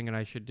 What are you thinking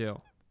I should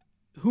do?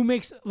 Who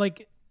makes,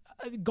 like,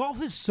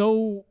 golf is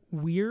so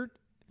weird.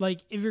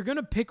 Like, if you're going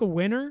to pick a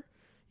winner,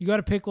 you got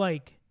to pick,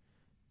 like,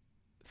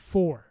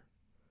 4.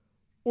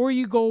 Or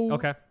you go...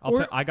 Okay.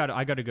 I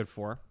got a good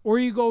 4. Or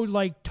you go,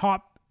 like,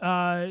 top,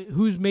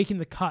 who's making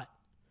the cut.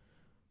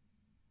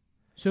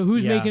 So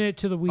who's making it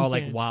to the weekend? Oh,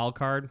 like wild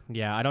card?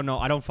 Yeah, I don't know.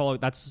 I don't follow.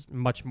 That's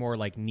much more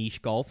like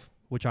niche golf,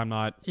 which I'm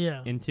not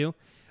into.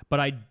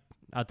 But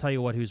I'll tell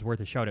you what, who's worth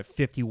a shout at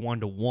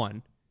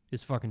 51-1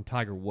 is fucking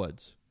Tiger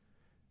Woods.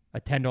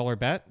 A $10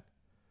 bet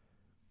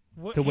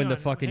to win the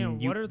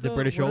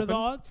British Open. The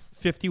odds?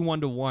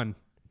 51-1.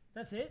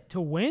 That's it? To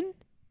win?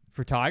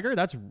 For Tiger?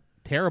 That's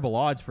terrible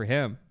odds for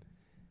him.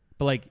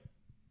 But like,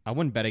 I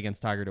wouldn't bet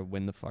against Tiger to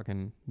win the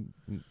fucking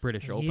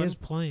British Open. He is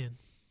playing.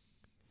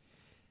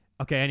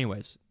 Okay,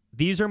 anyways.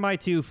 These are my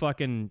two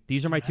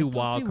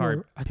wild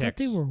card picks. I thought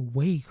they were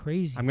way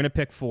crazy. I'm going to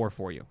pick 4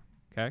 for you.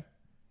 Okay?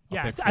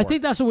 I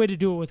think that's the way to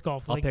do it with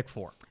golf. I'll pick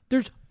 4.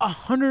 There's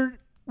 100,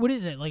 what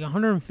is it, like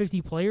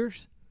 150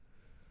 players?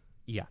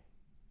 Yeah.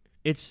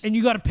 And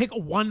you got to pick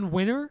one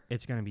winner?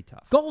 It's going to be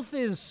tough. Golf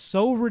is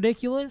so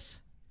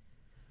ridiculous.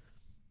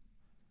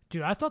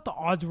 Dude, I thought the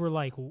odds were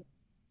like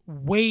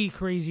way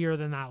crazier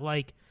than that,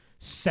 like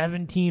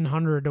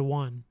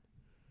 1,700-1.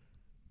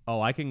 Oh,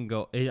 I can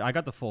go. I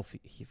got the full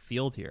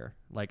field here.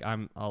 Like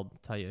I'll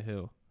tell you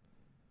who.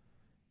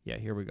 Yeah,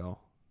 here we go.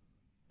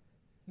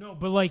 No,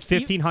 but like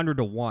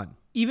 1,500-1.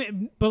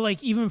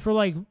 Even for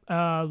like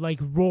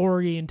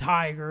Rory and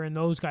Tiger and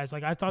those guys,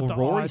 like I thought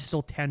Rory's odds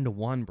still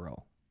 10-1,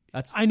 bro.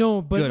 I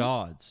know, but good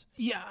odds.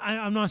 Yeah,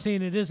 I'm not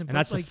saying it isn't. And but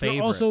that's like the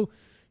favorite. also,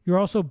 you're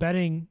also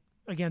betting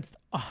against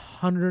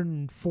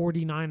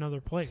 149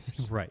 other players.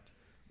 Right.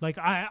 Like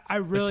I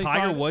really the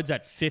Tiger thought, Woods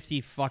at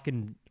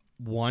 51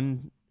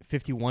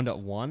 to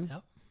 1.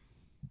 Yep.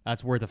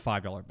 That's worth a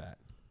 $5 bet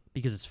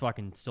because it's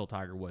fucking still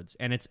Tiger Woods,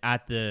 and it's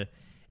at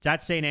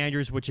St.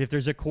 Andrews. Which, if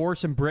there's a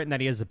course in Britain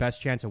that he has the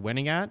best chance of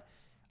winning at,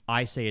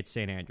 I say it's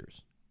St.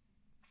 Andrews.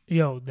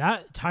 Yo,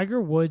 that Tiger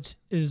Woods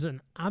is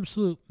an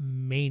absolute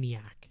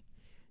maniac.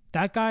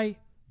 That guy,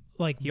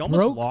 like, He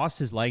almost lost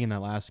his leg in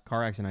that last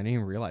car accident. I didn't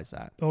even realize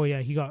that. Oh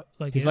yeah, he got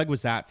like His leg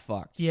was that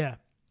fucked. Yeah,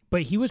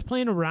 but he was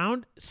playing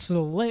around,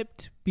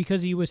 slipped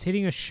because he was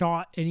hitting a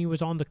shot, and he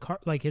was on the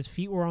cart. Like his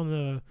feet were on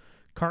the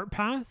cart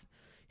path.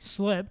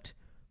 Slipped,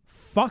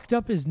 fucked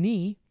up his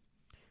knee,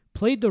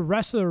 played the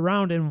rest of the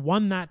round, and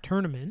won that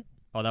tournament.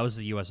 Oh, that was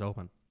the U.S.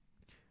 Open.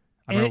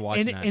 I remember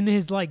watching that. And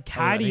his like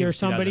caddy think it or was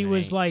somebody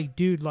was 2008. like,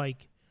 "Dude,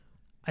 like,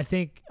 I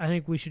think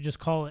we should just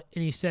call it."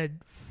 And he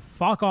said,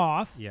 "Fuck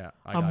off! Yeah,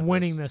 I'm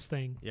winning this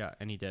thing." Yeah,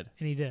 and he did.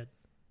 And he did.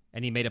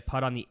 And he made a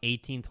putt on the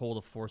 18th hole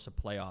to force a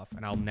playoff,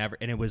 and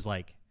and it was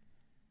like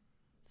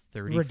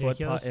 30-foot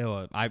Ridiculous.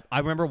 putt. I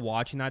remember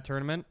watching that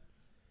tournament,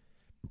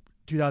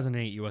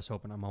 2008 U.S.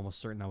 Open. I'm almost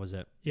certain that was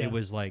it. Yeah. It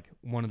was like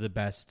one of the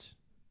best,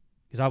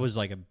 because I was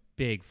like a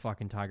big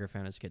fucking Tiger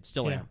fan as a kid.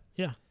 Still Yeah, am.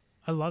 yeah.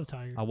 I love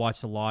Tiger. I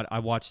watched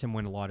him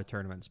win a lot of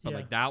tournaments, but Yeah.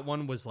 like that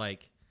one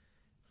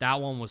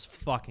was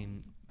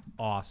fucking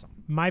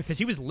awesome because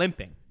he was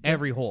limping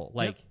every hole.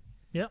 Like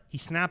Yep. he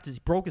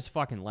broke his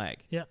fucking leg.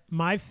 Yeah,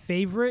 my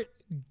favorite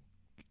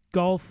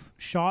golf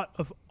shot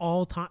of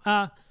all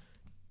time.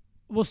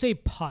 We'll say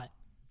putt,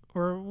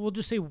 or we'll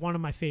just say one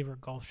of my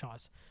favorite golf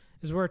shots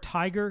is where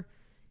Tiger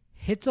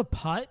hits a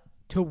putt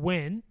to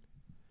win,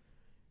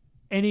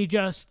 and he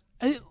just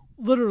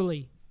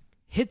literally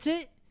hits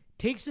it,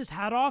 takes his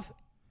hat off,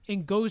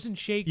 and goes and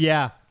shakes.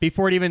 Yeah,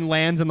 before it even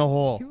lands in the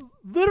hole.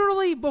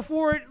 Literally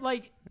before it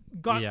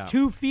got Yeah.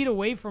 2 feet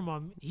away from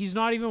him, he's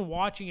not even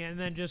watching it, and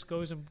then just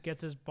goes and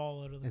gets his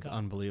ball out of the It's cup.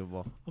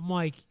 unbelievable. I'm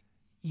like,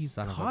 you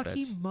Son of a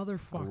cocky bitch.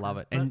 motherfucker. I love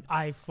it. But And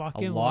I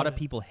fucking A lot love of it.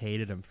 people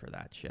hated him for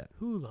that shit.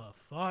 Who the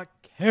fuck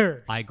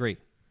cares? I agree.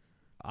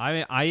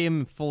 I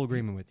am in full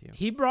agreement with you.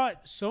 He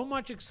brought so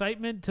much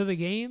excitement to the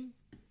game.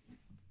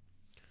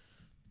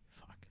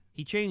 Fuck.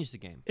 He changed the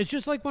game. It's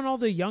just like when all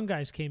the young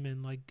guys came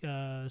in, like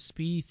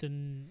Spieth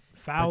and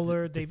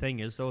Fowler. But the thing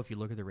is, though, if you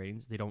look at the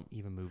ratings, they don't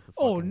even move the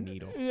oh, fucking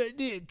needle.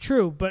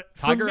 True, but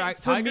Tiger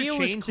for me it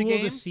was changed the cool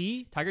game. to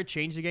see. Tiger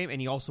changed the game, and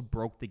he also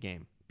broke the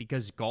game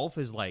because golf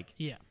is like,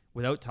 Yeah.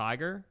 without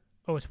Tiger,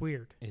 Oh, it's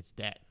weird. it's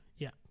dead.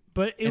 Yeah,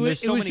 but And there's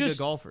so many good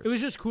golfers. It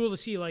was just cool to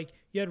see. Like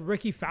you had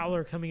Ricky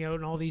Fowler coming out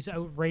in all these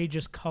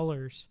outrageous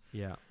colors.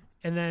 Yeah.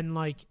 And then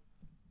like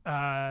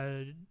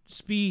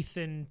Spieth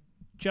and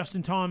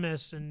Justin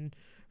Thomas and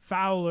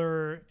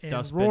Fowler and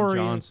Dustin Rory,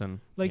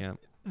 Johnson. like yeah.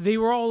 they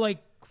were all like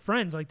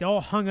friends. Like they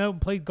all hung out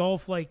and played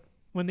golf like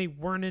when they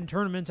weren't in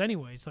tournaments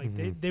anyways.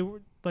 Like they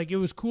were like, it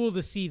was cool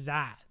to see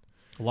that.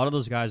 A lot of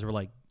those guys were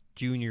like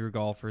junior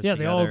golfers. Yeah,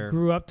 together. they all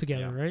grew up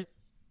together, Yeah. right?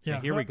 Okay,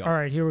 here we go. All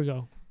right, here we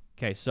go.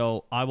 Okay,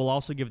 so I will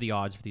also give the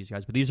odds for these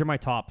guys, but these are my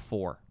top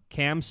 4.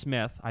 Cam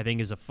Smith, I think,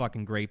 is a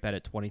fucking great bet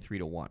at 23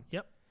 to 1.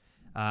 Yep.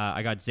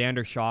 I got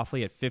Xander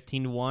Schauffele at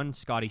 15 to 1,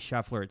 Scotty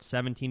Scheffler at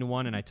 17 to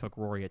 1, and I took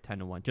Rory at 10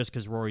 to 1, just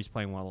because Rory's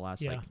playing well the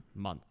last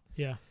month.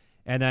 Yeah.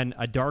 And then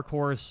a dark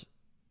horse.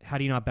 How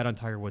do you not bet on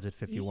Tiger Woods at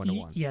 51 to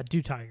 1? Yeah,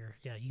 do Tiger.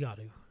 Yeah, you got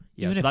to.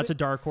 Yeah, Even so if that's a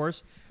dark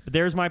horse. But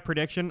there's my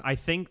prediction. I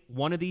think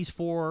one of these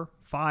 5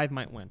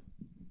 might win.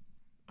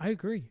 I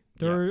agree.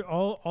 They're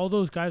all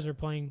those guys are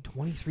playing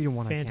 23 to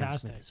 1 on Cam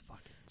fantastic. Smith is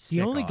fucking The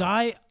sick only odds.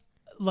 guy,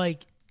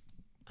 like,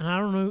 and I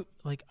don't know,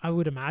 like, I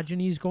would imagine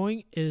he's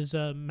going is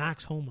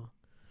Max Homa.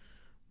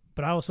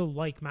 But I also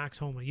like Max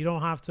Homa. You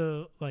don't have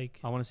to, like.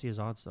 I want to see his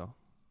odds, though.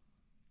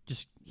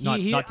 Just He,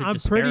 not to I'm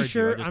disparage pretty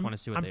sure. you. I just want to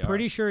see what they are. I'm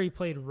pretty sure he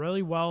played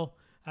really well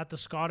at the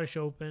Scottish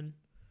Open.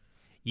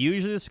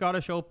 Usually the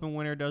Scottish Open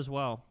winner does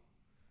well.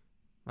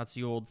 That's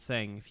the old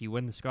thing. If you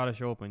win the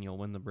Scottish Open, you'll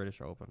win the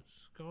British Open.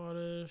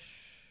 Scottish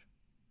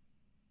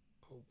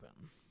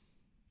Open.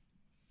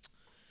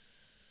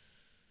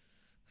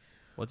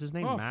 What's his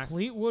name? Oh, Max.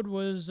 Fleetwood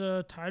was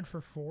tied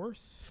for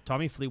 4th.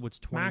 Tommy Fleetwood's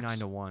 29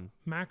 to 1.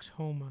 Max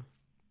Homa.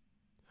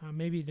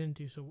 Maybe he didn't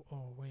do so.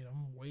 Oh, wait.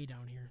 I'm way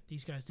down here.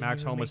 These guys didn't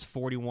Max even Homa's make.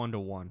 41 to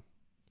 1.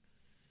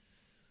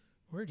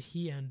 Where'd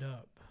he end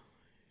up?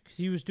 Because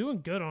he was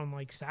doing good on,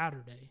 like,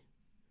 Saturday.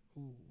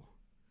 Ooh.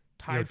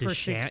 Tied for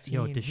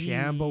 16.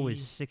 DeChambeau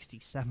is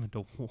 67 to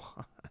 1.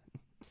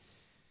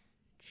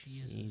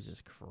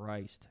 Jesus.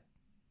 Christ.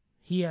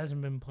 He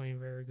hasn't been playing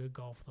very good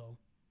golf, though.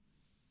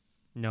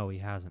 No, he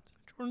hasn't.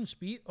 Jordan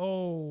Spieth.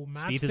 Oh,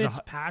 Matt Spieth is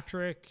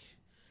Fitzpatrick.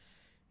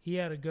 He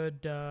had a good.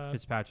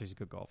 Fitzpatrick's a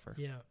good golfer.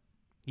 Yeah.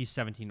 He's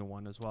 17 to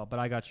 1 as well, but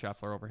I got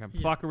Scheffler over him.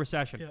 Yeah. Fuck a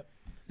recession. Yeah.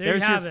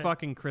 There's you have your it.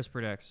 fucking Chris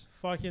predicts.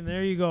 Fucking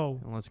there you go.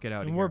 And let's get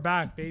out of And here. we're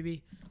back,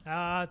 baby.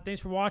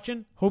 Thanks for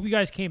watching. Hope you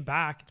guys came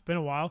back. It's been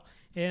a while.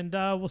 And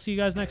we'll see you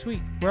guys next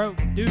week. We're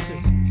out. Deuces.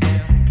 See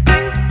ya.